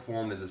more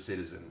informed as a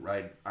citizen,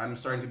 right? I'm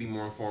starting to be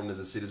more informed as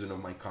a citizen of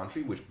my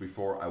country, which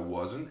before I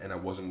wasn't, and I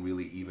wasn't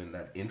really even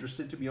that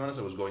interested, to be honest.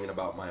 I was going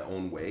about my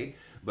own way.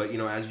 But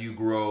as you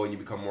grow and you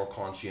become more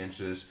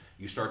conscientious,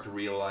 you start to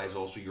realize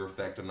also your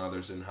effect on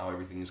others and how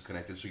everything is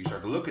connected. So you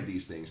start to look at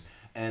these things.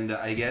 And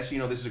I guess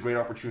this is a great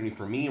opportunity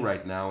for me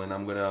right now, and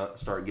I'm gonna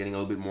start getting a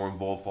little bit more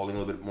involved, following a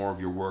little bit more of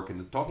your work,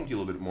 and talking to you a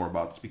little bit more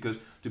about this, because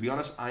to be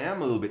honest, I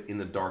am a little bit in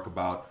the dark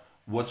about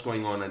what's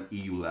going on at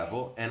EU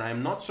level, and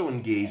I'm not so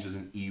engaged as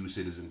an EU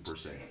citizen per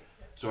se.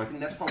 So I think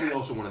that's probably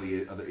also one of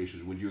the other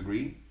issues. Would you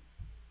agree?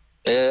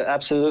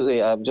 Absolutely.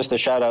 Just a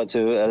shout out to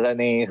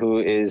Eleni, who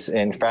is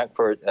in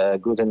Frankfurt.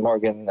 Guten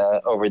Morgen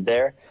over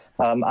there.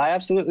 I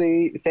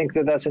absolutely think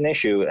that that's an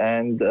issue,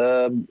 and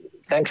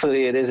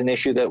thankfully, it is an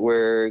issue that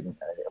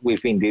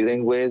we've been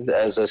dealing with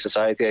as a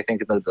society. I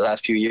think in the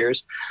last few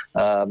years,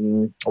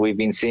 we've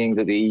been seeing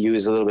that the EU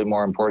is a little bit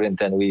more important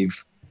than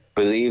we've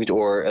believed,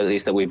 or at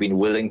least that we've been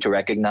willing to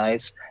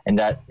recognize, and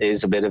that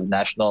is a bit of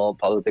national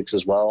politics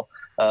as well.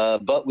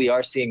 But we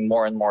are seeing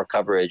more and more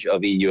coverage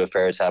of EU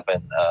affairs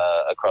happen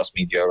across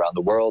media around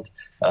the world,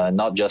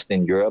 not just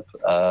in Europe.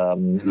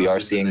 We are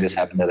seeing this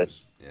happen at it.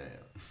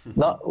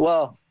 Not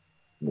well.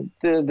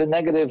 The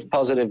negative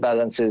positive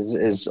balance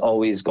is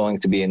always going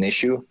to be an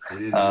issue.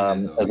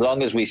 As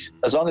long as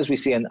we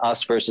see an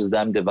us versus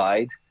them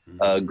divide,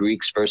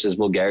 Greeks versus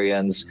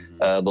Bulgarians,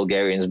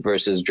 Bulgarians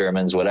versus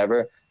Germans,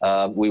 whatever,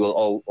 we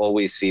will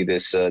always see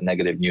this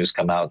negative news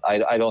come out.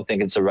 I don't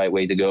think it's the right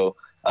way to go.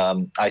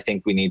 I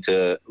think we need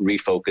to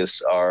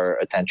refocus our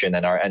attention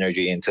and our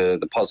energy into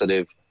the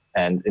positive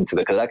and into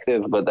the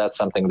collective, but that's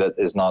something that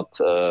is not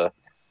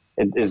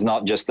it is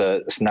not just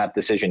a snap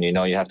decision.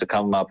 You have to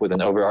come up with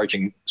an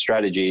overarching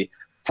strategy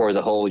for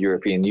the whole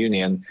European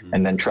Union,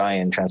 and then try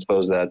and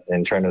transpose that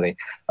internally.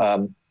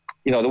 The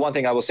one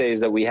thing I will say is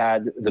that we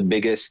had the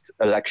biggest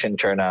election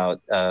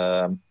turnout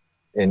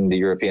in the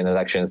European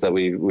elections that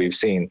we've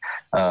seen.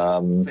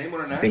 Same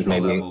on a national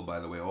level, by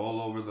the way.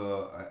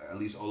 At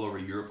least all over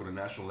Europe on a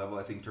national level,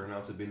 I think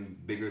turnouts have been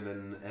bigger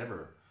than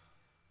ever.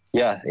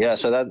 Yeah.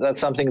 So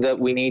that's something that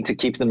we need to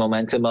keep the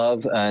momentum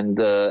of, and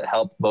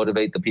help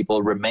motivate the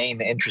people,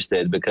 remain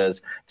interested,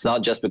 because it's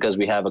not just because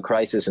we have a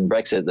crisis in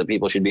Brexit that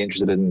people should be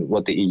interested in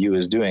what the EU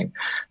is doing.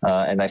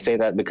 And I say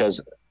that because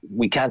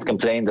we can't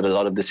complain that a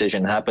lot of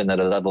decisions happen at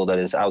a level that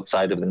is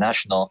outside of the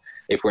national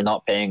if we're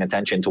not paying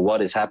attention to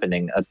what is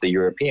happening at the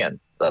European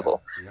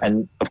level. Yeah.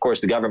 And of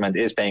course, the government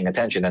is paying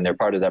attention, and they're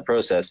part of that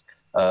process.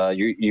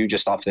 You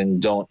just often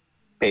don't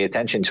pay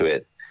attention to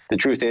it. The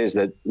truth is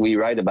that we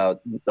write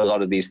about a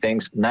lot of these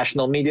things.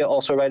 National media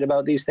also write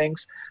about these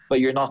things,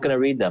 but you're not going to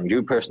read them.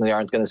 You personally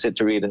aren't going to sit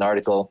to read an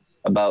article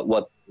about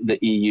what the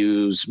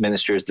EU's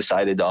ministers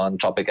decided on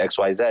topic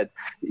XYZ.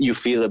 You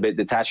feel a bit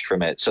detached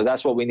from it. So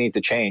that's what we need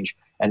to change.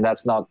 And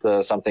that's not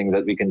something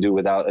that we can do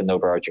without an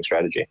overarching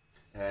strategy.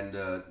 And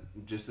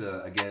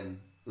again,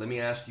 let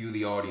me ask you,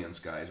 the audience,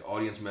 guys,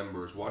 audience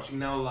members, watching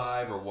now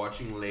live or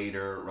watching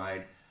later,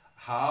 right?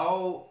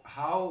 How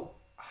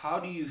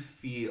do you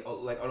feel,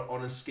 like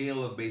on a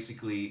scale of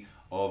basically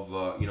of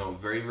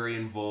very, very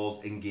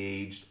involved,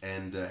 engaged,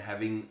 and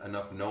having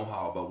enough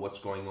know-how about what's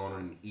going on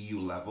an EU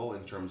level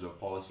in terms of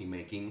policy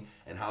making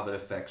and how that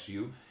affects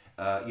you?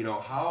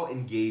 How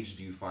engaged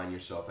do you find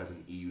yourself as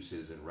an EU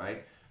citizen,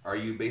 right? Are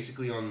you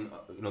basically on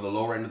the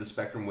lower end of the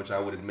spectrum, which I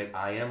would admit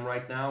I am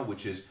right now,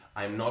 which is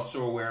I'm not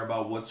so aware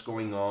about what's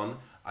going on.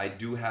 I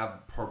do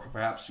have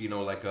perhaps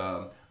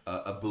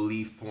a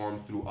belief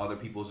formed through other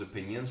people's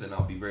opinions, and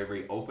I'll be very,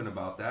 very open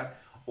about that?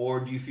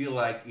 Or do you feel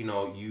like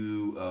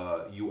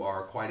you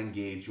are quite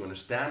engaged, you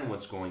understand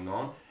what's going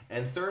on?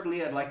 And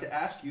thirdly, I'd like to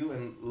ask you,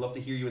 and love to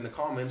hear you in the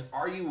comments,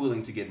 are you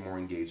willing to get more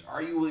engaged?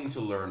 Are you willing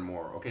to learn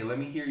more? Okay, let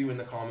me hear you in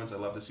the comments.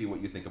 I'd love to see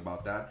what you think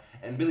about that.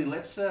 And Billy,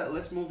 let's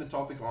move the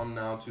topic on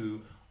now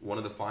to one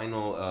of the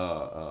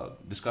final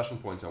discussion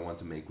points I want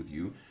to make with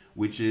you,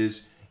 which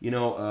is,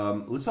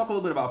 let's talk a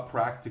little bit about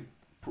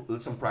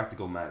some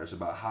practical matters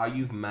about how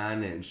you've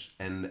managed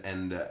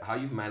and how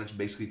you've managed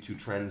basically to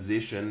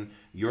transition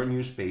your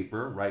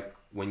newspaper, right?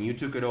 When you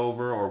took it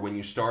over, or when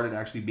you started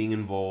actually being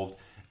involved,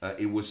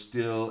 it was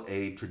still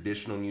a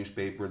traditional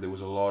newspaper. There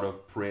was a lot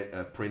of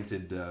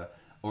printed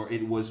or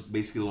it was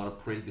basically a lot of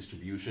print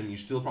distribution. You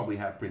still probably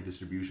have print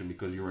distribution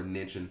because you're a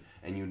niche and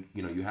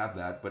you have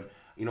that. But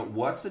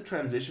what's the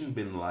transition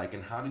been like,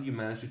 and how did you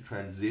manage to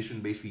transition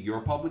basically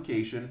your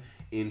publication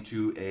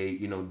into a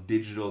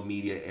digital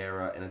media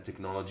era and a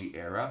technology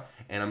era?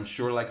 And I'm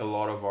sure like a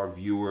lot of our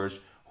viewers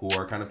who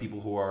are kind of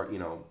people who are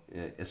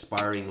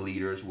aspiring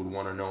leaders would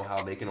want to know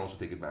how they can also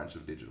take advantage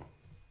of digital.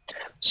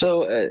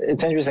 So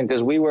it's interesting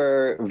because we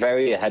were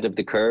very ahead of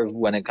the curve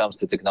when it comes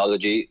to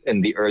technology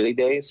in the early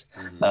days.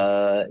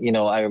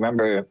 I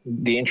remember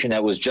the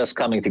internet was just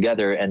coming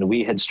together, and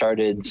we had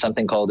started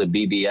something called a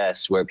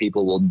BBS, where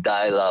people will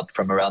dial up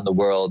from around the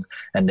world,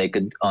 and they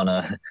could on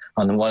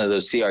one of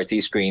those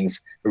CRT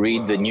screens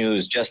read the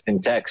news just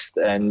in text.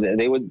 And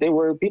they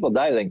were people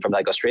dialing from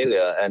like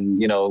Australia, and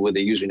with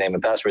a username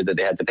and password that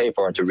they had to pay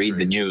for to read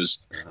the news.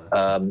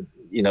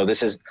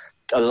 This is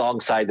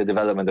alongside the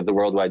development of the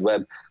World Wide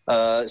Web.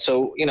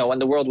 So when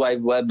the World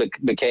Wide Web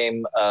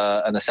became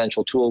an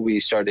essential tool, we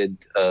started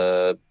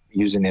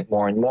using it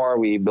more and more.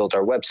 We built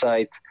our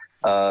website.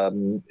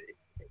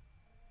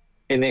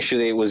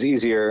 Initially, it was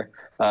easier.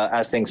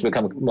 As things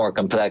become more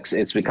complex,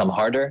 it's become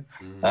harder.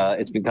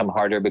 It's become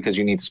harder because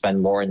you need to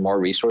spend more and more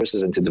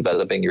resources into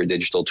developing your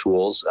digital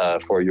tools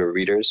for your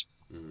readers.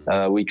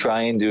 We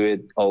try and do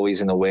it always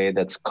in a way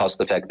that's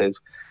cost effective.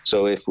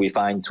 So if we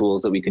find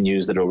tools that we can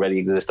use that already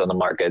exist on the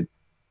market,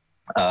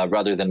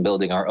 rather than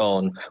building our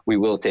own, we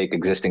will take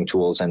existing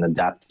tools and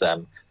adapt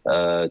them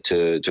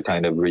to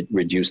kind of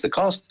reduce the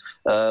cost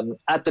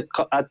at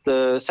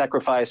the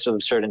sacrifice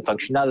of certain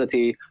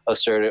functionality,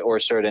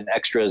 certain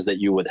extras that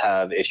you would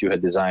have if you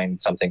had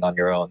designed something on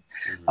your own.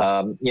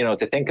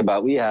 To think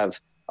about,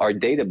 our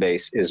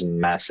database is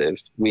massive.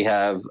 We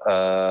have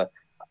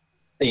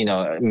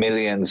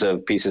millions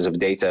of pieces of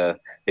data.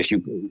 If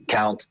you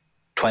count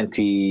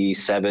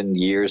 27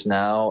 years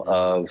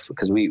now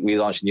because we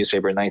launched a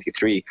newspaper in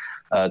 93,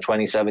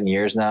 27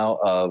 years now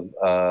of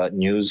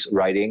news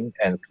writing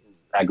and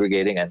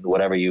aggregating and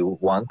whatever you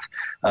want.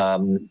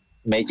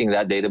 Making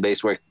that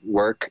database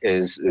work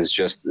is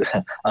just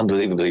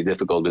unbelievably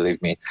difficult,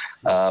 believe me.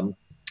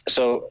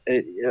 So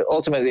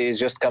ultimately it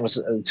just comes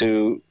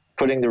to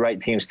putting the right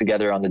teams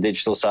together on the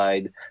digital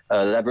side,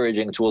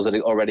 leveraging tools that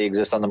already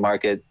exist on the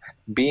market,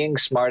 being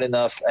smart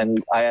enough,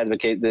 and I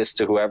advocate this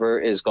to whoever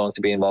is going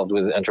to be involved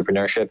with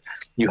entrepreneurship.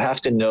 You have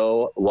to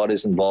know what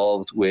is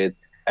involved with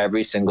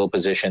every single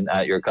position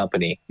at your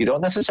company. You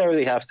don't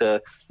necessarily have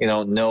to,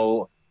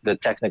 know the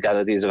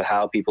technicalities of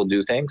how people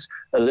do things.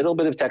 A little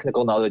bit of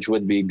technical knowledge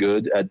would be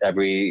good at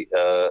every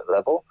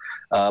level,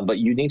 but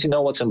you need to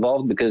know what's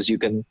involved because you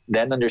can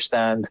then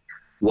understand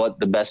what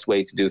the best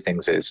way to do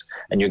things is,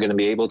 and you're going to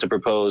be able to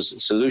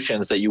propose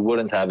solutions that you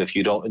wouldn't have if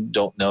you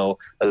don't know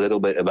a little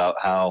bit about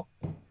how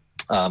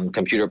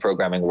computer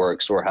programming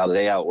works, or how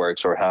layout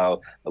works, or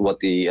what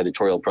the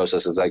editorial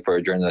process is like for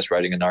a journalist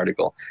writing an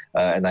article.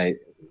 And I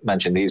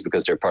mention these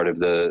because they're part of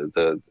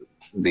the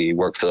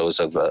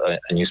workflows of a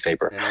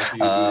newspaper. And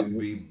also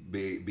you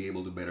be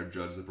able to better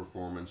judge the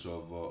performance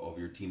of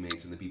your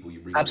teammates and the people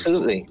you bring.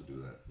 Absolutely. To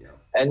do that. Yeah.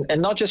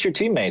 And not just your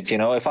teammates.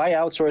 If I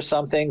outsource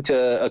something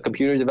to a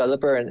computer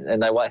developer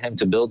and I want him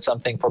to build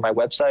something for my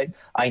website,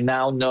 I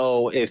now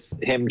know if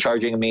him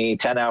charging me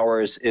 10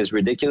 hours is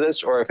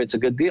ridiculous or if it's a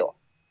good deal.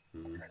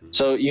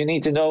 So you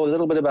need to know a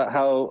little bit about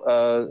how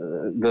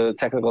the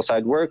technical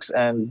side works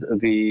and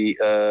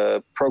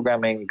the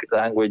programming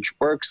language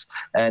works,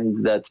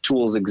 and that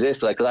tools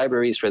exist like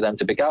libraries for them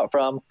to pick out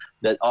from,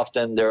 that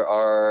often there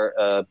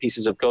are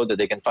pieces of code that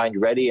they can find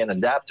ready and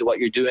adapt to what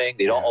you're doing.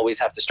 They don't always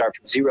have to start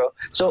from zero.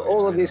 So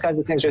all of these kinds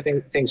of things are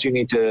things you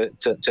need to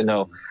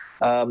know.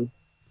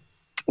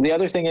 The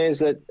other thing is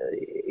that,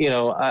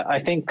 I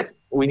think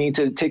we need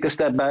to take a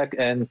step back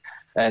and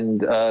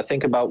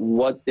think about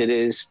what it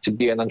is to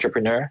be an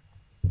entrepreneur.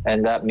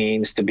 And that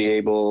means to be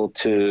able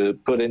to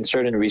put in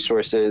certain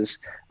resources,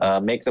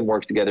 make them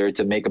work together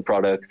to make a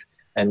product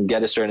and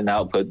get a certain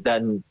output,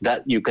 then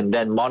that you can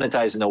then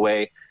monetize in a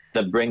way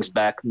that brings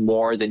back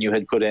more than you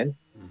had put in.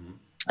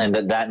 And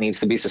that needs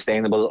to be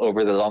sustainable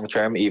over the long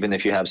term. Even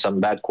if you have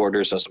some bad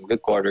quarters or some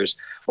good quarters,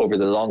 over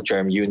the long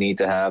term, you need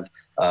to have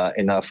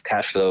enough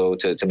cash flow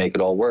to make it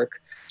all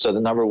work. So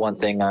the number one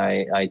thing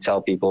I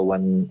tell people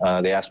when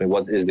they ask me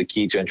what is the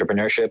key to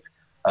entrepreneurship,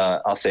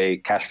 I'll say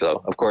cash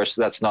flow. Of course,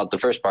 that's not the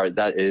first part.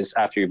 That is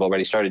after you've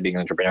already started being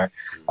an entrepreneur.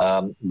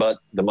 But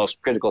the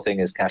most critical thing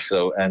is cash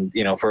flow. And,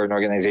 for an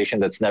organization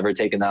that's never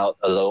taken out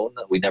a loan,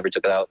 we never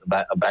took out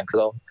a bank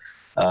loan.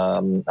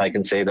 I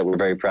can say that we're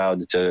very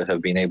proud to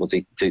have been able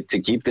to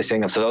keep this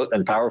thing afloat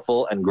and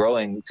powerful and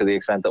growing to the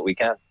extent that we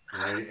can.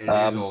 And it is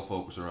all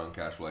focused around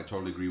cash flow. I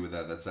totally agree with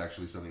that. That's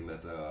actually something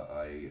that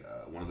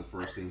one of the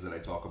first things that I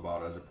talk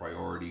about as a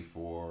priority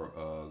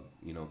for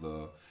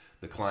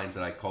the clients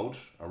that I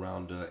coach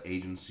around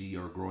agency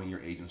or growing your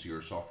agency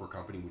or software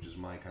company, which is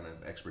my kind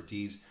of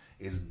expertise,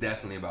 is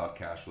definitely about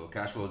cash flow.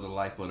 Cash flow is the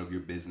lifeblood of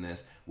your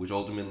business, which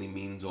ultimately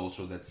means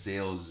also that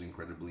sales is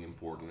incredibly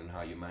important and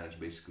how you manage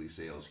basically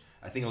sales.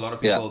 I think a lot of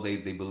people, they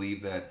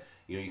believe that,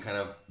 you kind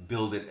of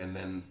build it and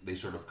then they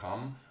sort of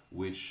come.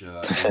 which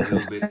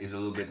is a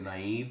little bit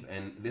naive.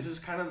 And this is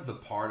kind of the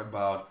part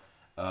about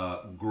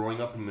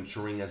growing up and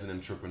maturing as an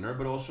entrepreneur,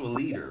 but also a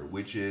leader,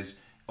 which is,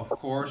 of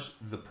course,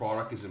 the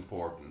product is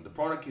important. The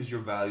product is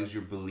your values,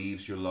 your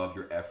beliefs, your love,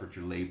 your effort,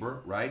 your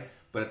labor, right?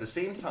 But at the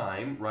same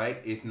time,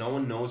 right, if no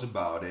one knows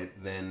about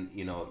it, then,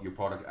 you know, your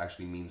product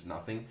actually means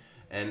nothing.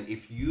 And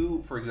if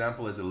you, for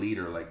example, as a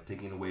leader, like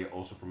taking away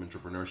also from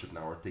entrepreneurship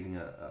now, or taking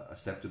a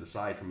step to the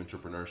side from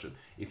entrepreneurship,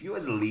 if you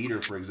as a leader,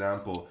 for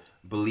example,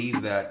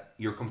 believe that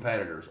your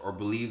competitors, or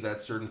believe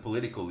that certain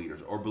political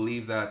leaders, or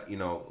believe that, you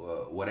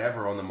know,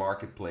 whatever on the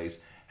marketplace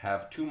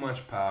have too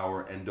much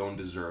power and don't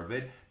deserve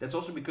it, that's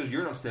also because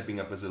you're not stepping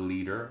up as a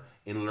leader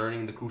in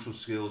learning the crucial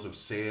skills of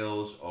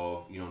sales,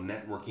 of, you know,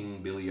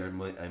 networking. Billy,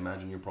 I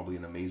imagine you're probably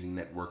an amazing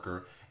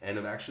networker, and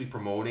of actually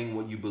promoting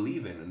what you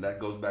believe in. And that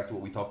goes back to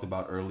what we talked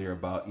about earlier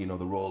about, you know,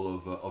 the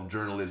role of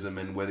journalism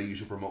and whether you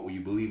should promote what you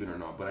believe in or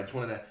not. But I just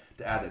wanted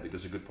to add that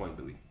because it's a good point,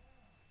 Billy.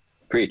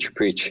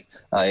 Preach.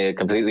 I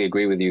completely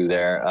agree with you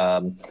there.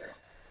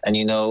 And,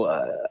 you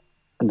know,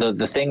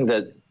 the thing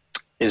that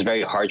is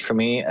very hard for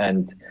me,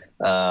 and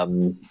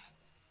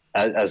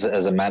as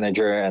a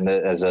manager and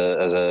as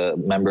a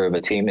member of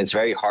a team, it's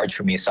very hard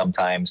for me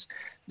sometimes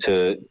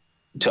to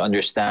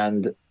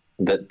understand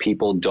that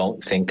people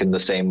don't think in the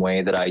same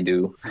way that I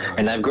do.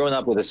 And I've grown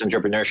up with this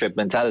entrepreneurship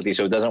mentality,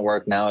 so it doesn't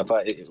work now.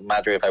 It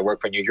matter if I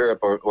work for New Europe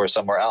or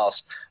somewhere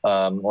else,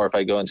 or if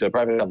I go into a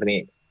private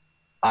company,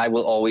 I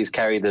will always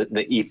carry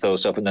the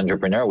ethos of an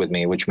entrepreneur with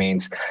me, which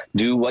means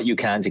do what you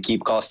can to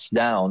keep costs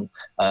down,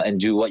 and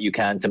do what you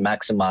can to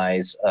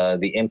maximize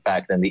the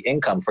impact and the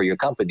income for your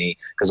company,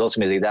 because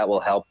ultimately that will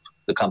help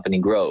the company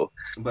grow.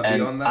 But and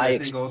beyond that, I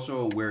think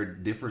also where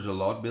it differs a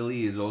lot,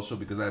 Billy, is also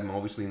because I'm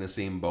obviously in the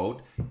same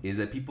boat, is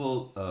that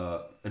people,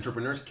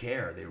 entrepreneurs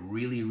care. They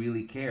really,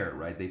 really care,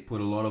 right? They put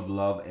a lot of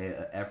love,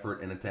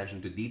 effort, and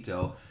attention to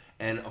detail.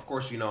 And of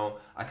course, you know,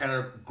 I kind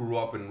of grew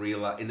up and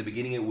realized in the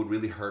beginning it would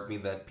really hurt me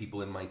that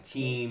people in my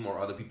team or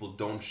other people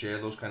don't share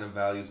those kind of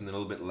values and they're a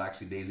little bit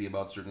laxy-daisy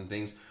about certain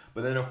things.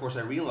 But then, of course,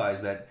 I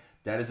realized that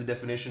is the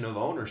definition of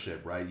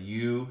ownership, right?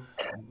 You,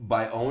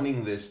 by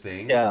owning this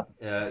thing,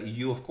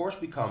 you, of course,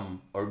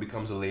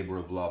 becomes a labor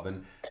of love.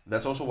 And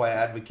that's also why I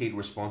advocate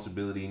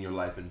responsibility in your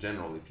life in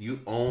general. If you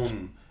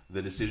own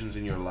the decisions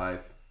in your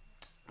life,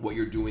 what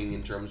you're doing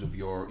in terms of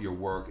your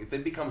work, if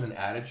it becomes an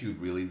attitude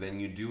really, then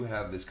you do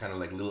have this kind of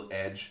like little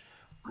edge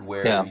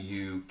where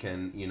you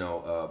can, you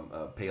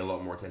know, pay a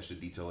lot more attention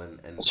to detail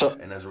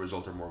and as a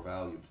result are more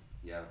valued.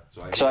 Yeah.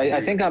 So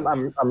I think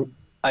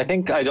I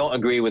think I don't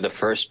agree with the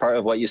first part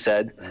of what you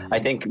said. Mm-hmm. I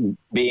think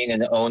being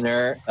an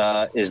owner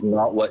is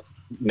not what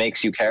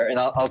makes you care. And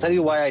I'll tell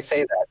you why I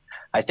say that.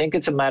 I think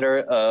it's a matter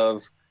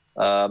of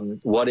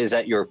what is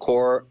at your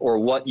core or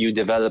what you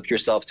develop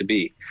yourself to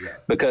be. Yeah.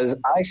 Because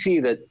I see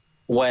that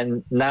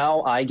when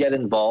now I get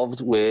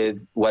involved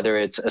with whether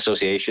it's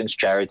associations,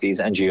 charities,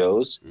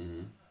 NGOs,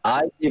 mm-hmm.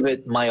 I give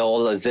it my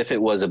all as if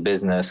it was a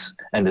business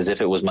and as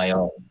if it was my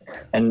own.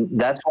 And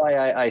that's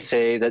why I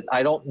say that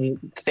I don't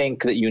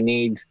think that you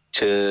need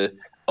to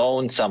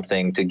own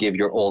something to give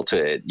your all to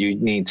it. You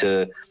need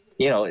to,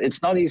 you know,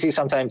 it's not easy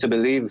sometimes to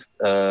believe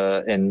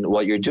in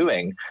what you're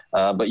doing,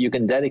 but you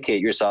can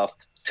dedicate yourself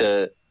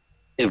to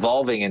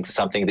evolving into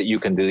something that you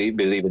can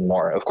believe in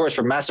more. Of course,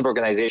 for massive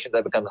organizations,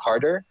 that becomes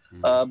harder,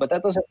 but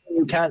that doesn't mean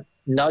you can't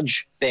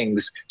nudge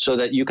things so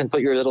that you can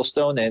put your little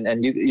stone in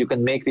and you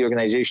can make the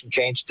organization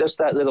change just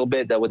that little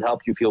bit that would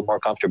help you feel more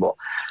comfortable.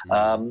 It's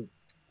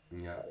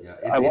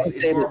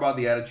more about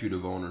the attitude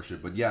of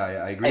ownership, but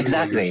I agree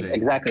exactly, with what you're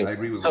saying. Exactly. I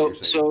agree with what you're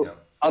saying. So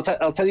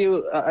I'll tell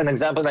you an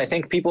example, and I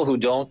think people who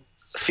don't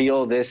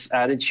feel this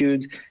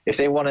attitude, if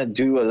they want to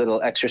do a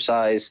little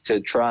exercise to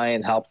try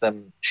and help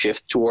them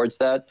shift towards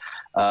that,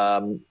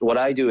 what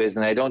I do is,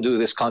 and I don't do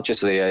this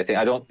consciously, I think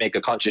I don't make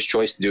a conscious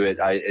choice to do it.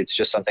 It's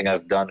just something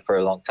I've done for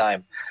a long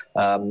time.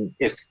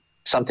 If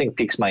something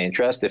piques my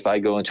interest, if I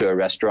go into a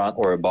restaurant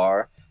or a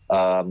bar,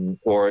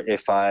 or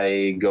if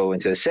I go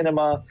into a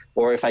cinema,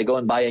 or if I go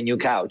and buy a new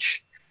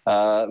couch,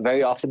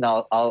 very often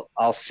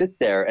I'll sit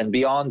there, and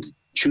beyond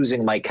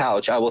choosing my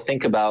couch, I will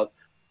think about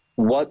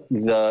what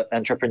the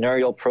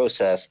entrepreneurial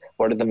process,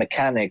 what are the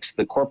mechanics,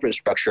 the corporate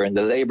structure, and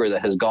the labor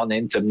that has gone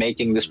into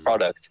making this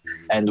product,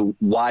 and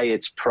why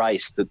it's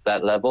priced at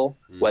that level,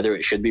 whether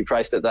it should be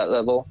priced at that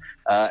level,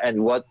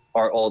 and what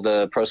are all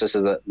the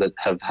processes that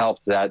have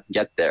helped that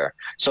get there.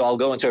 So I'll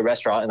go into a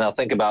restaurant and I'll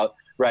think about,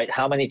 right,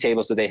 how many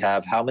tables do they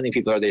have? How many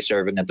people are they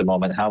serving at the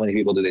moment? How many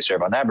people do they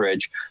serve on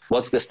average?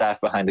 What's the staff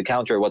behind the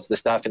counter? What's the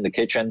staff in the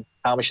kitchen?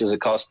 How much does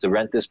it cost to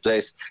rent this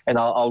place? And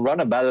I'll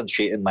run a balance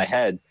sheet in my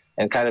head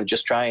and kind of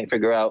just try and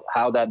figure out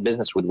how that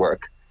business would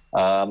work.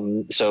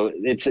 So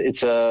this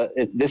is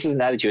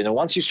an attitude. And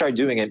once you start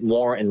doing it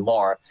more and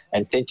more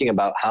and thinking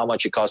about how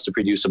much it costs to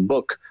produce a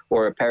book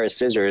or a pair of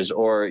scissors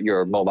or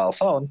your mobile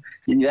phone,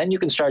 then you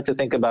can start to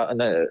think about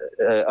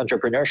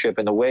entrepreneurship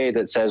in a way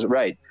that says,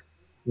 right,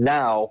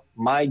 now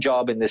my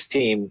job in this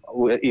team,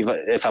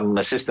 even if I'm an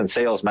assistant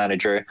sales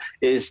manager,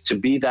 is to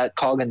be that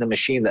cog in the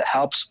machine that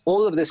helps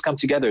all of this come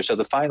together so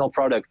the final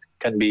product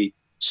can be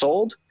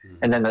sold,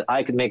 and then that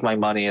I could make my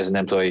money as an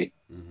employee.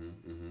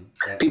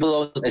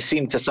 People don't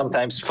seem to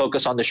sometimes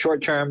focus on the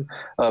short term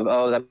of,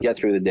 oh, let me get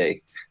through the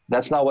day.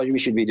 That's not what we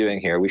should be doing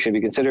here. We should be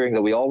considering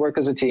that we all work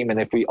as a team,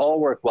 and if we all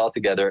work well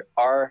together,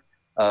 our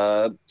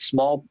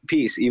small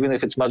piece, even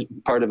if it's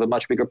part of a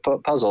much bigger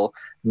puzzle,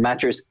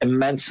 matters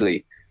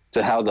immensely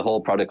to how the whole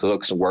product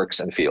looks, works,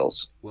 and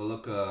feels. Well,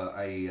 look,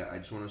 I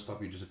just want to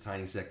stop you just a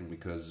tiny second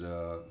because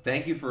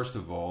thank you, first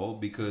of all,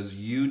 because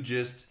you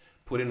just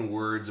put in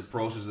words a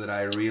process that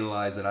I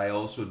realize that I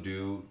also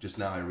do. Just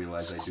now I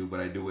realize I do, but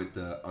I do it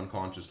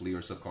unconsciously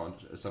or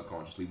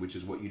subconsciously, which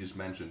is what you just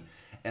mentioned.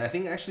 And I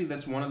think actually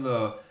that's one of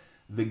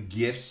the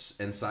gifts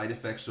and side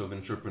effects of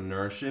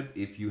entrepreneurship,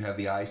 if you have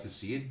the eyes to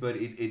see it, but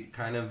it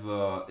kind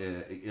of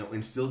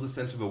instills a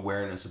sense of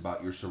awareness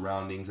about your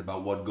surroundings,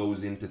 about what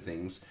goes into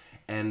things.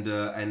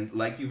 And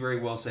like you very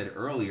well said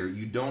earlier,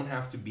 you don't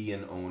have to be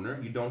an owner.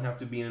 You don't have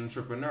to be an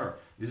entrepreneur.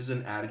 This is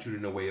an attitude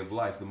and a way of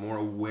life. The more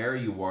aware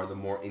you are, the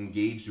more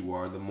engaged you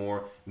are, the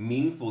more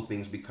meaningful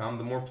things become,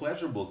 the more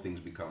pleasurable things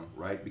become,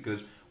 right?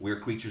 Because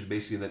we're creatures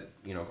basically that,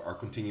 are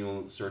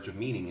continual search of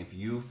meaning. If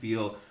you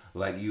feel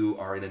like you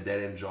are in a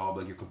dead-end job,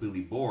 like you're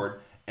completely bored,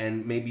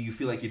 and maybe you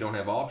feel like you don't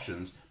have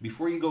options,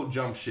 before you go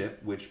jump ship,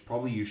 which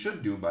probably you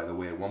should do, by the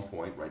way, at one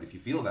point, right, if you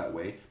feel that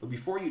way, but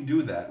before you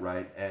do that,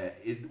 right,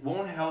 it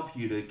won't help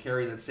you to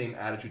carry that same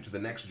attitude to the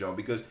next job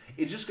because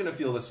it's just going to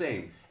feel the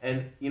same.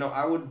 And,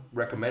 I would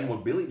recommend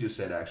what Billy just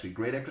said, actually.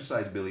 Great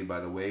exercise, Billy, by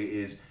the way,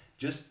 is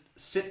just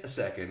sit a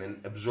second and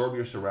absorb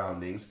your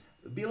surroundings.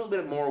 Be a little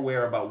bit more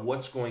aware about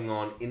what's going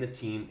on in the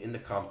team, in the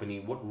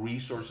company, what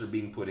resources are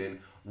being put in,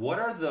 what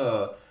are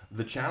the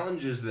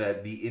challenges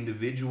that the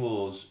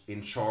individuals in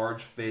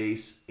charge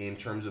face in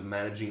terms of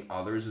managing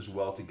others as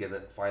well to get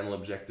that final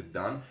objective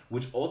done,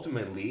 which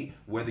ultimately,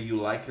 whether you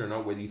like it or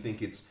not, whether you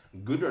think it's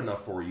good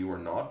enough for you or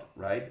not,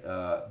 right?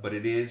 But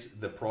it is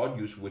the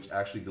produce which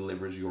actually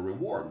delivers your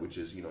reward, which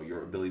is,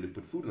 your ability to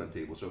put food on the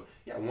table. So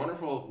yeah,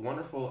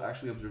 wonderful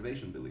actually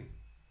observation, Billy.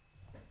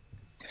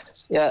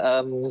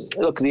 Yeah,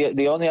 look,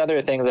 the only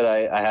other thing that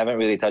I haven't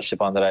really touched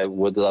upon that I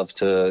would love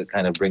to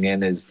kind of bring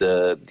in is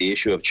the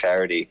issue of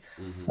charity.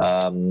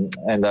 I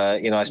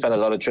spent a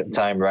lot of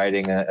time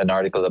writing an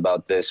article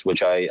about this,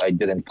 which I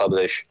didn't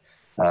publish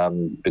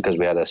because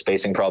we had a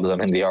spacing problem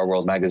in the Our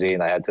World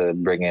magazine. I had to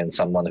bring in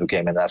someone who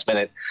came in last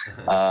minute.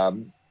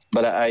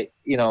 But I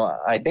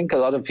think a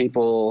lot of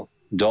people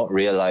don't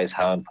realize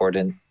how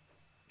important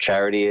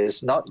charity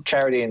is. Not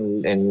charity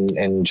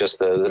in just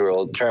the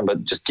literal term,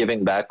 but just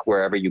giving back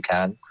wherever you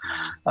can.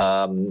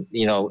 A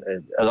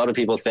lot of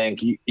people think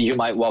you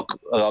might walk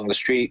along the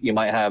street, you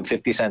might have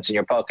 50 cents in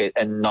your pocket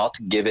and not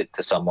give it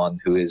to someone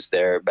who is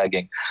there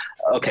begging.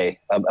 Okay,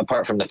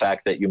 apart from the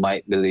fact that you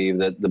might believe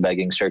that the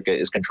begging circuit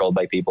is controlled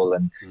by people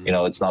and,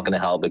 it's not going to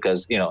help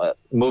because,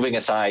 moving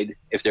aside,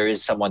 if there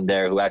is someone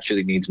there who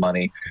actually needs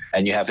money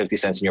and you have 50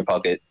 cents in your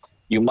pocket,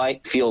 you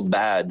might feel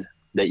bad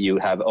that you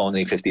have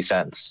only 50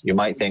 cents. You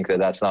might think that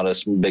that's not a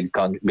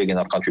big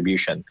enough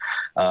contribution.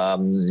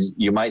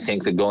 You might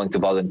think that going to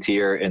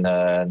volunteer in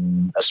a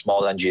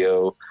small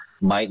NGO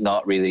might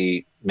not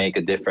really make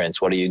a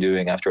difference. What are you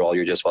doing? After all,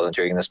 you're just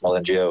volunteering in a small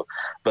NGO.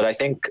 But I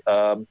think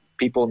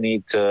people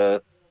need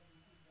to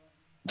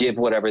give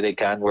whatever they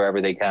can, wherever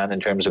they can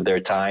in terms of their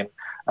time.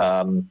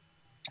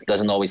 It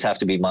doesn't always have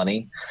to be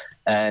money.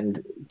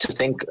 And to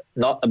think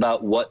not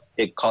about what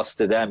it costs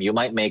to them. You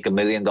might make $1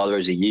 million a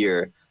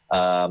year,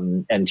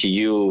 and to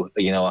you,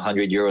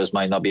 100 euros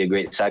might not be a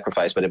great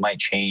sacrifice, but it might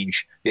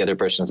change the other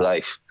person's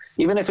life.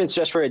 Even if it's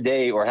just for a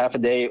day or half a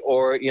day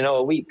or,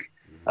 a week,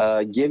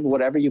 give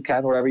whatever you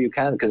can, wherever you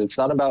can, because it's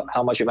not about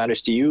how much it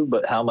matters to you,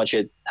 but how much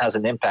it has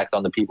an impact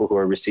on the people who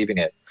are receiving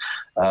it.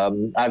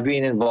 I've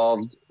been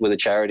involved with a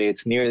charity.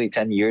 It's nearly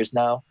 10 years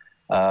now,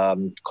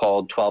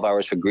 called 12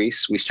 Hours for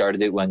Greece. We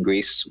started it when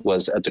Greece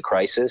was at the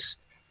crisis.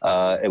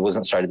 It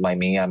wasn't started by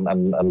me.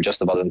 I'm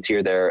just a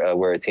volunteer there.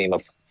 We're a team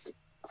of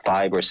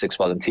 5 or 6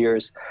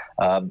 volunteers.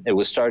 It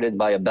was started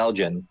by a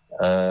Belgian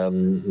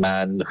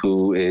man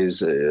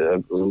who's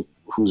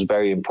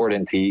very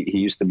important. He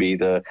used to be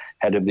the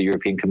head of the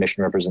European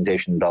Commission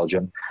representation in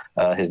Belgium.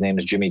 His name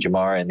is Jimmy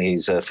Jamar, and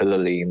he's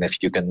Philippine,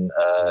 if you can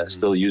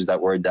still use that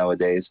word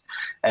nowadays.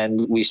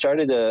 And we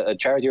started a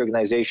charity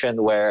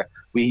organization where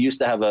we used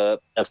to have a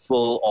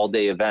full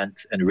all-day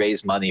event and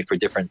raise money for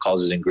different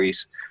causes in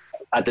Greece.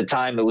 At the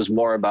time, it was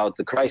more about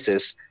the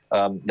crisis.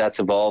 That's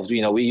evolved.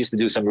 We used to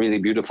do some really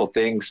beautiful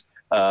things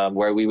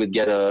where we would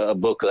get a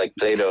book like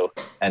Plato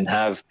and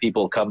have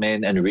people come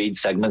in and read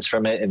segments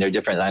from it in their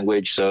different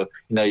language. So,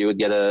 you would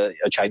get a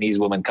Chinese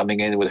woman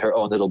coming in with her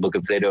own little book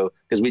of Plato,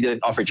 because we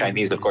didn't offer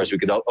Chinese, of course. We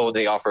could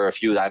only offer a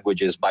few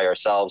languages by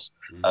ourselves,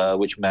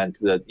 which meant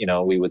that,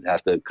 we would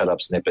have to cut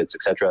up snippets,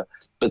 etc.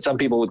 But some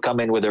people would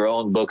come in with their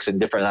own books in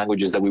different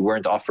languages that we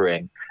weren't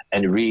offering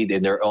and read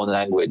in their own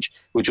language,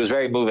 which was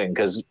very moving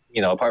because,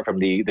 apart from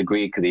the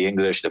Greek, the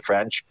English, the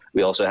French,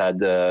 we also had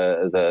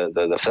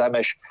the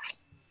Flemish.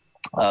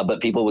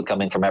 But people would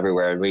come in from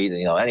everywhere and read,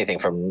 anything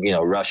from,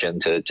 Russian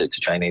to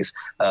Chinese.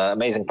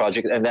 Amazing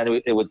project. And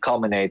then it would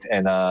culminate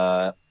in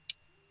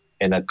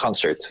in a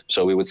concert.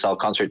 So we would sell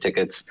concert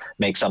tickets,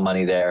 make some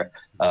money there,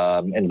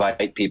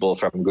 invite people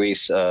from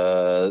Greece.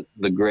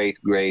 The great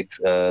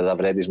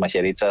Lavredis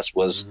Macheritsas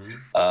was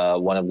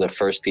one of the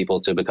first people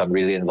to become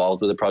really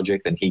involved with the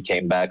project, and he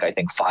came back, I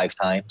think, 5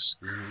 times.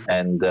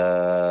 And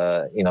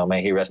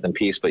may he rest in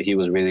peace. But he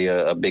was really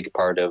a big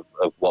part of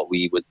what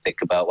we would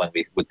think about when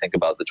we would think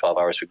about the 12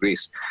 Hours for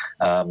Greece.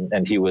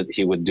 And he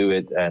would do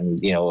it, and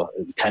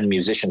 10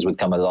 musicians would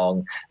come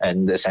along,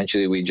 and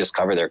essentially we just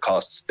cover their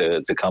costs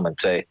to come and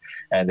play.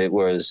 And it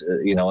was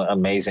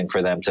amazing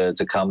for them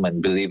to come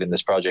and believe in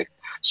this project.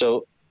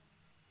 So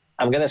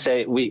I'm going to say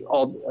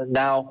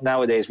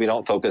nowadays we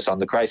don't focus on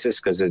the crisis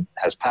because it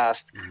has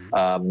passed.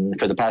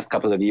 For the past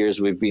couple of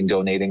years, we've been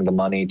donating the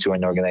money to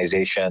an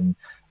organization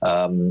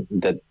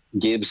that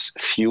gives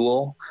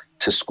fuel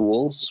to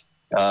schools,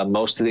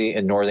 mostly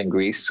in northern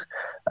Greece,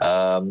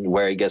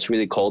 where it gets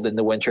really cold in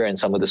the winter and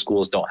some of the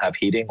schools don't have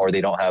heating, or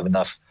they don't have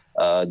enough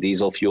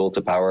diesel fuel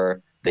to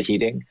power the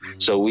heating.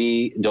 So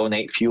we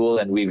donate fuel,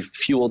 and we've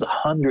fueled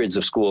hundreds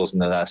of schools in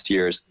the last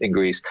years in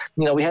Greece.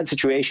 We had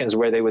situations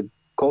where they would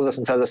call us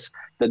and tell us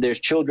that there's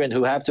children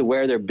who have to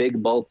wear their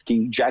big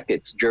bulky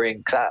jackets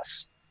during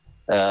class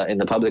in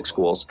the public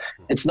schools.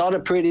 It's not a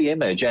pretty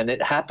image, and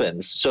it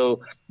happens.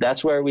 So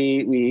that's where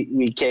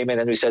we came in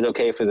and we said,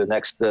 okay, for the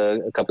next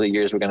couple of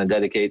years, we're going to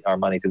dedicate our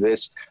money to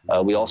this.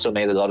 We also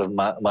made a lot of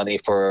money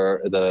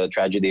for the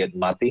tragedy at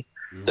Mati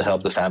to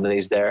help the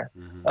families there.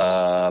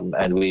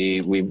 And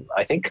we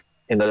I think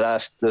in the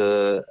last,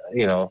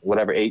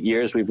 8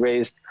 years, we've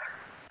raised,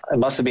 it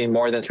must have been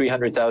more than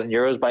 300,000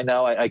 euros by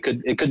now.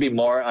 It could be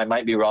more. I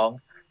might be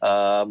wrong.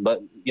 But,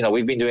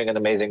 we've been doing an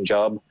amazing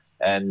job.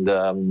 And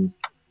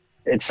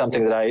it's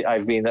something that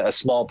I've been a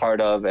small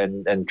part of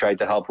and tried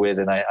to help with.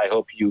 And I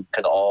hope you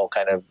can all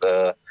kind of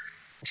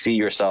see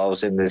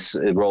yourselves in this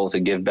role to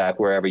give back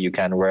wherever you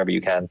can,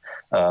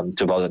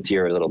 to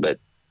volunteer a little bit.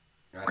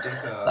 I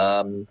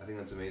think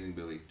that's amazing,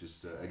 Billy.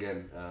 Just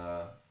again,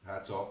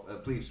 hats off.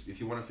 Please, if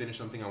you want to finish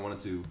something, I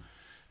wanted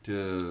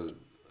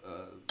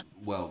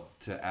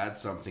to add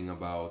something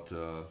about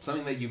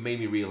something that you made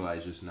me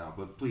realize just now.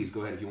 But please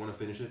go ahead if you want to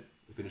finish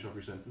off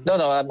your sentence.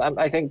 No.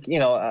 I think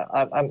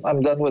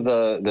I'm done with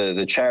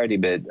the charity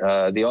bit.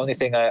 The only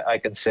thing I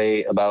can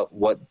say about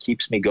what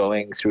keeps me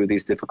going through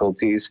these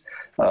difficulties.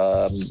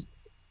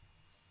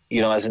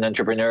 As an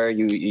entrepreneur,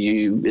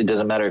 it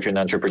doesn't matter if you're an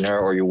entrepreneur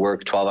or you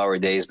work 12-hour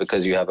days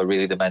because you have a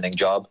really demanding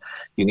job.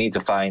 You need to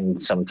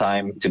find some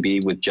time to be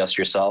with just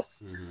yourself.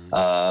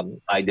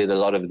 I did a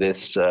lot of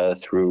this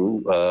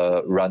through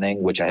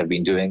running, which I have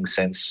been doing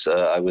since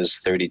I was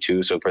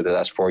 32. So for the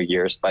last 4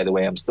 years. By the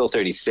way, I'm still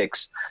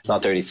 36,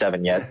 not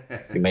 37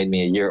 yet. You made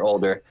me a year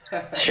older.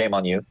 Shame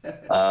on you.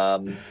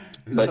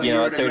 But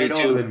you're at 32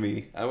 older than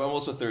me. I'm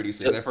also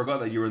 36. I forgot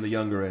that you were in the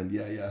younger end.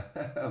 Yeah.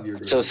 Of your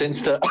so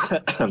since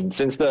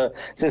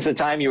the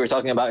time you were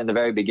talking about in the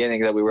very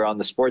beginning that we were on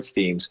the sports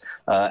teams,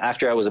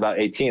 after I was about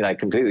 18, I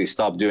completely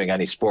stopped doing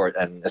any sport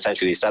and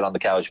essentially sat on the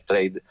couch,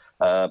 played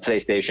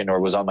PlayStation, or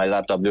was on my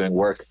laptop doing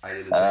work,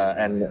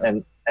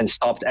 and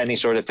stopped any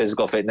sort of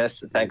physical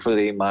fitness.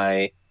 Thankfully,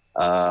 my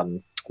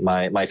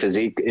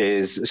physique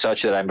is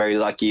such that I'm very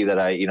lucky that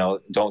I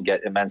don't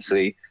get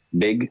immensely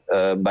big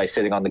by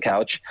sitting on the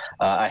couch.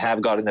 I have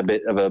gotten a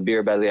bit of a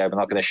beer belly. I'm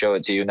not going to show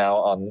it to you now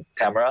on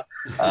camera,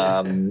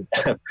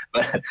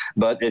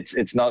 but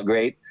it's not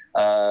great.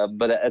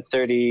 But at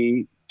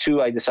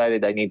 32, I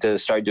decided I need to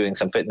start doing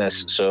some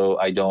fitness so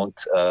I don't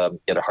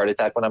get a heart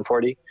attack when I'm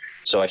 40.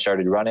 So I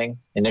started running.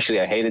 Initially,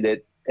 I hated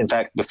it. In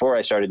fact, before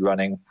I started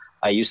running,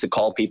 I used to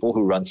call people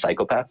who run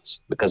psychopaths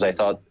because I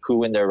thought,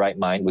 who in their right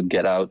mind would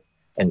get out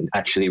and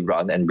actually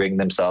run and bring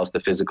themselves to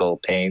physical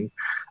pain?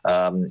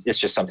 It's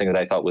just something that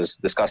I thought was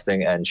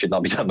disgusting and should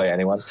not be done by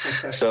anyone.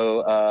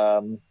 So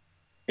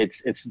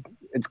it's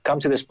come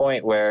to this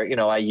point where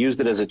I used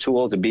it as a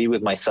tool to be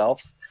with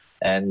myself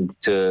and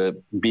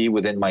to be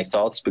within my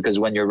thoughts, because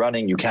when you're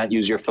running, you can't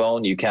use your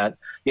phone. You can't,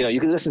 you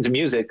can listen to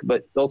music,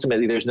 but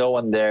ultimately there's no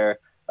one there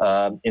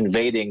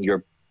invading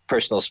your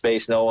personal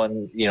space. No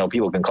one,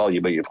 people can call you,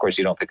 but of course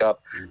you don't pick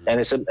up. And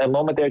it's a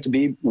moment there to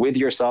be with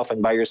yourself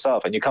and by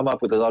yourself. And you come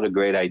up with a lot of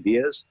great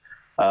ideas.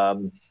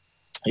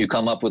 You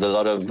come up with a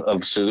lot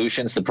of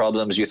solutions to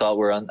problems you thought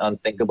were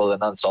unthinkable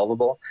and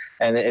unsolvable.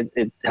 And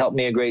it helped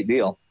me a great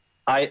deal.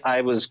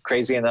 I was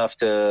crazy enough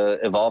to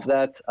evolve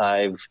that.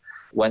 I've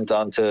went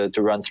on to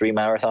run 3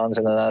 marathons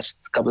in the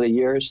last couple of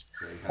years.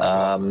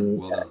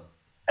 Well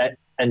done.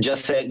 And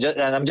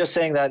I'm just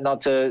saying that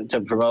not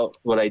to promote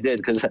what I did,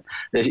 because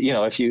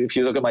if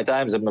you look at my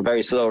times, I'm a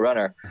very slow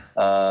runner.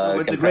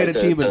 It's a great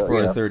achievement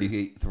for a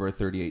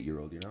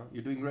 38-year-old.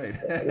 You're doing great.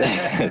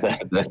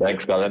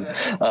 Thanks, Colin.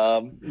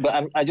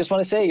 But I just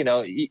want to say,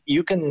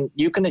 you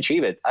can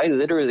achieve it. I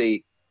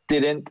literally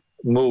didn't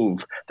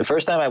move. The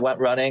first time I went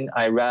running,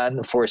 I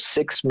ran for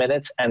 6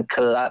 minutes and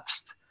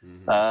collapsed.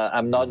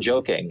 I'm not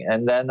joking.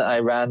 And then I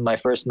ran my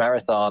first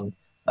marathon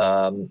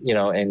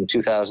in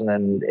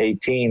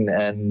 2018,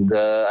 and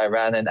I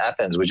ran in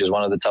Athens, which is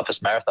one of the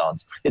toughest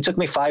marathons. It took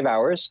me 5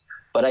 hours,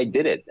 but I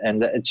did it.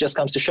 And it just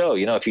comes to show,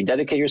 if you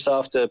dedicate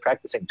yourself to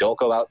practicing, don't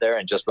go out there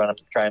and just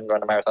try and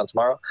run a marathon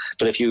tomorrow.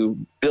 But if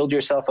you build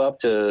yourself up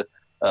to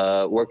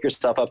work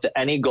yourself up to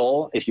any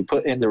goal, if you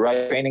put in the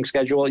right training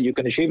schedule, you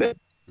can achieve it.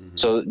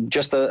 So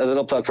just a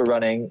little plug for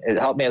running. It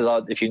helped me a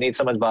lot. If you need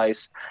some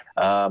advice,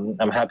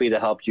 I'm happy to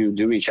help you.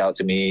 Do reach out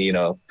to me,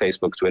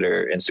 Facebook,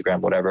 Twitter,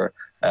 Instagram, whatever.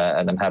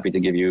 And I'm happy to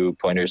give you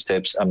pointers,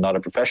 tips. I'm not a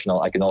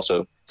professional. I can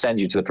also send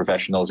you to the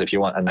professionals if you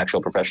want an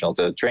actual professional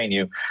to train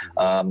you.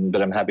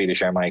 But I'm happy to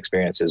share my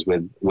experiences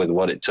with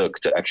what it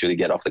took to actually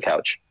get off the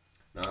couch.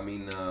 No, I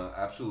mean,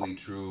 absolutely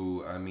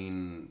true. I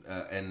mean,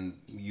 and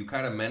you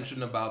kind of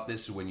mentioned about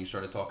this when you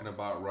started talking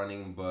about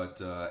running,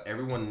 but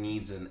everyone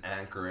needs an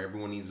anchor.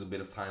 Everyone needs a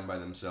bit of time by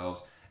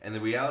themselves. And the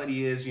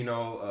reality is,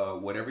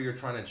 whatever you're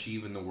trying to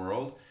achieve in the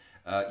world,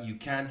 you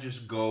can't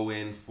just go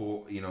in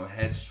for,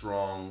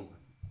 headstrong,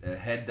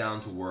 head down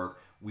to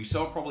work. We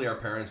saw probably our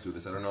parents do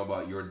this. I don't know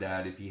about your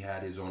dad, if he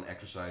had his own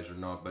exercise or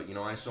not, but,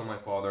 I saw my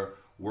father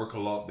work a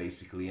lot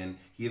basically, and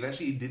he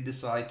eventually did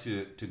decide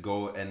to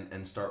go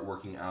and start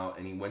working out,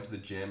 and he went to the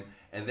gym,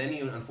 and then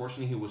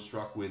unfortunately he was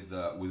struck with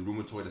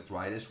rheumatoid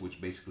arthritis, which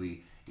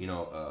basically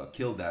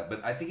killed that.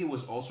 But I think it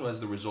was also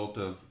as the result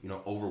of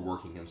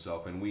overworking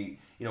himself, and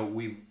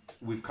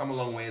we've come a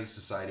long way as a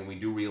society, and we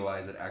do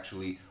realize that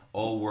actually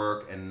all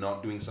work and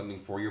not doing something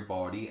for your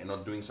body and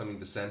not doing something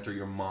to center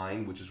your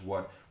mind, which is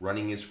what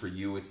running is for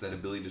you. It's that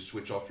ability to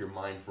switch off your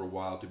mind for a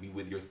while, to be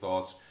with your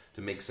thoughts,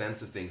 to make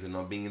sense of things and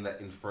not being in that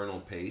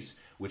infernal pace,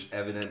 which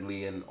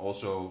evidently, and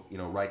also,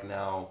 right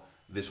now,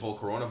 this whole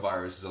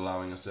coronavirus is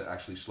allowing us to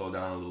actually slow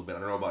down a little bit. I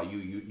don't know about you.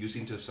 You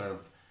seem to sort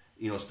of,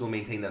 still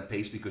maintain that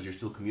pace because you're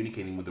still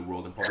communicating with the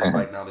world. And probably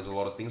right now there's a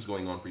lot of things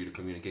going on for you to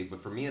communicate.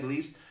 But for me, at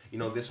least,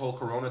 this whole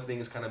corona thing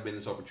has kind of been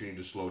this opportunity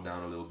to slow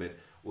down a little bit.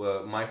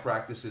 Well, my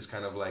practice is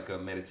kind of like a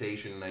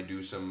meditation, and I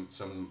do some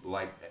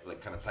like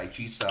kind of Tai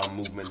Chi style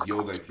movements,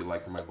 yoga, if you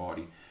like, for my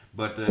body.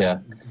 But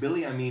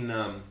Billy, I mean,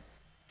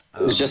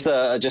 it's just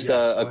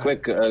a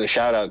quick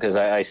shout out, because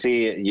I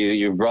see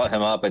you brought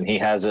him up, and he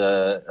has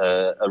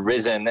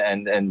risen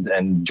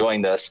and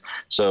joined us.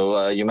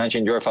 So you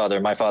mentioned your father.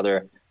 My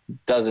father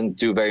doesn't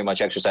do very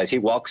much exercise. He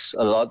walks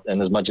a lot and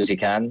as much as he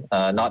can.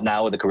 Not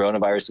now with the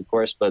coronavirus, of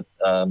course, but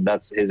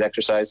that's his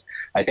exercise.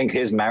 I think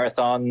his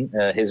marathon,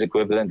 his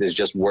equivalent is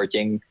just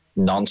working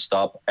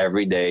nonstop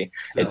every day.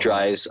 It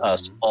drives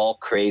us all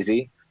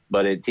crazy,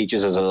 but it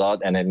teaches us a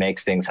lot and it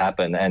makes things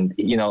happen. And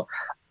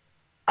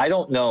I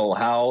don't know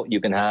how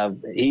you can have.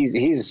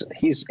 He's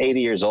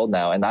 80 years old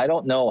now, and I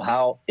don't know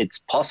how it's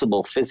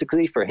possible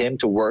physically for him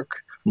to work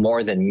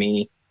more than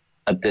me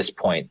at this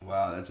point.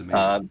 Wow, that's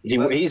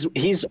amazing.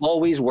 He's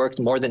always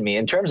worked more than me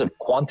in terms of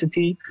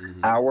quantity,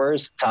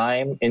 hours,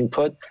 time,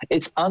 input.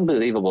 It's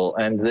unbelievable.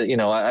 And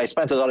I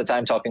spent a lot of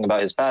time talking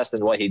about his past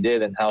and what he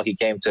did and how he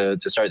came to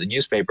start the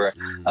newspaper.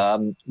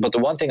 But the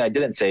one thing I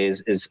didn't say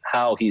is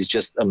how he's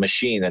just a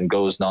machine and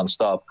goes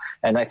nonstop.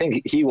 And I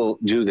think he will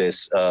do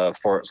this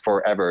for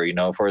forever.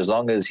 For as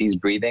long as he's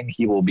breathing,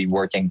 he will be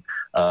working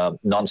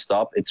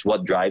nonstop. It's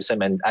what drives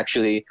him. And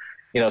actually,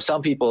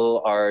 some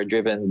people are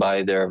driven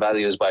by their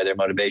values, by their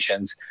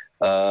motivations.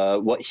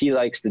 What he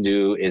likes to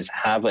do is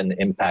have an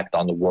impact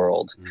on the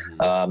world.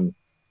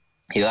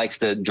 He likes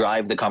to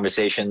drive the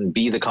conversation,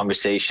 be the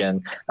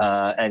conversation,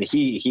 and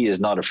he is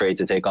not afraid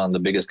to take on the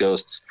biggest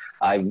ghosts.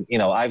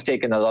 I've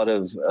taken a lot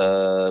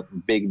of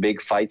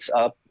big fights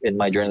up in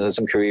my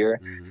journalism career.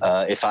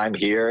 If I'm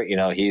here,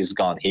 he's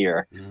gone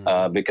here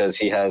because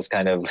he has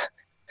kind of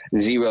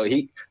zero.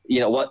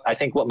 I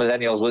think what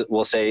millennials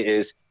will say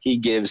is he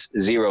gives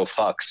zero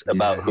fucks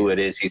about who it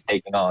is he's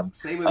taking on.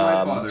 Same with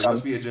my father. It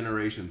must be a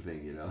generation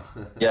thing,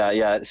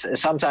 Yeah.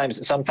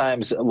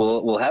 Sometimes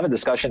we'll have a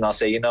discussion. I'll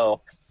say,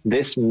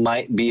 this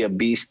might be a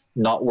beast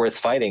not worth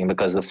fighting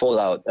because the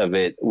fallout of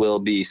it will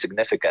be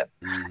significant.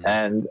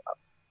 And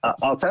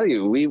I'll tell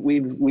you,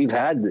 we've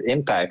had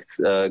impact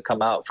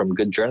come out from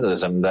good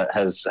journalism that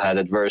has had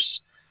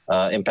adverse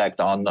impact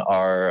on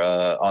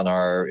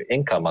our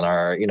income, on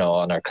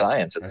our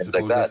clients and things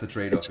like that. That's the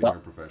trade-off in your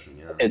profession.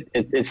 Yeah,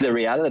 it's the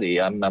reality.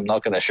 I'm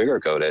not going to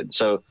sugarcoat it.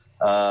 So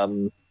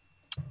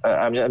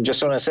I'm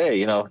just going to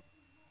say,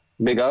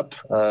 big up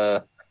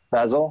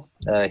Basil.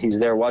 He's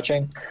there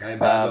watching. Hi,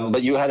 Basil.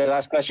 But you had a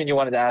last question you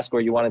wanted to ask,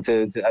 or you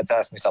wanted to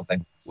ask me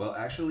something. Well,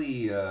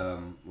 actually,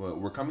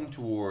 we're coming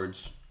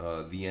towards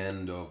the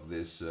end of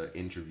this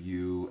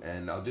interview,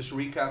 and I'll just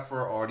recap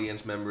for our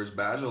audience members.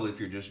 Basil, if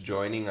you're just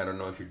joining, I don't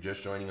know if you're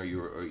just joining or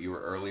you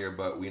were earlier,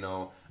 but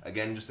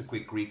again, just a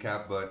quick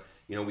recap. But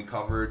we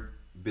covered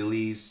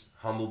Billy's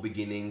humble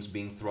beginnings,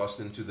 being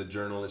thrust into the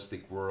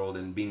journalistic world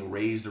and being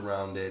raised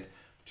around it,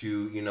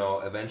 to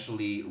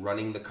eventually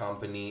running the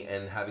company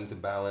and having to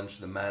balance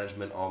the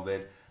management of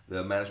it,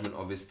 the management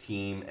of his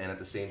team, and at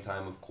the same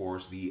time, of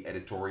course, the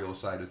editorial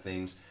side of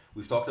things.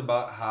 We've talked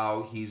about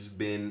how he's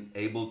been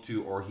able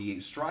to, or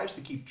he strives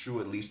to keep true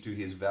at least to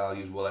his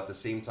values, while at the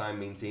same time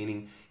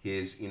maintaining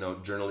his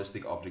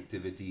journalistic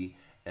objectivity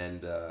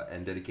and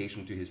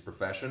dedication to his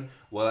profession,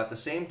 while at the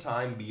same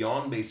time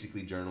beyond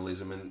basically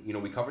journalism. And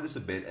we covered this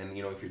a bit, and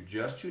if you're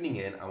just tuning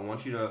in, I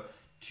want you to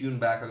tune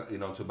back,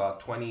 to about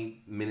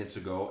 20 minutes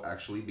ago,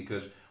 actually,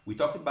 because we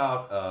talked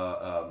about,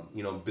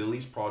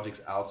 Billy's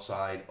projects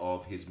outside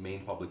of his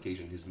main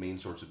publication, his main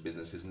source of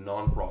business, his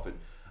nonprofit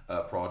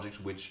projects,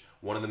 which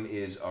one of them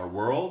is Our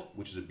World,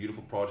 which is a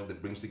beautiful project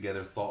that brings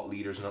together thought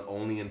leaders, not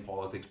only in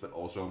politics, but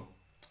also,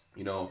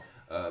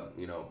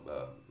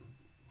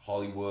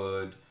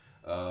 Hollywood,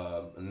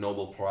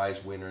 Nobel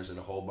Prize winners, and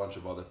a whole bunch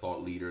of other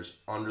thought leaders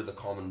under the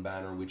common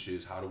banner, which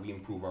is how do we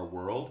improve our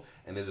world.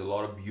 And there's a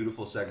lot of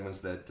beautiful segments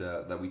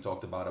that we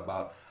talked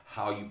about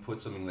how you put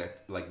something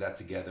like that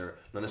together,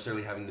 not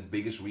necessarily having the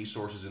biggest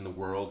resources in the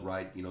world,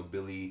 right?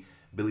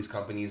 Billy's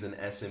company is an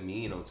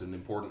SME, it's an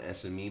important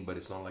SME, but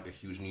it's not like a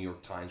huge New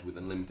York Times with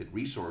unlimited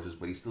resources,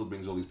 but he still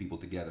brings all these people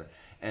together.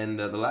 And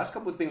the last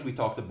couple of things we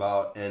talked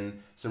about,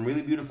 and some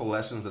really beautiful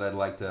lessons that I'd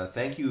like to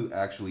thank you,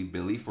 actually,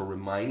 Billy, for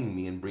reminding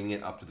me and bringing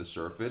it up to the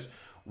surface.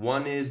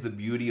 One is the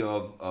beauty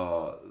of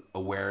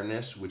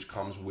awareness, which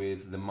comes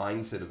with the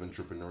mindset of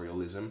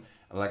entrepreneurialism.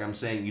 Like I'm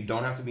saying, you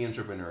don't have to be an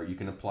entrepreneur. You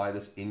can apply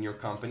this in your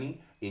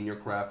company, in your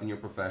craft, in your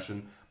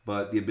profession,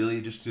 but the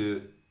ability just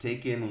to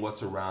take in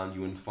what's around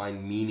you and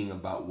find meaning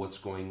about what's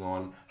going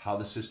on, how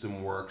the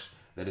system works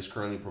that is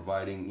currently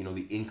providing,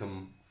 the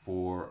income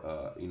for,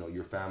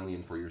 your family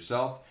and for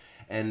yourself.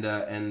 And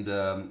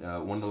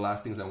one of the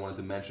last things I wanted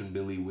to mention,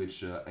 Billy,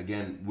 which,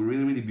 again, were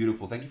really, really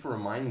beautiful. Thank you for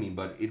reminding me,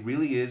 but it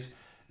really is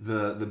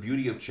the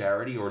beauty of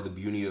charity, or the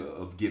beauty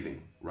of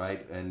giving,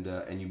 right?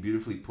 And you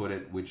beautifully put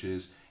it, which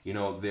is,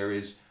 there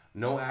is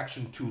no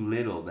action too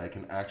little that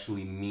can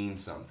actually mean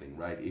something,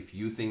 right? If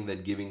you think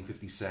that giving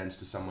 50 cents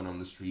to someone on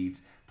the street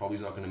probably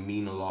is not going to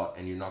mean a lot,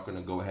 and you're not going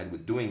to go ahead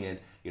with doing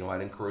it,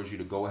 I'd encourage you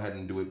to go ahead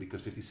and do it,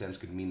 because 50 cents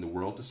could mean the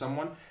world to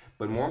someone.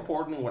 But more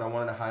importantly, what I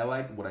wanted to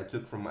highlight, what I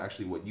took from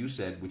actually what you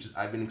said, which is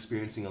I've been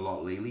experiencing a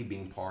lot lately,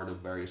 being part of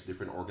various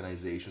different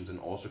organizations and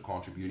also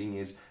contributing,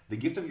 is the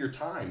gift of your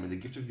time and the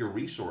gift of your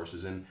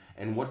resources, and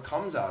what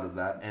comes out of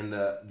that, and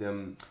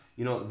the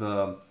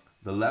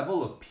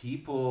level of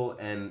people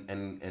and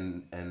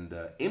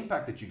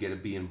impact that you get to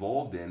be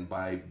involved in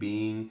by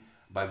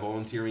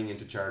volunteering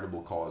into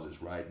charitable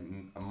causes, right?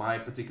 In my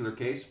particular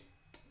case,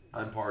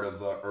 I'm part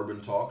of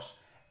Urban Talks,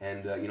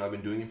 and I've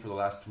been doing it for the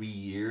last 3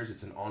 years.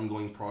 It's an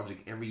ongoing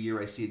project. Every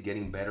year I see it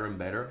getting better and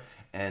better,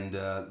 and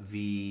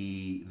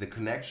the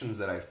connections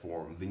that I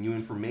form, the new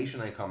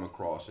information I come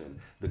across in,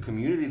 the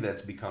community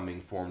that's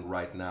becoming formed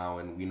right now,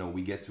 and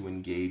we get to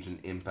engage and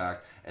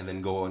impact, and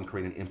then go and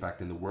create an impact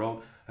in the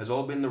world, has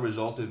all been the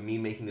result of me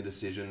making the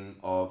decision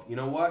of,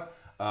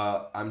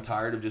 I'm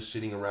tired of just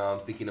sitting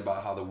around thinking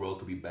about how the world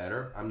could be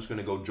better. I'm just going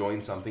to go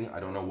join something. I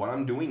don't know what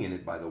I'm doing in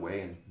it, by the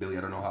way. And Billy,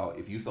 I don't know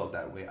if you felt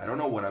that way. I don't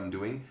know what I'm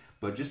doing,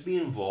 but just be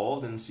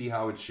involved and see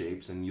how it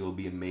shapes, and you'll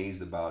be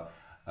amazed about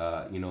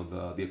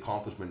the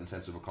accomplishment and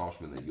sense of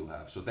accomplishment that you'll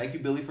have. So thank you,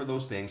 Billy, for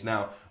those things.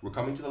 Now, we're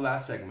coming to the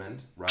last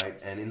segment, right?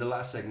 And in the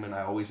last segment,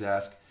 I always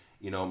ask,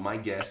 my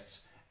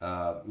guests,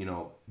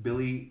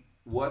 Billy,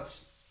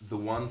 what's the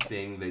one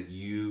thing that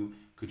you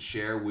could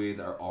share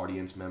with our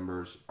audience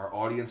members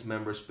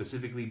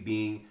specifically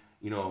being,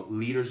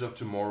 leaders of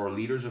tomorrow,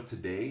 leaders of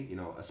today,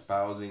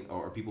 espousing,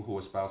 or people who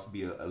espouse to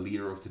be a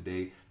leader of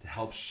today to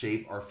help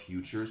shape our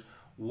futures?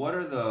 What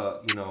are the,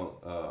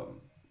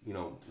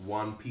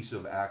 one piece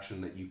of action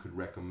that you could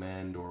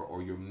recommend,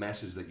 or your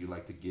message that you'd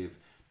like to give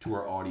to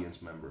our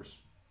audience members?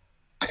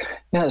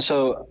 Yeah,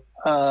 so,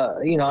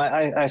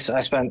 I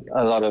spent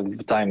a lot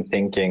of time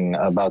thinking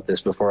about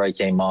this before I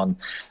came on,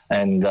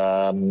 and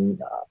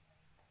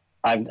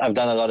I've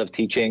done a lot of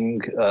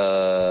teaching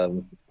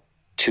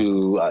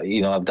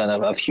I've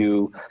done a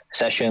few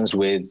sessions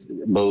with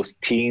both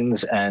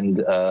teens and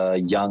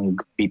young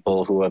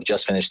people who have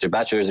just finished their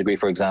bachelor's degree,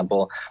 for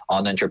example,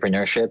 on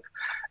entrepreneurship.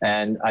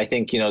 And I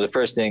think, the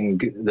first thing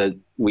that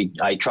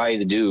I try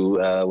to do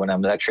when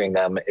I'm lecturing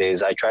them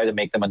is I try to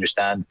make them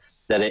understand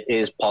that it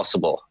is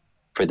possible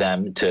for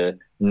them to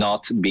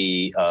not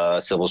be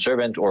a civil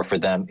servant, or for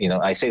them,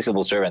 I say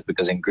civil servant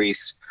because in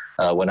Greece,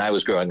 when I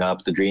was growing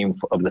up, the dream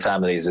of the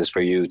families is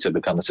for you to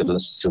become a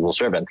civil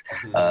servant,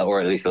 or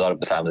at least a lot of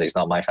the families,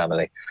 not my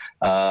family.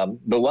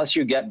 But once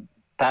you get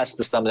past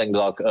the stumbling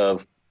block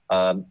of,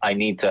 I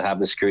need to have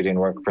the security and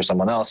work for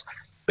someone else,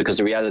 because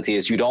the reality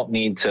is you don't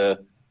need to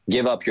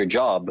give up your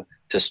job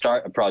to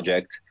start a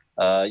project.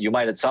 You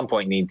might at some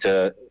point need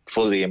to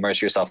fully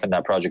immerse yourself in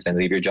that project and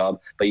leave your job,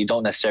 but you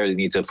don't necessarily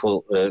need to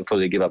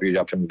fully give up your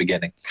job from the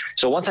beginning.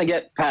 So once I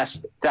get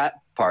past that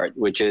part,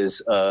 which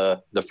is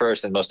the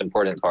first and most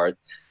important part,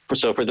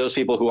 for those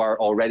people who are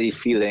already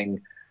feeling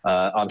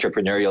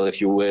entrepreneurial, if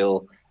you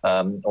will,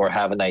 or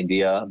have an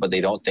idea, but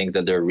they don't think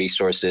that their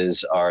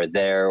resources are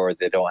there, or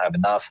they don't have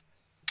enough,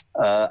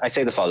 I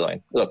say the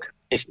following. Look,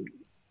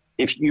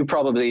 if you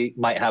probably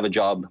might have a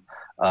job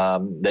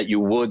that you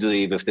would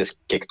leave if this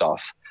kicked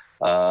off.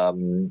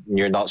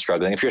 You're not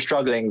struggling. If you're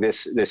struggling,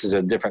 this is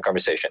a different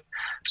conversation.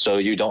 So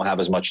you don't have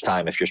as much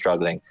time if you're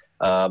struggling.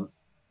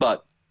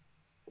 But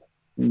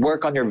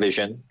work on your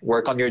vision,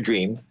 work on your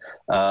dream.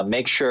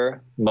 Make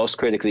sure, most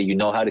critically, you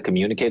know how to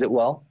communicate it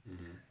well.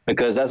 Mm-hmm.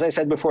 Because as I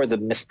said before, the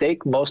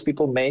mistake most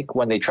people make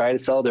when they try to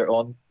sell their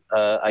own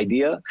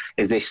idea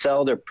is they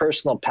sell their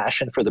personal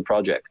passion for the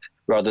project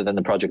rather than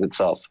the project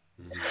itself.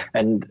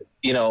 And,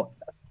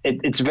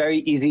 it's very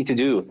easy to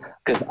do,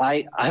 because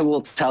I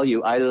will tell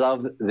you, I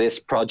love this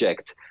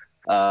project.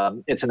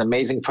 It's an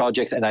amazing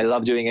project, and I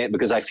love doing it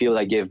because I feel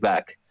I give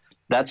back.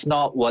 That's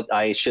not what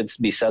I should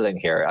be selling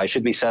here. I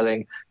should be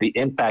selling the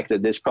impact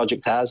that this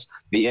project has,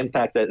 the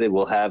impact that it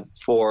will have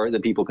for the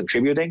people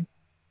contributing,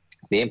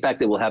 the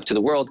impact it will have to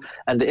the world,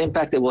 and the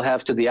impact it will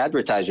have to the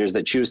advertisers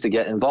that choose to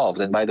get involved.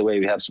 And by the way,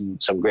 we have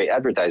some great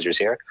advertisers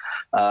here.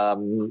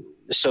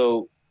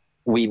 So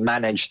we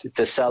managed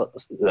to sell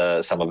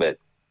some of it.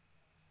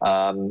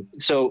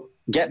 So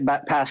get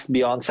back past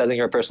beyond selling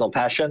your personal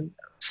passion,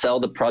 sell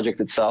the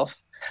project itself.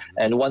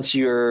 And once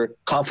you're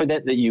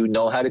confident that you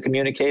know how to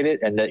communicate it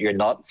and that you're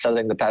not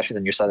selling the passion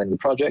and you're selling the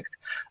project,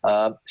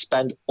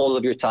 spend all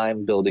of your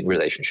time building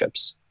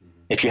relationships.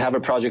 If you have a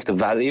project of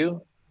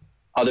value,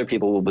 other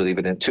people will believe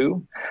in it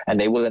too, and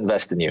they will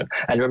invest in you.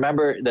 And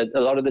remember that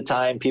a lot of the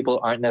time, people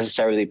aren't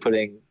necessarily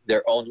putting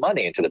their own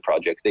money into the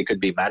project. They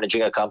could be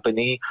managing a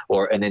company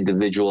or an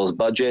individual's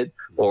budget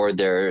or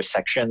their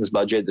section's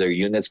budget, their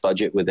unit's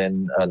budget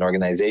within an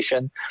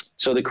organization.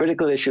 So the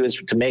critical issue is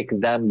to make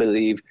them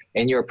believe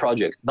in your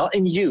project, not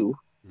in you,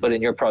 but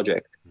in your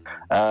project.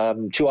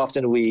 Too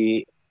often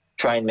we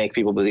try and make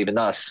people believe in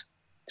us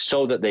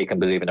so that they can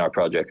believe in our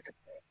project.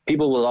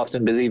 People will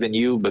often believe in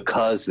you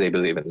because they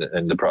believe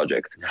in the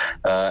project,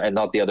 and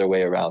not the other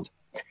way around.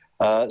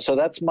 So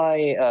that's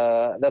my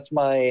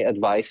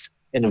advice.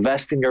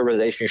 Invest in your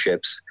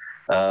relationships,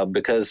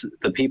 because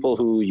the people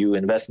who you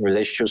invest in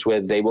relationships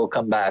with, they will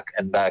come back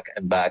and back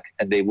and back,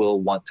 and they will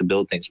want to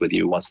build things with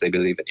you once they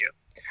believe in you,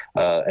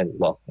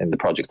 in the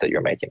projects that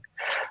you're making.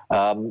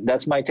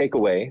 That's my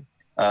takeaway.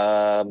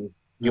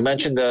 You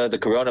mentioned the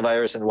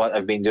coronavirus and what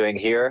I've been doing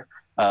here.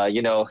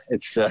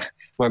 It's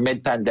we're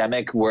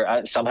mid-pandemic.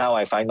 Somehow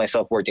I find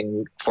myself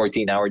working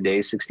 14-hour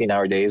days,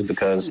 16-hour days,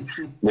 because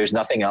there's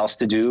nothing else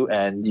to do,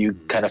 and you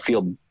kind of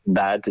feel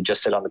bad to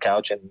just sit on the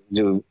couch and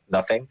do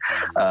nothing.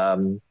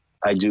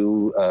 I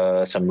do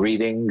some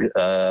reading.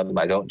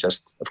 I don't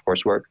just, of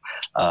course, work.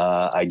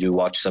 I do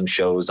watch some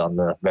shows on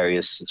the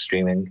various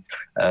streaming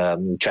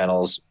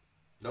channels.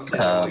 Don't say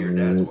that while your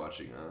dad's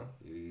watching, huh?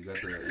 You got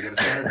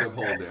a standard to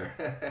hold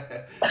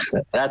there.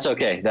 That's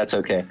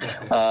okay.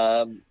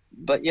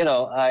 But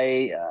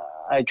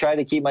I try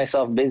to keep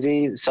myself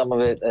busy. Some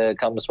of it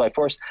comes by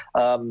force.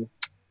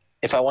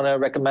 If I want to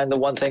recommend the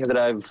one thing that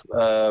I've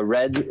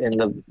read in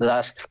the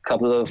last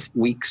couple of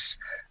weeks,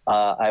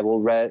 I will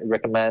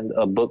recommend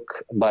a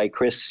book by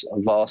Chris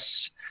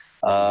Voss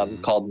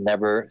called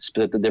Never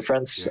Split the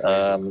Difference,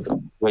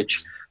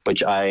 which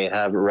I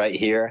have right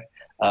here.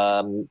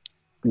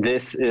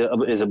 This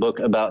is a book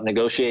about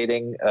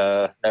negotiating,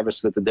 Never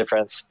Split the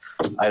Difference.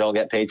 I don't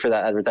get paid for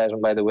that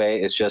advertisement, by the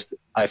way. It's just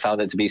I found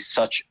it to be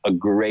such a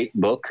great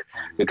book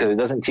because it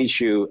doesn't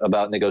teach you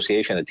about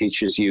negotiation. It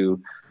teaches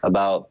you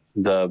about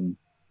the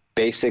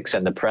basics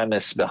and the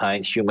premise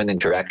behind human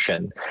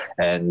interaction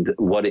and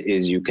what it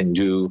is you can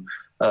do.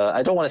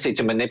 I don't want to say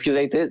to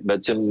manipulate it,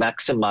 but to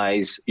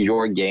maximize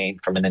your gain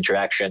from an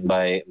interaction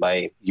by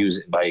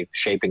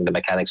shaping the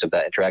mechanics of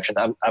that interaction.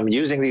 I'm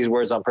using these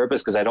words on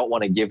purpose because I don't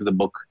want to give the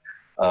book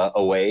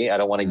away. I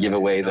don't want to give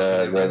away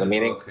the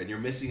meaning. And you're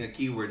missing a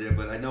keyword there,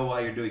 but I know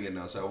why you're doing it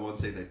now, so I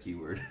won't say that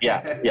keyword.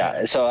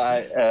 Yeah. So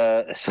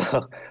I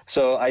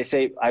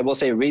will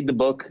say read the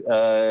book,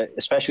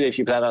 especially if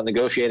you plan on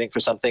negotiating for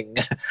something,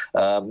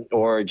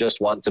 or just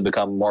want to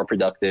become more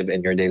productive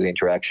in your daily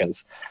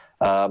interactions.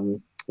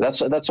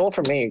 That's all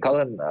for me,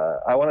 Colin.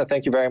 I want to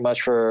thank you very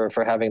much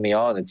for having me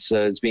on.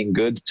 It's been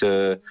good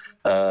to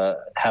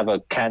have a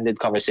candid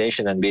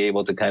conversation and be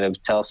able to kind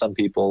of tell some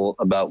people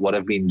about what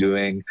I've been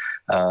doing,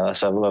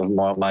 some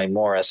of my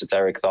more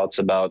esoteric thoughts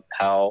about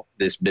how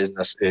this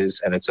business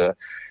is, and it's a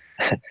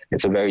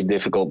very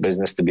difficult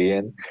business to be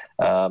in.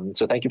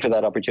 So thank you for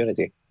that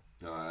opportunity.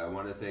 I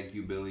want to thank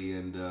you, Billy,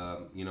 and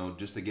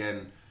just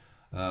again,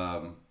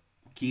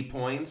 key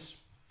points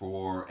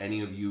for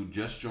any of you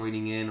just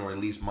joining in, or at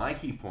least my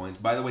key points.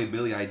 By the way,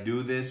 Billy, I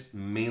do this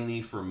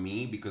mainly for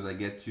me because I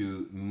get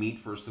to meet,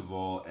 first of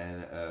all,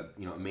 and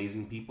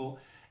amazing people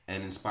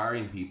and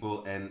inspiring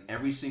people. And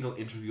every single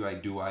interview I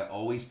do, I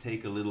always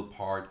take a little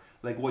part,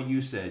 like what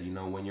you said.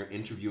 When you're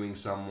interviewing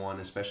someone,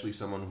 especially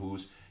someone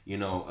who's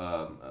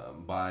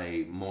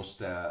by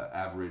most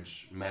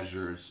average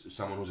measures,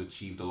 someone who's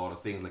achieved a lot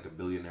of things, like a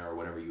billionaire or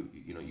whatever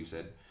you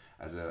said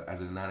as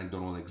an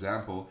anecdotal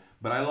example.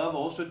 But I love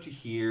also to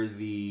hear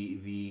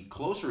the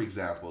closer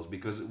examples,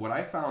 because what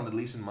I found, at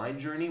least in my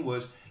journey,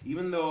 was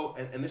even though,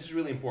 and this is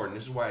really important,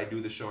 this is why I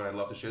do this show and I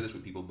love to share this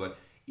with people, but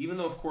even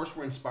though, of course,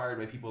 we're inspired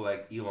by people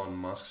like Elon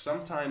Musk,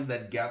 sometimes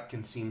that gap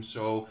can seem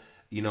so,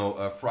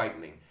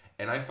 frightening.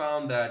 And I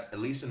found that, at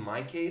least in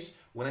my case,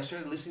 when I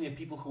started listening to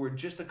people who were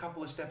just a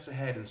couple of steps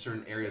ahead in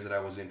certain areas that I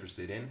was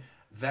interested in,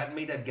 that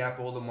made that gap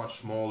all the much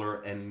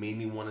smaller and made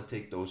me want to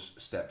take those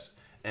steps.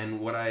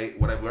 And what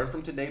I've learned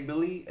from today,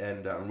 Billy,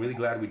 and I'm really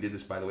glad we did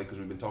this, by the way, because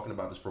we've been talking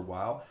about this for a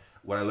while.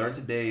 What I learned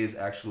today is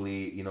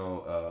actually,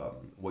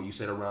 what you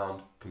said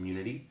around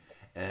community.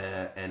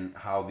 and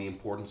how the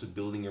importance of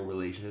building your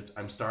relationships.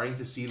 I'm starting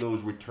to see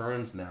those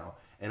returns now.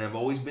 And I've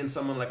always been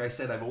someone, like I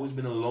said, I've always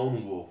been a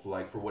lone wolf,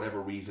 like for whatever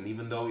reason,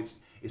 even though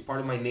it's part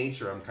of my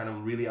nature. I'm kind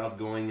of really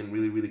outgoing and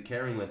really, really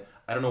caring. Like,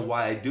 I don't know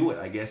why I do it.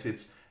 I guess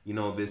it's,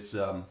 this,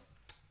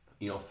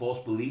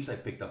 false beliefs I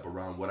picked up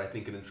around what I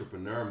think an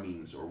entrepreneur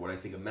means or what I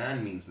think a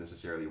man means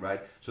necessarily,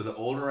 right? So the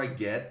older I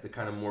get, the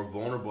kind of more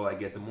vulnerable I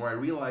get, the more I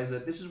realize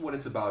that this is what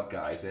it's about,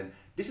 guys. And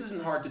this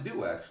isn't hard to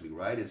do, actually,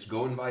 right? It's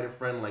go invite a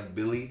friend like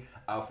Billy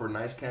out for a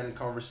nice candid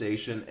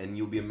conversation, and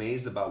you'll be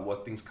amazed about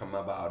what things come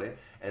about it.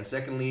 And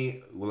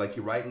secondly, well, like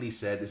you rightly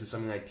said, this is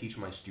something I teach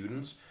my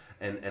students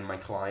and my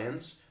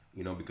clients,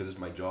 because it's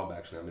my job,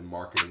 actually. I'm in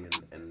marketing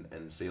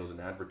and sales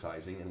and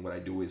advertising, and what I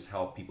do is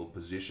help people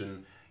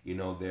position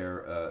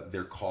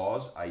their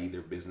cause, i.e.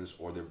 their business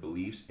or their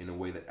beliefs, in a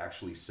way that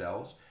actually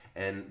sells.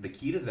 And the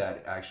key to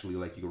that, actually,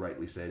 like you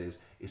rightly said, is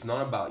it's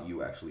not about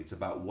you, actually. It's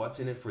about what's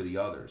in it for the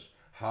others.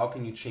 How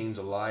can you change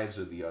the lives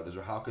of the others?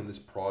 Or how can this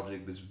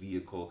project, this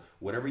vehicle,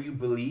 whatever you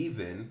believe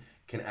in,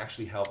 can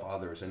actually help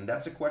others? And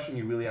that's a question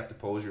you really have to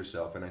pose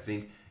yourself. And I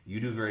think you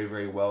do very,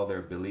 very well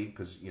there, Billy,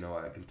 because,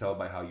 I can tell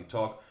by how you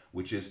talk,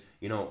 which is,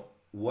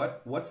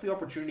 what's the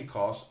opportunity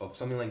cost of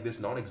something like this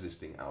not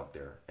existing out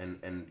there?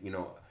 And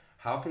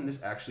how can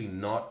this actually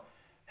not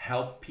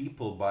help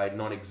people by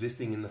not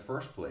existing in the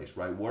first place,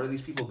 right? What are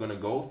these people going to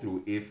go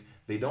through if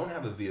they don't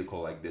have a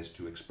vehicle like this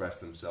to express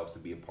themselves, to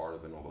be a part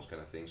of, and all those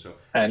kind of things? So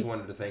I just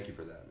wanted to thank you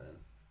for that, man.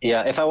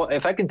 Yeah,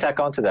 if I can tack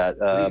on to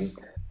that,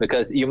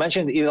 because you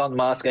mentioned Elon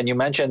Musk and you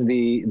mentioned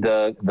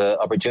the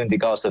opportunity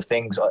cost of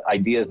things,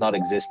 ideas not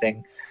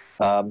existing.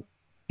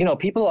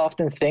 People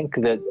often think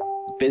that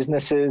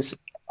businesses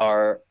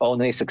are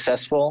only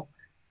successful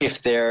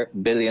if they're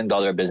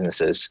billion-dollar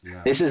businesses.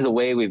 Yeah. This is the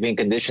way we've been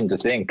conditioned to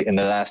think in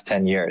the last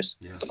 10 years.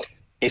 Yeah.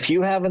 If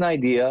you have an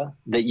idea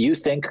that you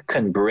think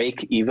can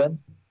break even,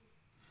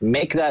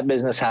 make that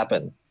business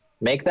happen.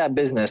 Make that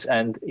business.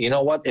 And you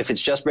know what? If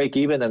it's just break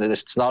even and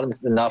it's not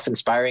enough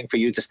inspiring for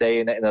you to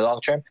stay in the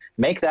long term,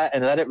 make that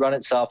and let it run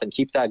itself and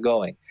keep that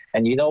going.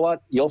 And you know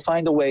what? You'll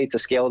find a way to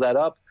scale that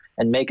up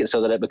and make it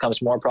so that it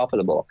becomes more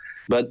profitable.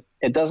 But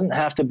it doesn't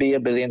have to be a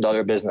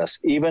billion-dollar business.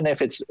 Even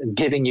if it's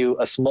giving you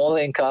a small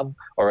income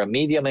or a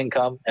medium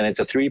income and it's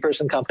a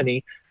 3-person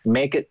company,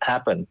 make it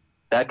happen.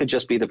 That could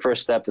just be the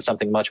first step to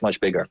something much, much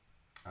bigger.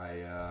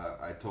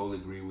 I totally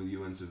agree with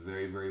you, and it's a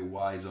very, very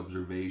wise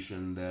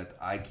observation that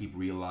I keep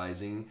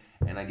realizing.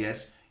 And I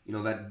guess,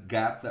 that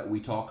gap that we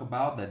talk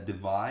about, that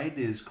divide,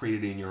 is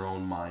created in your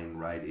own mind,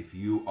 right? If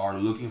you are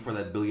looking for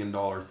that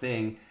billion-dollar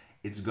thing,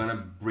 it's going to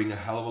bring a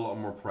hell of a lot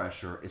more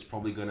pressure. It's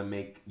probably going to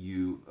make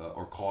you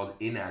or cause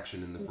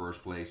inaction in the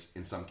first place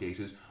in some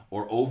cases,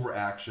 or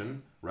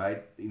overaction,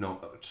 right?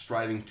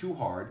 Striving too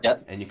hard,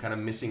 yep. And you're kind of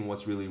missing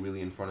what's really,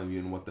 really in front of you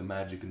and what the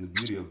magic and the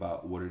beauty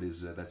about what it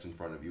is that's in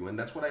front of you. And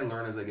that's what I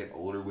learn as I get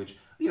older, which,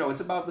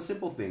 it's about the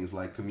simple things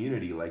like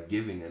community, like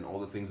giving, and all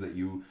the things that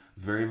you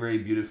very, very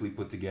beautifully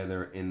put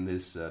together in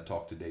this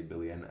talk today,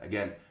 Billy. And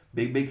again,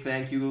 big, big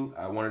thank you.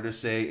 I wanted to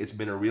say it's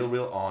been a real,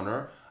 real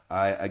honor.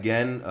 I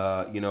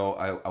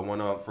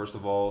want to, first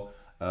of all,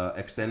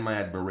 extend my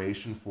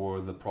admiration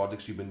for the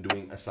projects you've been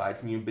doing aside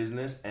from your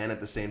business, and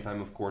at the same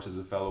time, of course, as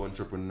a fellow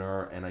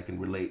entrepreneur, and I can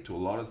relate to a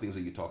lot of things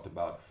that you talked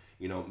about,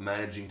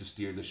 managing to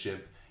steer the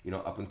ship,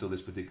 up until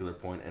this particular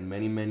point, and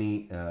many,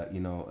 many,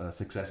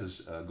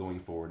 successes going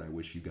forward. I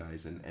wish you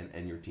guys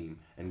and your team,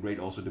 and great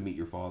also to meet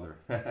your father.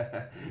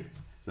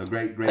 So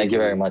great. Thank you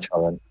very much,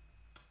 Alan.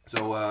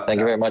 So thank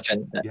you very much,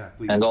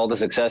 and all the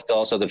success to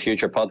also the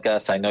future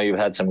podcasts. I know you've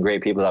had some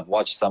great people. I've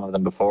watched some of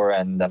them before,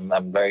 and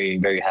I'm very,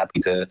 very happy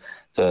to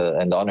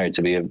and honored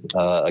to be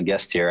a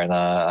guest here. And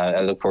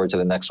I look forward to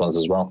the next ones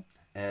as well.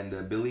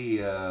 And Billy,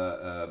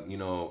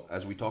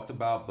 as we talked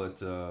about,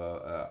 but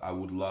I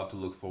would love to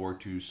look forward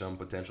to some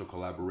potential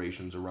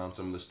collaborations around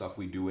some of the stuff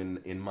we do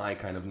in my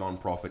kind of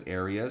nonprofit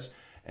areas.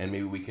 And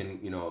maybe we can,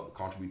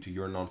 contribute to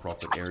your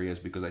nonprofit areas,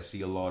 because I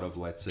see a lot of,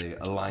 let's say,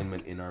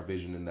 alignment in our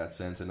vision in that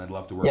sense. And I'd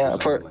love to work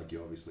with someone like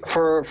you, obviously.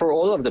 For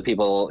all of the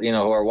people,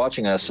 who are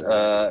watching us,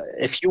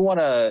 if you want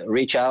to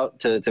reach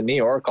out to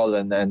me or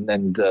Colin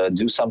and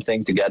do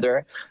something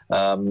together,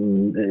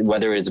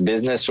 whether it's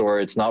business or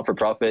it's not for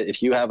profit,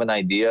 if you have an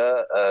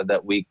idea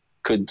that we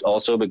could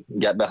also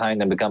get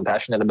behind and become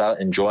passionate about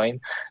and join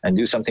and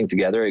do something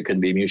together, it could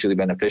be mutually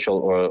beneficial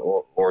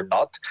or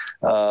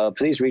not,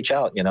 please reach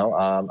out.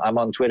 I'm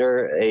on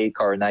Twitter,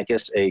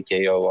 Koronikis,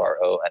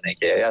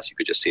 Koronakas. You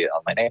could just see it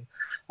on my name.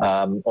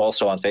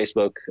 Also on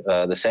Facebook,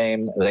 the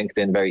same.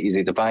 LinkedIn, very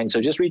easy to find.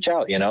 So just reach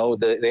out.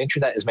 The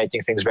internet is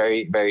making things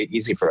very, very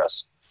easy for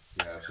us.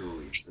 Yeah,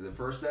 absolutely. The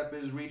first step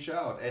is reach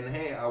out. And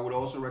hey, I would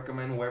also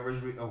recommend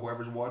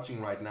whoever's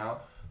watching right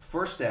now,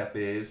 first step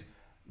is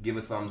give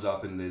a thumbs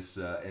up in this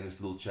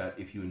little chat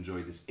if you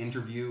enjoyed this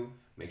interview.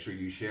 Make sure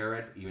you share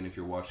it, even if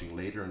you're watching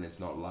later and it's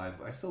not live.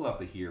 I still love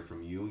to hear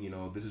from you.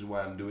 This is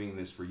why I'm doing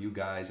this for you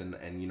guys, and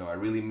I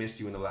really missed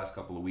you in the last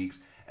couple of weeks.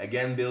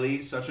 Again,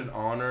 Billy, such an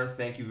honor.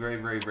 Thank you very,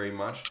 very, very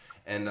much.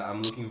 And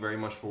I'm looking very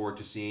much forward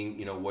to seeing,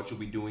 what you'll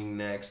be doing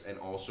next, and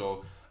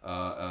also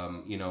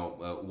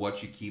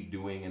what you keep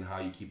doing and how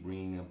you keep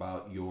bringing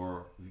about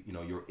your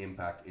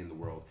impact in the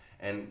world.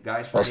 And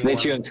guys, for Well, stay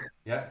anyone, tuned.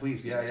 yeah,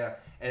 please, yeah.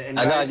 And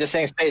I know. I'm guys, just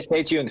saying,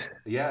 stay tuned.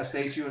 yeah,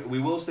 stay tuned. We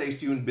will stay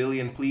tuned, Billy,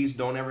 and please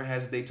don't ever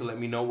hesitate to let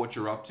me know what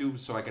you're up to,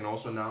 so I can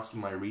also announce to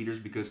my readers.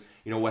 Because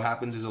what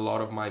happens is a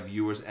lot of my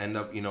viewers end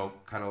up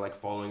kind of like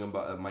following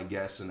about my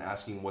guests and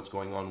asking what's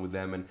going on with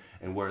them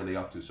and where are they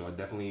up to. So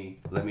definitely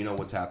let me know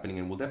what's happening,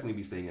 and we'll definitely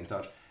be staying in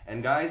touch.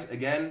 And guys,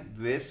 again,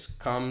 this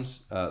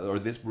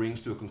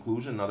brings to a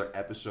conclusion another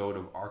episode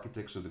of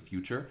Architects of the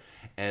Future.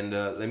 And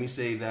let me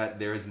say that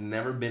there has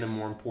never been a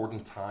more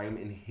important time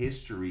in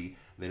history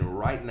than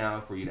right now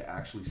for you to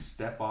actually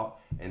step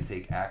up and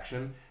take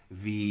action.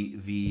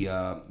 The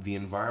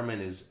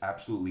environment is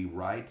absolutely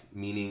right,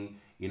 meaning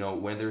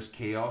when there's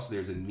chaos,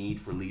 there's a need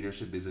for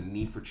leadership, there's a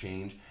need for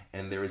change,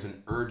 and there is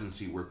an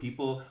urgency where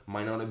people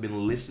might not have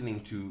been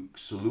listening to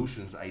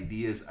solutions,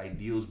 ideas,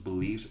 ideals,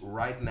 beliefs.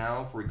 Right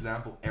now, for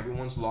example,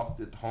 everyone's locked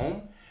at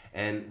home,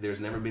 and there's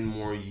never been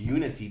more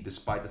unity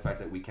despite the fact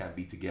that we can't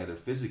be together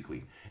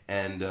physically.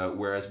 And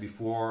whereas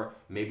before,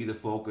 maybe the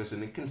focus,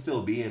 and it can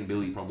still be, and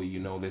Billy, probably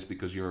this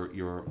because you're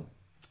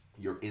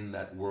in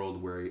that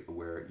world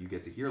where you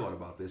get to hear a lot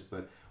about this,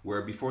 but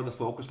where before the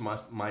focus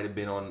might have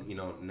been on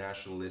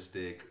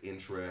nationalistic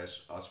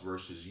interests, us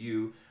versus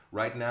you.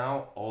 Right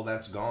now, all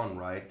that's gone.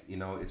 Right,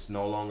 it's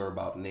no longer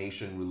about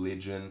nation,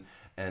 religion,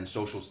 and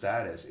social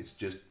status. It's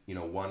just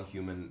one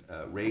human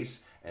race,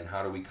 and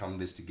how do we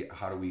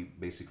How do we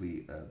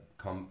basically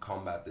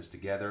combat this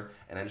together?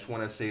 And I just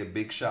want to say a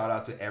big shout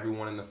out to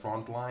everyone in the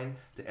front line,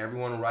 to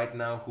everyone right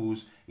now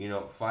who's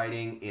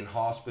fighting in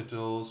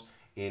hospitals,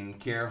 in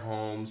care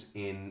homes,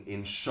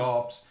 in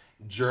shops,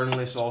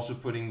 journalists also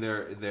putting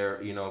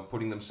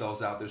putting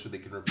themselves out there so they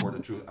can report the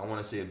truth. I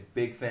want to say a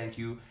big thank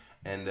you,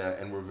 and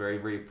we're very,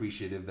 very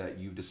appreciative that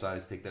you've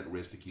decided to take that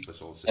risk to keep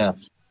us all safe. Yeah.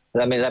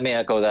 Let me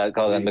echo that,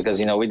 Colin, because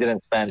we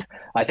didn't spend,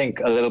 I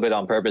think, a little bit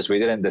on purpose. We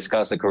didn't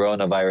discuss the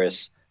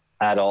coronavirus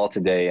at all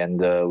today,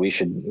 and we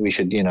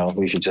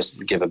should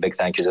just give a big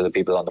thank you to the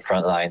people on the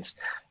front lines,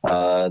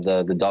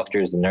 the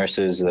doctors, the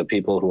nurses, the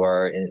people who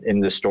are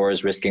in the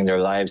stores risking their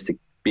lives to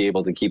be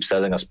able to keep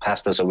selling us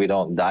pasta so we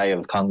don't die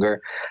of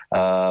hunger.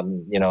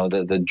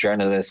 The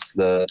journalists,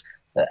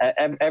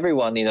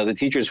 everyone, the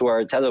teachers who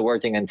are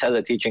teleworking and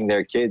teleteaching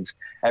their kids,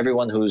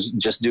 everyone who's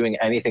just doing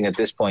anything at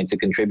this point to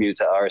contribute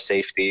to our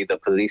safety, the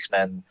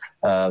policemen,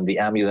 the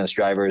ambulance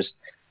drivers,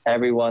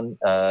 everyone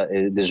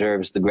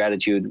deserves the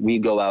gratitude. We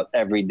go out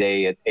every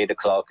day at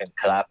 8:00 and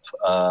clap.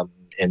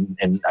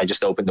 And I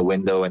just open the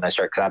window and I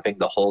start clapping.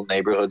 The whole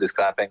neighborhood is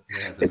clapping.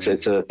 Yeah,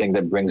 it's a thing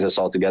that brings us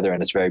all together,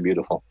 and it's very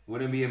beautiful.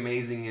 Wouldn't it be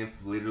amazing if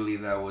literally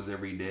that was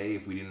every day,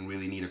 if we didn't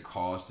really need a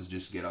cause to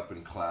just get up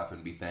and clap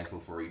and be thankful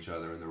for each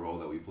other and the role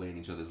that we play in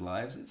each other's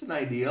lives? It's an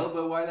ideal,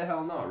 but why the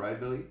hell not, right,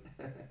 Billy?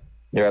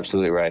 You're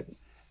absolutely right.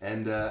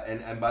 And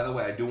by the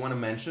way, I do want to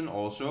mention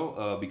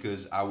also,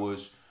 because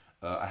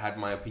I had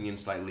my opinion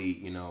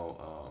slightly,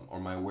 or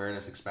my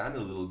awareness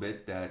expanded a little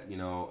bit, that,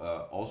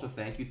 also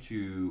thank you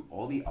to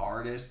all the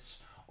artists,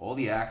 all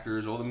the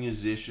actors, all the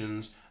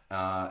musicians,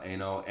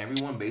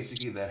 everyone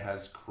basically that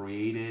has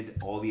created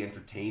all the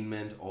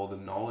entertainment, all the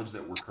knowledge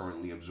that we're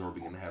currently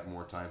absorbing and have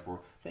more time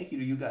for. Thank you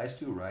to you guys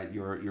too, right?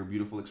 You're a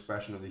beautiful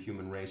expression of the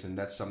human race, and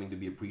that's something to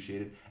be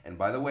appreciated. And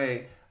by the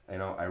way,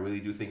 I really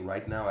do think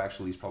right now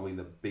actually is probably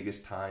the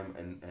biggest time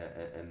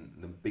and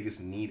the biggest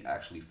need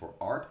actually for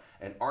art,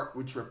 and art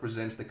which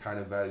represents the kind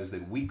of values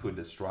that we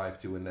could strive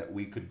to and that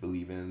we could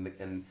believe in,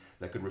 and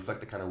that could reflect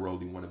the kind of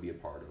world we want to be a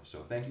part of.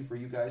 So thank you for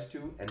you guys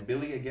too. And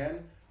Billy,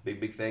 again,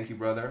 big thank you,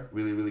 brother.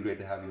 Really, really great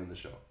to have you in the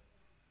show.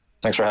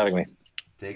 Thanks for having me.